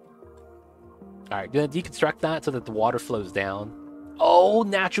 Alright, gonna deconstruct that so that the water flows down. Oh,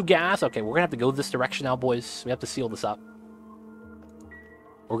 natural gas. Okay, we're gonna have to go this direction now, boys. We have to seal this up.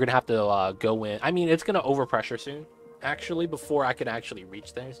 We're gonna have to go in. I mean, it's gonna overpressure soon, actually, before I can actually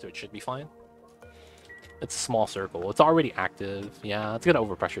reach there, so it should be fine. It's a small circle. It's already active. Yeah, it's gonna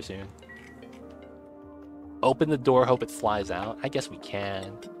overpressure soon. Open the door, hope it flies out. I guess we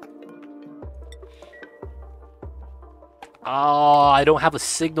can. Oh, I don't have a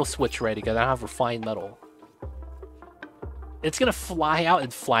signal switch ready because I don't have refined metal. It's gonna fly out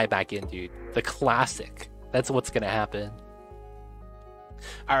and fly back in, dude. The classic. That's what's gonna happen.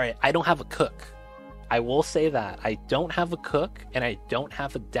 Alright, I don't have a cook. I will say that. I don't have a cook, and I don't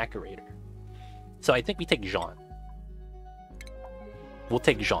have a decorator. So I think we take Jean. We'll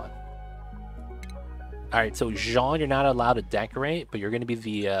take Jean. Alright, so Jean, you're not allowed to decorate, but you're gonna be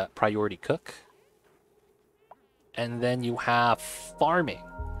the priority cook. And then you have farming.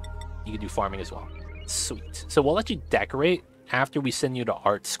 You can do farming as well. Sweet. So we'll let you decorate after we send you to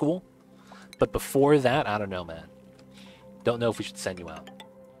art school. But before that, I don't know, man. Don't know if we should send you out.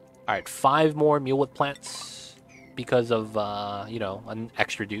 Alright, 5 more mealwood plants. Because of, you know, an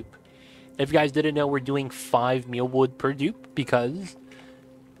extra dupe. If you guys didn't know, we're doing 5 mealwood per dupe. Because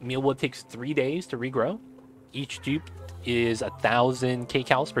mealwood takes 3 days to regrow. Each dupe is 1,000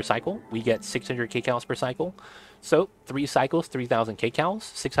 kcals per cycle. We get 600 kcals per cycle. So 3 cycles, 3,000 kcals.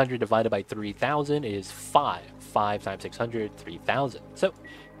 600 divided by 3,000 is 5. 5 times 600, 3,000. So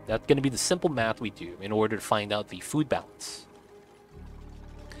that's going to be the simple math we do in order to find out the food balance.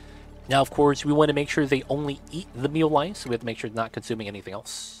 Now, of course, we want to make sure they only eat the meal lice, so we have to make sure they're not consuming anything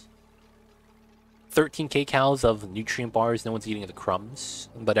else. 13 kcals of nutrient bars. No one's eating the crumbs,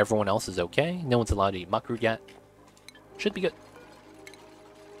 but everyone else is okay. No one's allowed to eat muckroot yet. Should be good.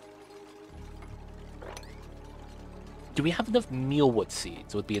 Do we have enough mealwood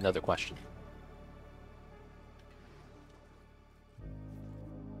seeds? Would be another question.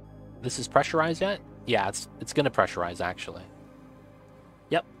 This is pressurized yet? Yeah, it's going to pressurize, actually.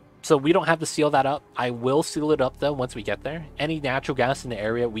 Yep. So we don't have to seal that up. I will seal it up, though, once we get there. Any natural gas in the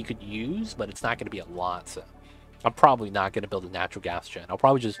area we could use, but it's not going to be a lot, so I'm probably not going to build a natural gas gen. I'll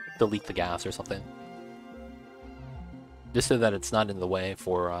probably just delete the gas or something. Just so that it's not in the way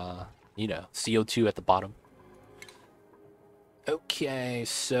for, you know, CO2 at the bottom. Okay,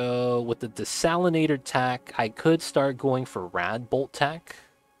 so with the desalinator tech, I could start going for rad bolt tech.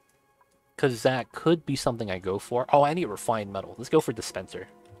 Because that could be something I go for. Oh, I need refined metal. Let's go for dispenser.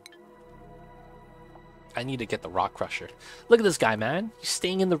 I need to get the rock crusher. Look at this guy, man. He's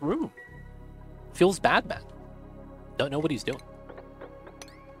staying in the room. Feels bad, man. Don't know what he's doing.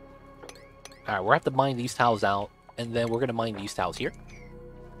 Alright, we're have to mine these tiles out. And then we're going to mine these tiles here.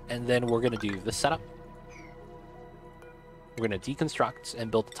 And then we're going to do this setup. We're going to deconstruct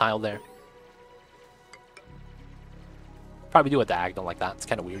and build the tile there. Probably do a diagonal like that. It's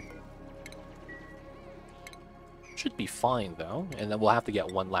kind of weird. Should be fine, though. And then we'll have to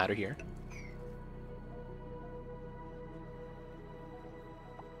get one ladder here.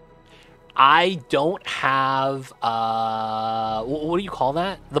 I don't have... what do you call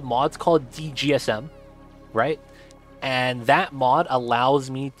that? The mod's called DGSM, right? And that mod allows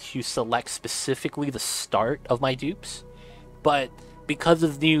me to select specifically the start of my dupes. But because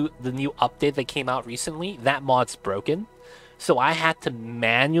of the new update that came out recently, that mod's broken. So I had to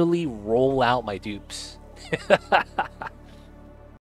manually roll out my dupes.